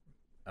here.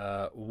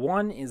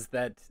 One is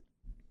that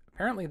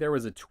apparently there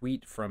was a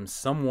tweet from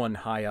someone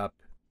high up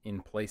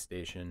in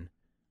PlayStation.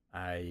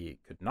 I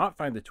could not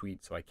find the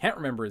tweet, so I can't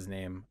remember his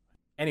name.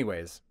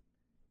 Anyways,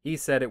 he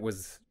said it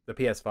was the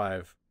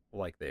PS5,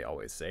 like they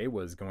always say,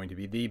 was going to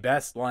be the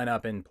best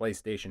lineup in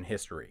PlayStation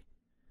history.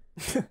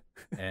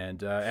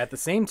 And at the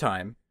same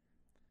time,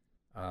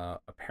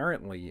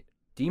 apparently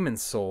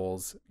Demon's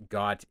Souls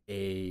got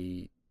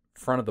a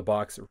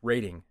front-of-the-box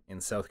rating in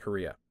South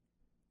Korea.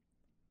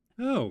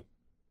 Oh.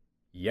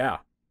 Yeah.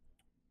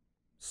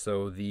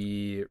 So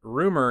the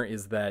rumor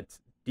is that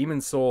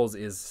Demon's Souls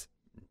is,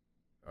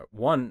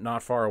 one,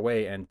 not far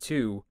away, and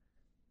two,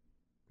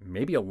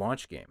 maybe a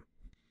launch game.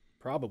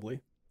 Probably.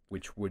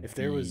 Which would If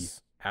be there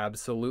was...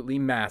 absolutely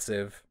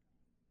massive,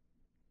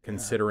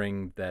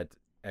 considering that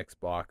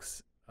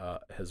Xbox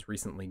has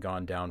recently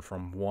gone down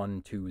from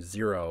 1 to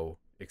 0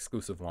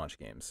 exclusive launch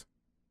games.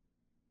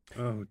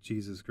 Oh,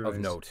 Jesus Christ.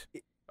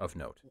 Of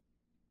note.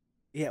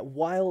 Yeah,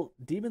 while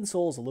Demon's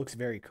Souls looks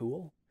very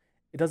cool,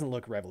 it doesn't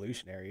look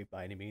revolutionary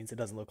by any means. It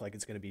doesn't look like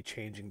it's going to be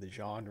changing the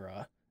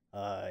genre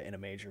in a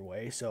major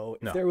way. So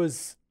if there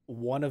was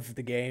one of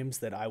the games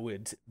that I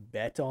would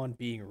bet on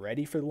being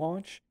ready for the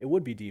launch, it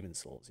would be Demon's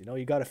Souls. You know,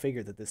 you got to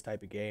figure that this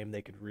type of game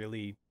they could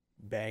really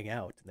bang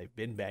out, and they've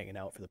been banging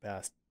out for the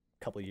past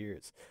couple of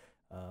years.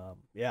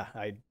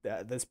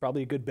 That's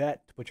probably a good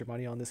bet to put your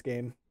money on this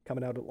game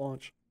coming out at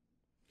launch.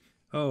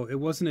 Oh, it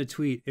wasn't a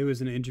tweet. It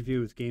was an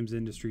interview with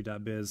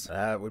gamesindustry.biz.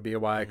 That would be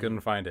why I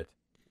couldn't find it,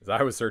 because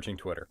I was searching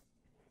Twitter.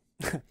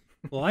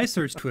 Well, I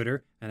searched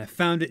Twitter, and I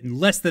found it in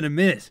less than a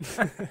minute.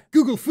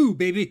 Google foo,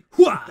 baby.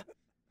 Hwah!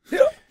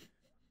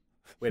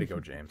 Way to go,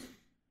 James.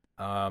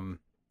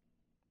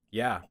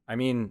 Yeah, I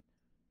mean,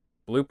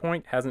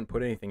 Bluepoint hasn't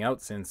put anything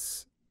out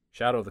since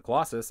Shadow of the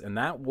Colossus, and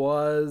that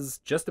was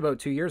just about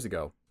 2 years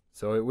ago.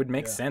 So it would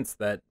make sense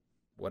that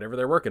whatever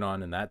they're working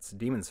on, and that's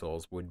Demon's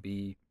Souls, would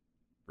be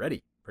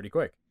ready pretty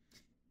quick.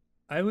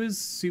 I was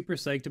super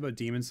psyched about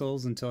Demon's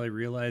Souls until I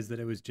realized that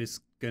it was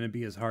just going to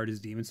be as hard as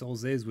Demon's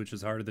Souls is, which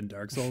is harder than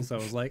Dark Souls. So I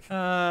was like,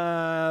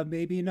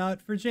 maybe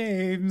not for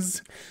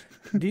James.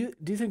 Do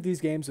you think these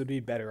games would be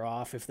better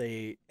off if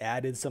they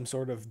added some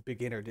sort of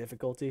beginner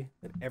difficulty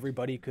that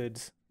everybody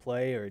could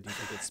play, or do you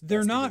think it's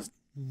They're not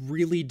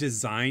really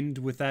designed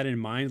with that in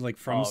mind. Like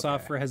From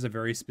Software has a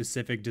very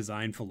specific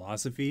design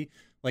philosophy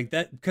like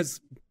that,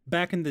 because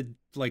back in the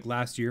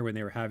last year when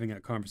they were having a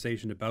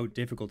conversation about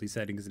difficulty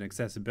settings and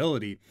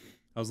accessibility,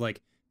 I was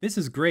like, this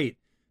is great,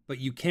 but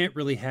you can't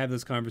really have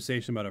this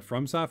conversation about a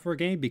From Software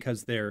game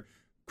because they're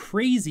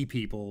crazy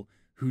people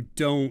who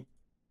don't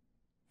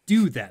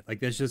do that.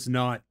 Like, that's just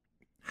not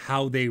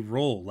how they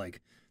roll.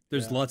 Like,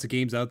 there's lots of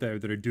games out there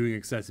that are doing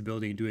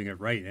accessibility and doing it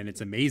right, and it's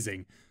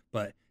amazing,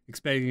 but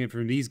expecting it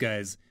from these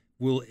guys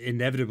will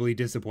inevitably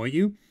disappoint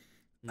you.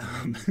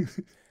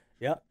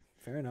 Yeah,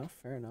 fair enough.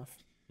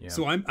 Yeah.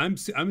 So I'm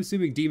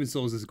assuming Demon's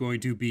Souls is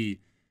going to be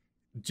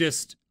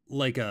just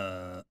like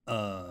a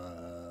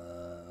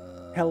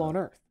Hell on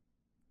Earth.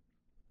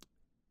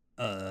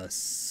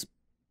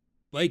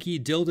 Spiky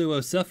dildo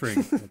of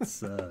suffering.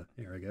 That's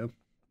here we go.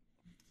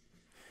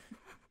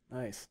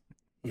 Nice.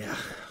 Yeah.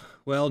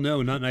 Well,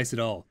 no, not nice at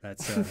all.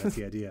 That's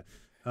the idea.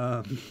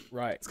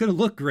 Right. It's gonna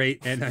look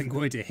great, and I'm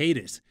going to hate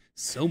it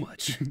so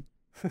much.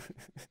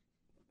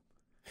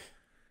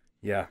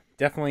 Yeah,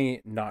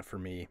 definitely not for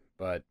me,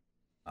 but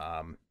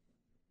I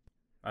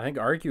think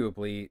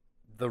arguably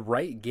the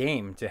right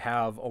game to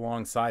have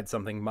alongside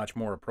something much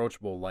more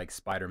approachable like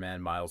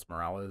Spider-Man Miles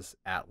Morales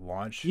at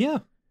launch. Yeah,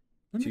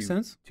 that makes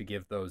sense. To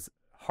give those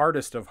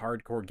hardest of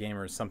hardcore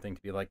gamers something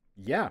to be like,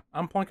 yeah,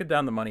 I'm plunking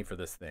down the money for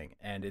this thing,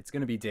 and it's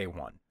going to be day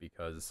one,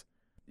 because,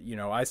 you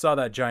know, I saw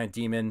that giant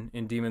demon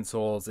in Demon's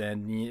Souls,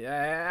 and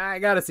I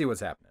got to see what's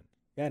happening.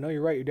 Yeah, no,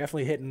 you're right. You're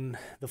definitely hitting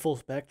the full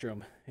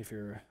spectrum if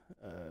you're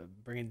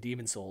bringing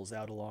Demon's Souls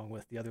out along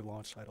with the other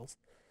launch titles.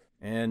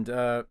 And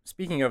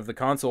speaking of the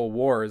console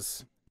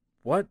wars,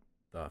 what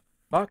the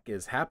fuck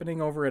is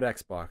happening over at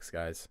Xbox,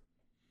 guys?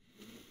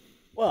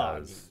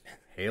 Well,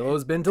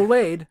 Halo's been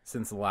delayed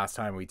since the last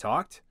time we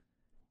talked,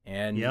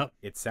 and Yep.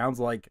 it sounds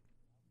like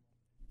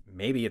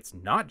maybe it's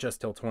not just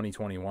till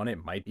 2021.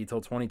 It might be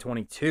till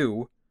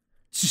 2022.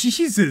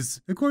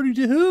 Jesus, according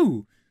to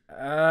who?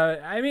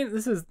 I mean,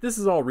 this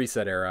is all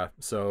reset era,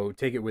 so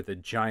take it with a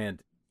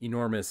giant,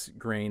 enormous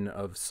grain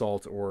of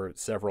salt or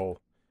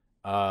several.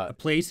 A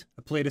plate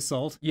of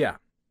salt, Yeah,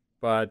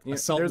 but a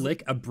salt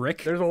lick, a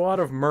brick. There's a lot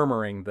of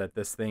murmuring that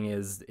this thing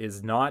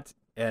is not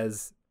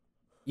as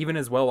even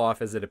as well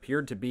off as it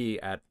appeared to be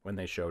at when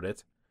they showed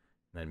it.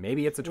 And then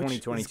maybe it's a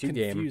 2022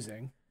 game.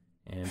 Confusing.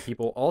 And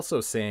people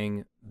also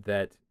saying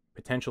that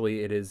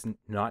potentially it is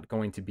not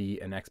going to be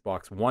an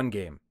Xbox One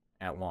game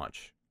at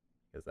launch,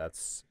 because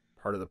that's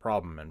part of the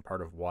problem and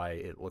part of why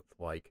it looked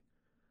like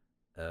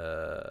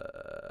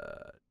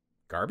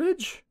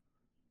garbage.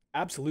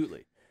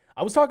 Absolutely.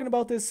 I was talking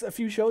about this a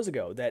few shows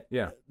ago, that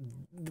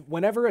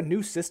whenever a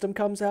new system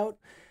comes out,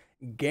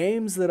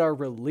 games that are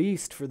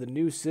released for the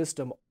new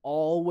system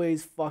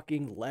always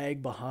fucking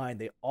lag behind.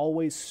 They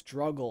always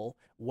struggle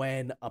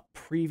when a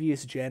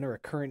previous gen or a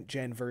current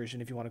gen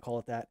version, if you want to call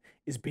it that,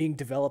 is being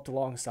developed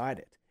alongside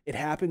it. It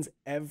happens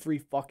every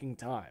fucking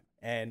time.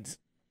 And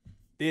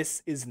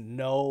this is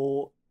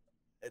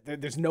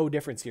there's no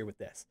difference here with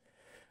this.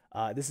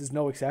 This is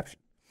no exception.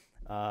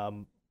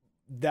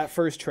 That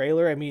first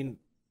trailer, I mean,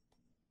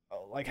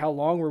 like, how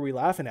long were we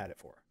laughing at it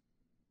for?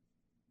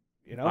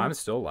 You know? I'm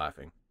still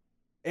laughing.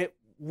 It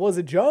was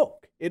a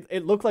joke.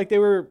 It looked like they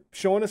were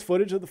showing us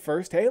footage of the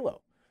first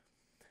Halo.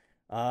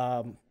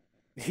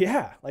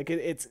 Yeah, like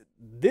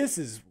this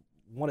is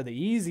one of the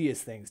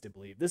easiest things to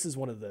believe. This is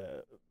one of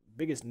the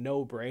biggest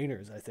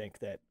no-brainers, I think,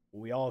 that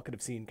we all could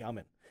have seen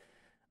coming.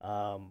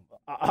 I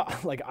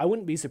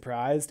wouldn't be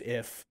surprised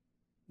if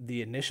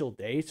the initial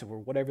date or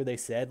whatever they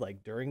said,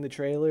 like during the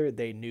trailer,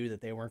 they knew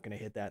that they weren't going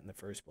to hit that in the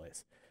first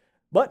place.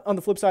 But on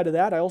the flip side of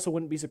that, I also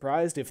wouldn't be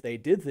surprised if they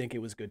did think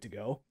it was good to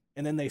go,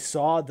 and then they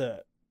saw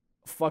the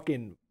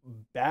fucking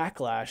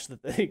backlash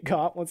that they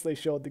got once they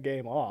showed the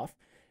game off,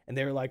 and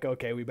they were like,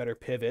 okay, we better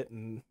pivot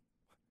and...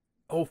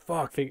 Oh,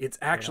 fuck. It's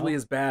actually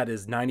as bad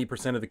as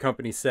 90% of the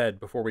company said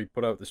before we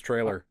put out this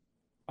trailer.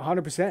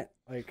 100%.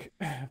 Like,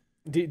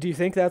 do you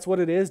think that's what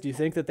it is? Do you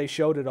think that they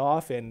showed it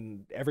off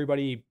and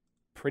everybody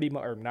pretty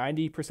much, or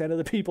 90% of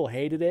the people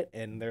hated it,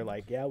 and they're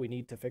like, yeah, we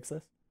need to fix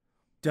this?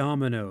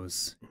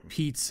 Domino's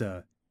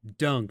pizza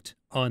dunked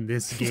on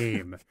this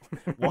game.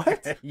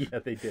 What? Yeah,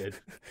 they did.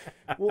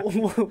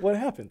 What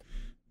happened?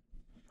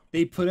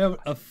 They put out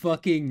a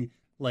fucking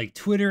like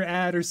Twitter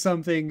ad or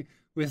something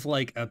with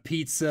like a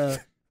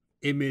pizza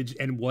image,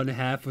 and one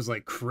half was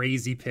like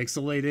crazy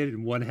pixelated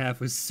and one half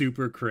was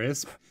super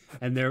crisp,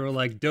 and they were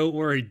like, don't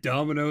worry,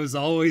 Domino's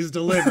always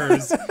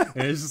delivers.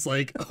 And it's just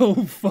like,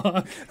 oh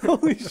fuck,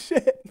 Holy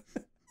shit.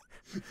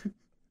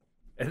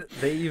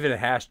 They even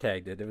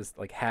hashtagged it. It was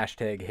like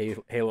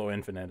hashtag Halo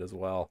Infinite as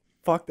well.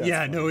 Fuck that.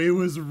 Yeah, no, it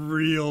was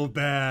real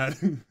bad.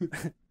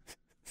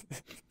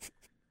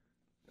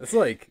 It's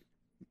like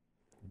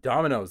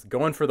Domino's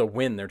going for the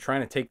win. They're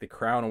trying to take the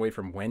crown away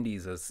from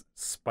Wendy's as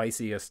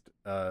spiciest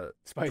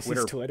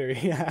Twitter.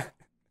 Yeah.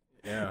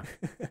 Yeah.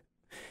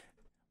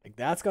 Like,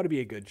 that's got to be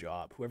a good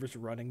job, whoever's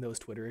running those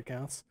Twitter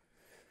accounts.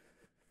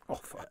 Oh,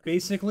 fuck.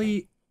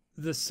 Basically,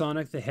 the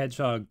Sonic the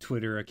Hedgehog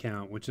Twitter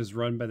account, which is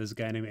run by this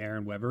guy named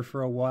Aaron Weber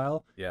for a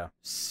while,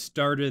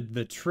 started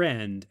the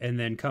trend, and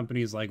then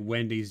companies like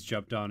Wendy's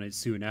jumped on it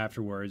soon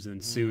afterwards,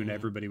 and soon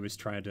everybody was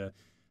trying to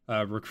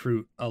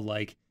recruit a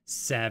like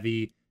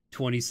savvy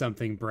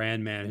 20-something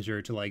brand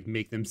manager to like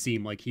make them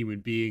seem like human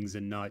beings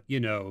and not, you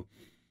know,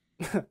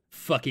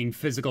 fucking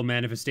physical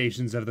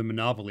manifestations of the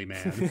Monopoly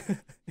Man.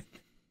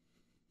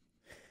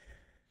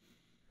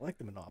 I like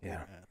the Monopoly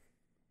Man.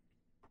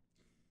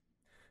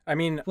 I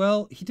mean,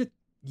 well, he did,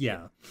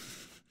 yeah.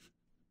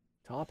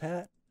 Top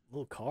hat,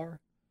 little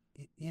car.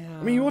 Yeah.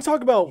 I mean, you want to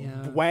talk about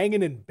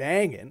wangin and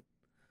bangin?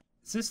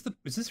 Is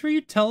this where you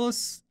tell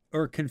us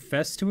or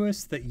confess to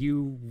us that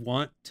you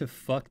want to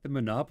fuck the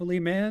Monopoly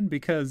Man?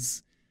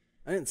 Because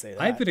I didn't say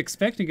that. I've been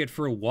expecting it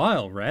for a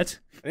while, Rhett.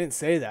 I didn't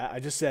say that. I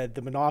just said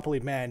the Monopoly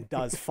Man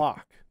does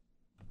fuck.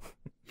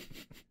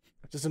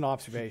 Just an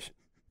observation.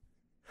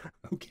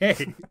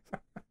 Okay.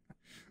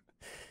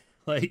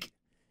 Like,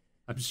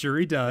 I'm sure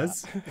he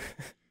does. Yeah.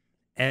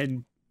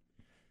 And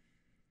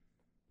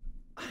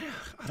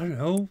I don't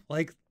know,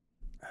 like,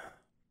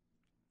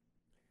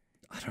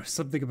 I don't know,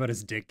 something about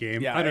his dick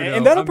game. Yeah, I don't know.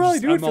 And that'll probably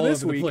do it for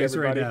this week,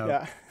 everybody. Right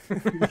now.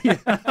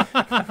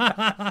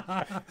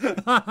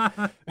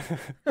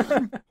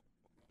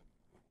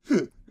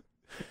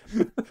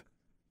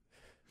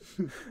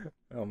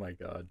 oh my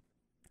god.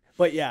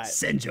 But yeah,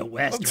 send your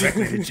West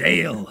directly to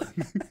jail.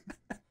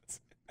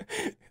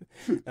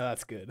 No,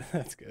 that's good.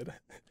 That's good.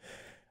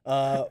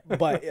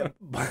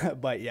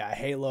 But yeah,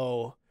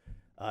 Halo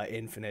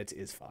Infinite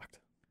is fucked.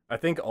 I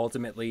think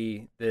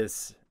ultimately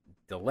this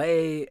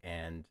delay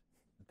and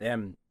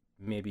them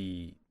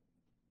maybe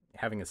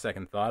having a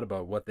second thought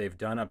about what they've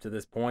done up to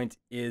this point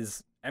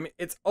is, I mean,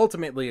 it's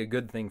ultimately a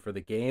good thing for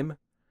the game,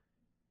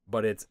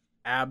 but it's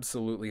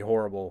absolutely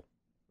horrible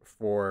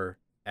for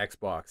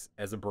Xbox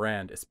as a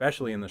brand,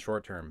 especially in the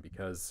short term,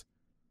 because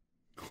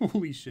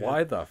Holy shit.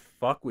 why the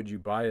fuck would you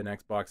buy an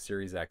Xbox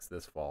Series X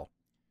this fall?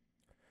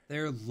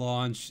 Their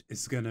launch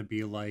is going to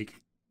be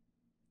like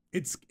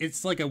it's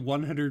like a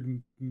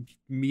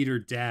 100-meter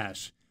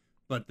dash,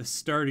 but the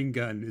starting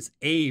gun is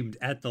aimed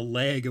at the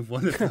leg of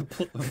one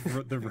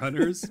of the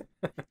runners.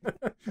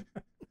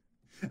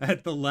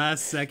 At the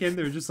last second,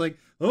 they're just like,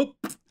 oh,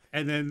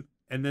 and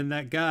then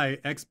that guy,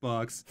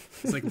 Xbox,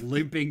 is like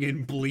limping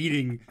and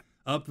bleeding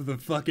up the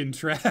fucking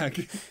track.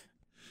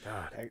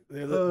 God,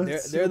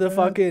 they're the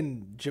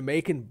fucking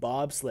Jamaican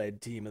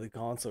bobsled team of the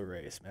console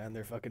race, man.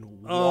 They're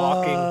fucking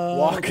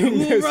walking.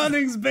 Cool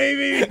runnings,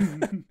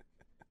 baby.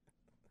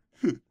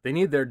 They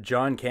need their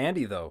John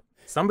Candy though.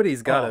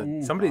 Somebody's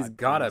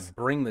gotta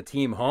bring the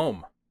team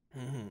home.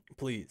 Mm-hmm.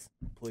 Please.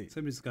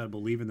 Somebody's got to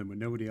believe in them when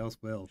nobody else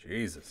will.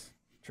 Jesus.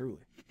 Truly.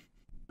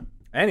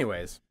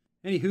 Anyways.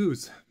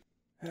 Anywho's.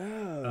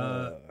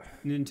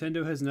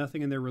 Nintendo has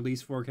nothing in their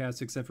release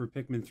forecast except for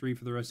Pikmin 3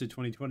 for the rest of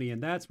 2020,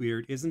 and that's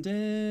weird, isn't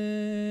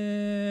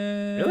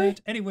it? Really?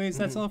 Anyways,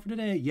 that's all for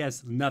today.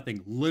 Yes,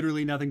 nothing.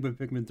 Literally nothing but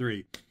Pikmin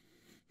 3.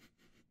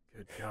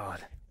 Good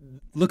God.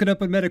 Look it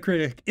up on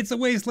Metacritic. It's a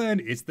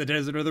wasteland. It's the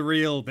desert of the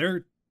real.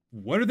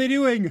 What are they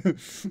doing?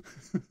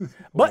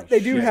 But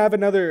they do have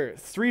another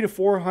 $300 to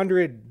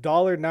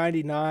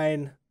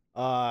 $400.99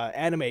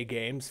 anime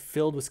games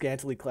filled with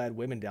scantily clad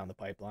women down the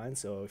pipeline.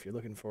 So if you're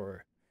looking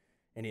for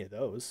any of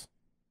those.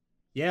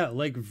 Yeah,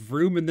 like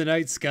Vroom in the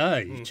Night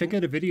Sky. Check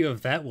out a video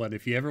of that one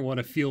if you ever want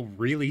to feel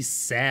really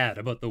sad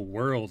about the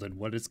world and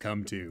what it's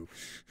come to.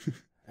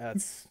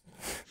 That's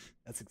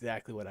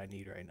exactly what I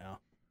need right now.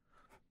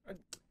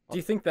 Do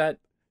you think that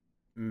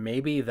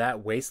maybe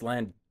that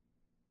wasteland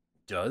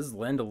does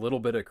lend a little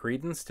bit of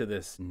credence to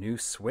this new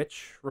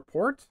Switch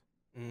report?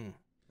 You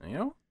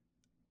know?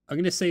 I'm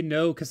going to say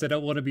no because I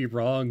don't want to be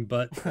wrong,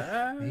 but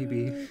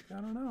maybe.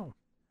 I don't know.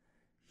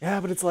 Yeah,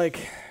 but it's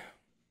like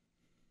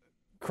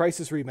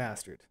Crisis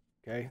Remastered,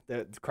 okay?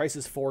 The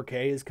Crisis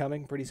 4K is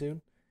coming pretty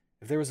soon.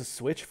 If there was a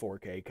Switch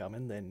 4K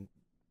coming, then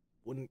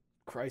wouldn't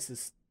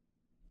Crisis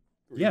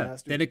Remastered? Yeah,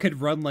 then it could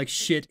run like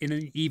shit in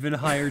an even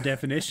higher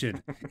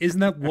definition.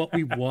 Isn't that what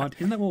we want?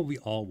 Isn't that what we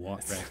all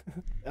want, right?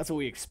 That's what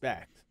we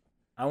expect.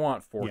 I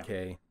want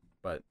 4K,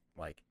 but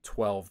like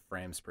 12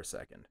 frames per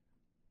second.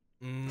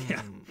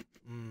 Yeah.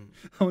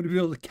 I want to be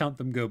able to count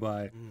them go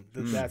by.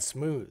 That's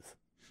smooth.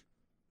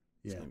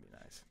 It's going to be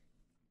nice. It's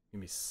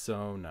going to be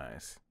so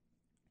nice.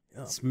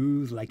 Yeah.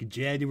 Smooth like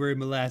January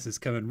molasses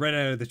coming right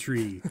out of the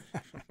tree.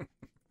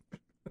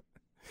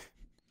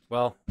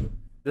 Well,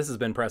 this has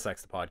been Press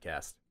X the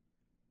podcast.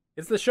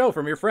 It's the show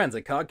from your friends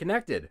at COG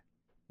Connected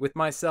with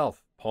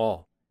myself,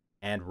 Paul,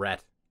 and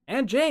Rhett,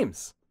 and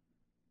James.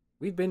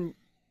 We've been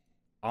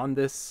on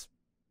this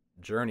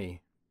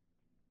journey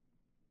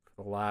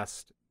for the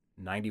last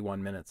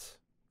 91 minutes,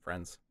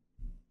 friends.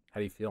 How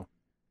do you feel?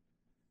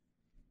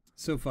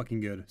 So fucking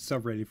good. So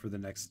ready for the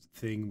next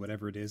thing,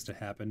 whatever it is to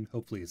happen.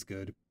 Hopefully it's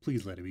good.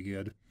 Please let it be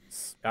good.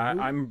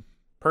 I'm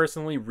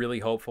personally really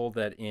hopeful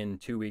that in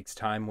 2 weeks'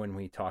 time when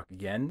we talk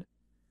again,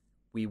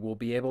 we will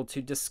be able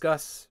to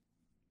discuss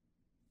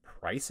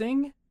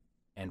pricing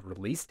and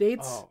release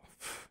dates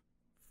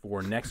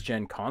for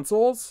next-gen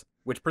consoles,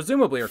 which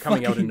presumably are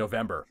coming out in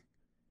November.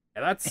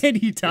 And that's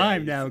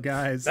anytime now,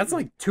 guys. That's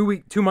like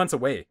 2 months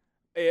away.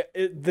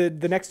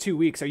 The next 2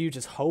 weeks, are you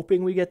just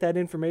hoping we get that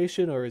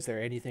information, or is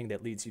there anything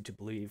that leads you to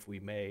believe we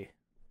may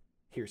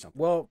hear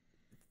something? Well,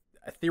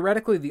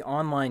 theoretically, the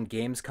online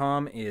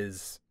Gamescom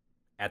is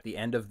at the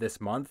end of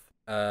this month.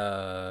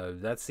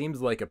 That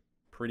seems like a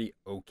pretty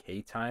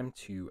okay time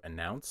to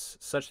announce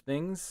such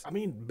things. I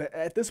mean,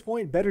 at this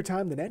point, better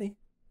time than any.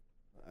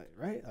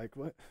 Right? Like,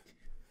 what?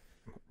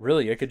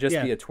 Really, it could just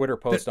be a Twitter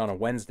post on a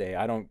Wednesday.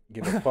 I don't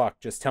give a fuck.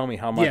 Just tell me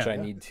how much I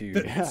need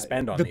to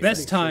spend on the these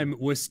best things. time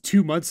was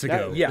 2 months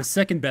ago. Yeah. The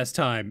second best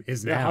time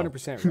is now.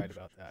 100% right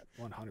about that.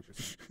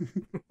 100%.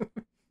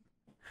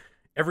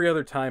 Every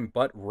other time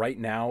but right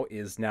now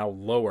is now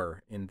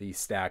lower in the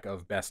stack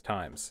of best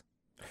times.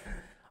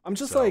 I'm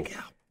just like,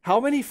 how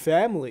many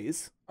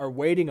families are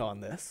waiting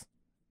on this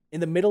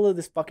in the middle of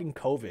this fucking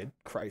COVID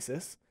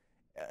crisis?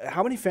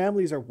 How many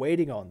families are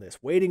waiting on this,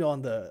 waiting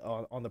on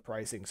the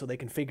pricing so they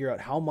can figure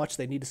out how much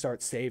they need to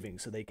start saving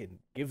so they can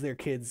give their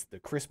kids the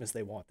Christmas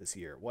they want this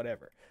year,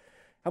 whatever.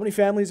 How many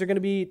families are going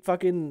to be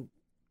fucking,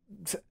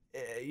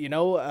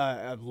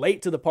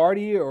 late to the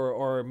party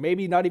or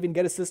maybe not even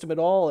get a system at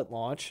all at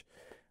launch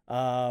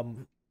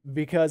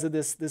because of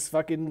this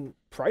fucking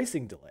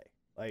pricing delay?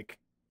 Like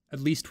at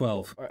least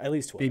 12. Or at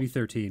least 12. Maybe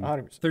 13.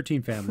 100%.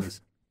 13 families.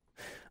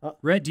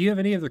 Rhett, do you have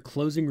any other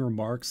closing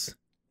remarks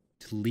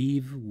to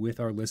leave with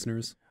our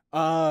listeners?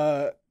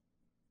 Yeah.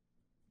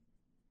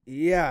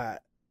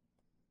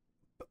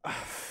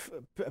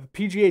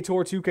 PGA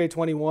Tour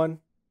 2K21.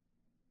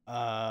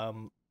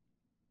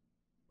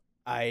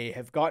 I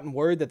have gotten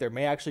word that there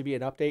may actually be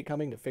an update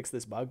coming to fix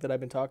this bug that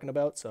I've been talking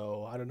about.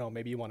 So I don't know,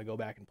 maybe you want to go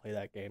back and play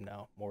that game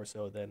now more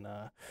so than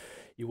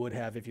you would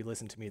have if you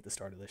listened to me at the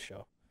start of this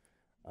show.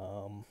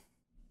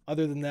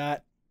 Other than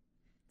that,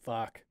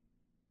 fuck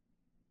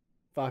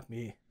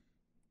me.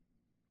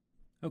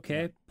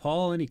 Okay,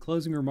 Paul, any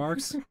closing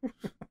remarks?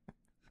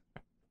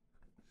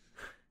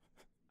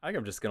 I think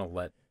I'm just gonna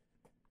let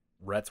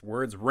Rhett's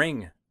words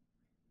ring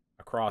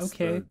across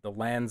the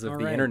lands of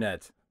the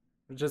internet.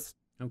 Just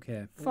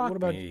okay. Fuck what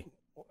about me.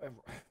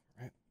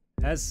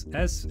 As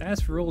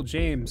for old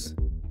James,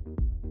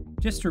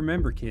 just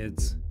remember,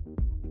 kids,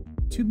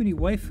 too many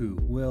waifu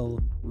will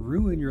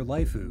ruin your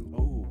lifeu.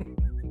 Oh.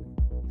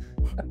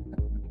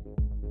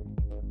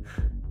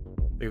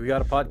 Think we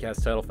got a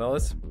podcast title,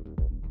 fellas?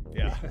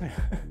 Yeah.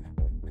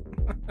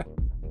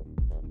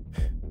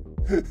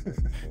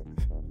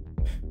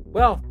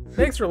 Well,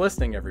 thanks for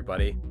listening,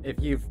 everybody. If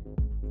you've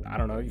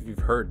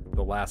heard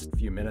the last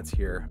few minutes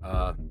here,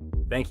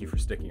 thank you for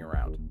sticking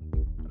around.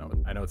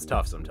 I know it's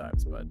tough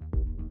sometimes, but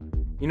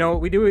you know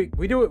we do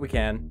what we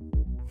can,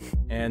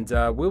 and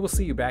we will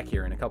see you back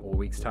here in a couple of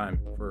weeks' time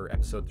for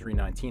episode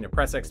 319 of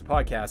Press X the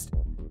Podcast.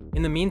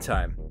 In the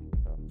meantime,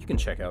 you can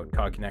check out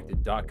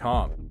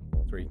cogconnected.com.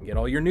 That's where you can get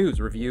all your news,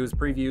 reviews,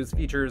 previews,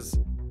 features,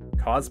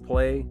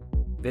 cosplay,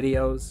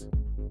 videos,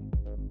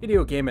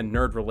 video game and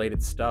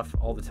nerd-related stuff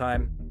all the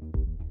time.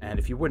 And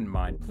if you wouldn't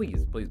mind,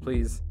 please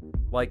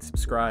like,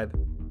 subscribe,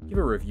 give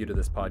a review to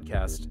this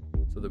podcast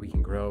so that we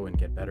can grow and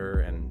get better.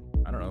 And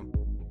I don't know,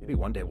 maybe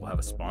one day we'll have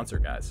a sponsor,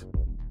 guys.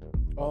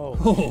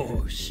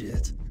 Oh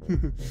shit.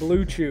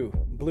 Blue Chew.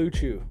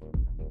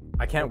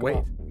 I can't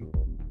wait.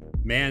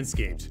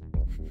 Manscaped.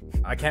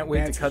 I can't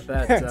wait to cut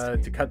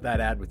that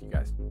ad with you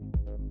guys.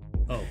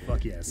 Oh,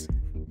 fuck yes.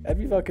 That'd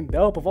be fucking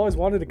dope. I've always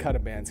wanted to cut a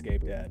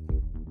Manscaped ad.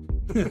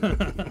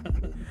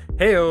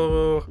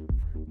 Heyo.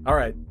 All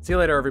right. See you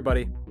later,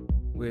 everybody.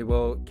 We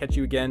will catch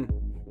you again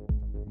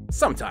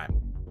sometime.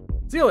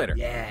 See you later.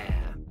 Yeah.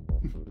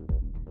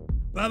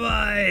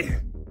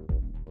 Bye-bye.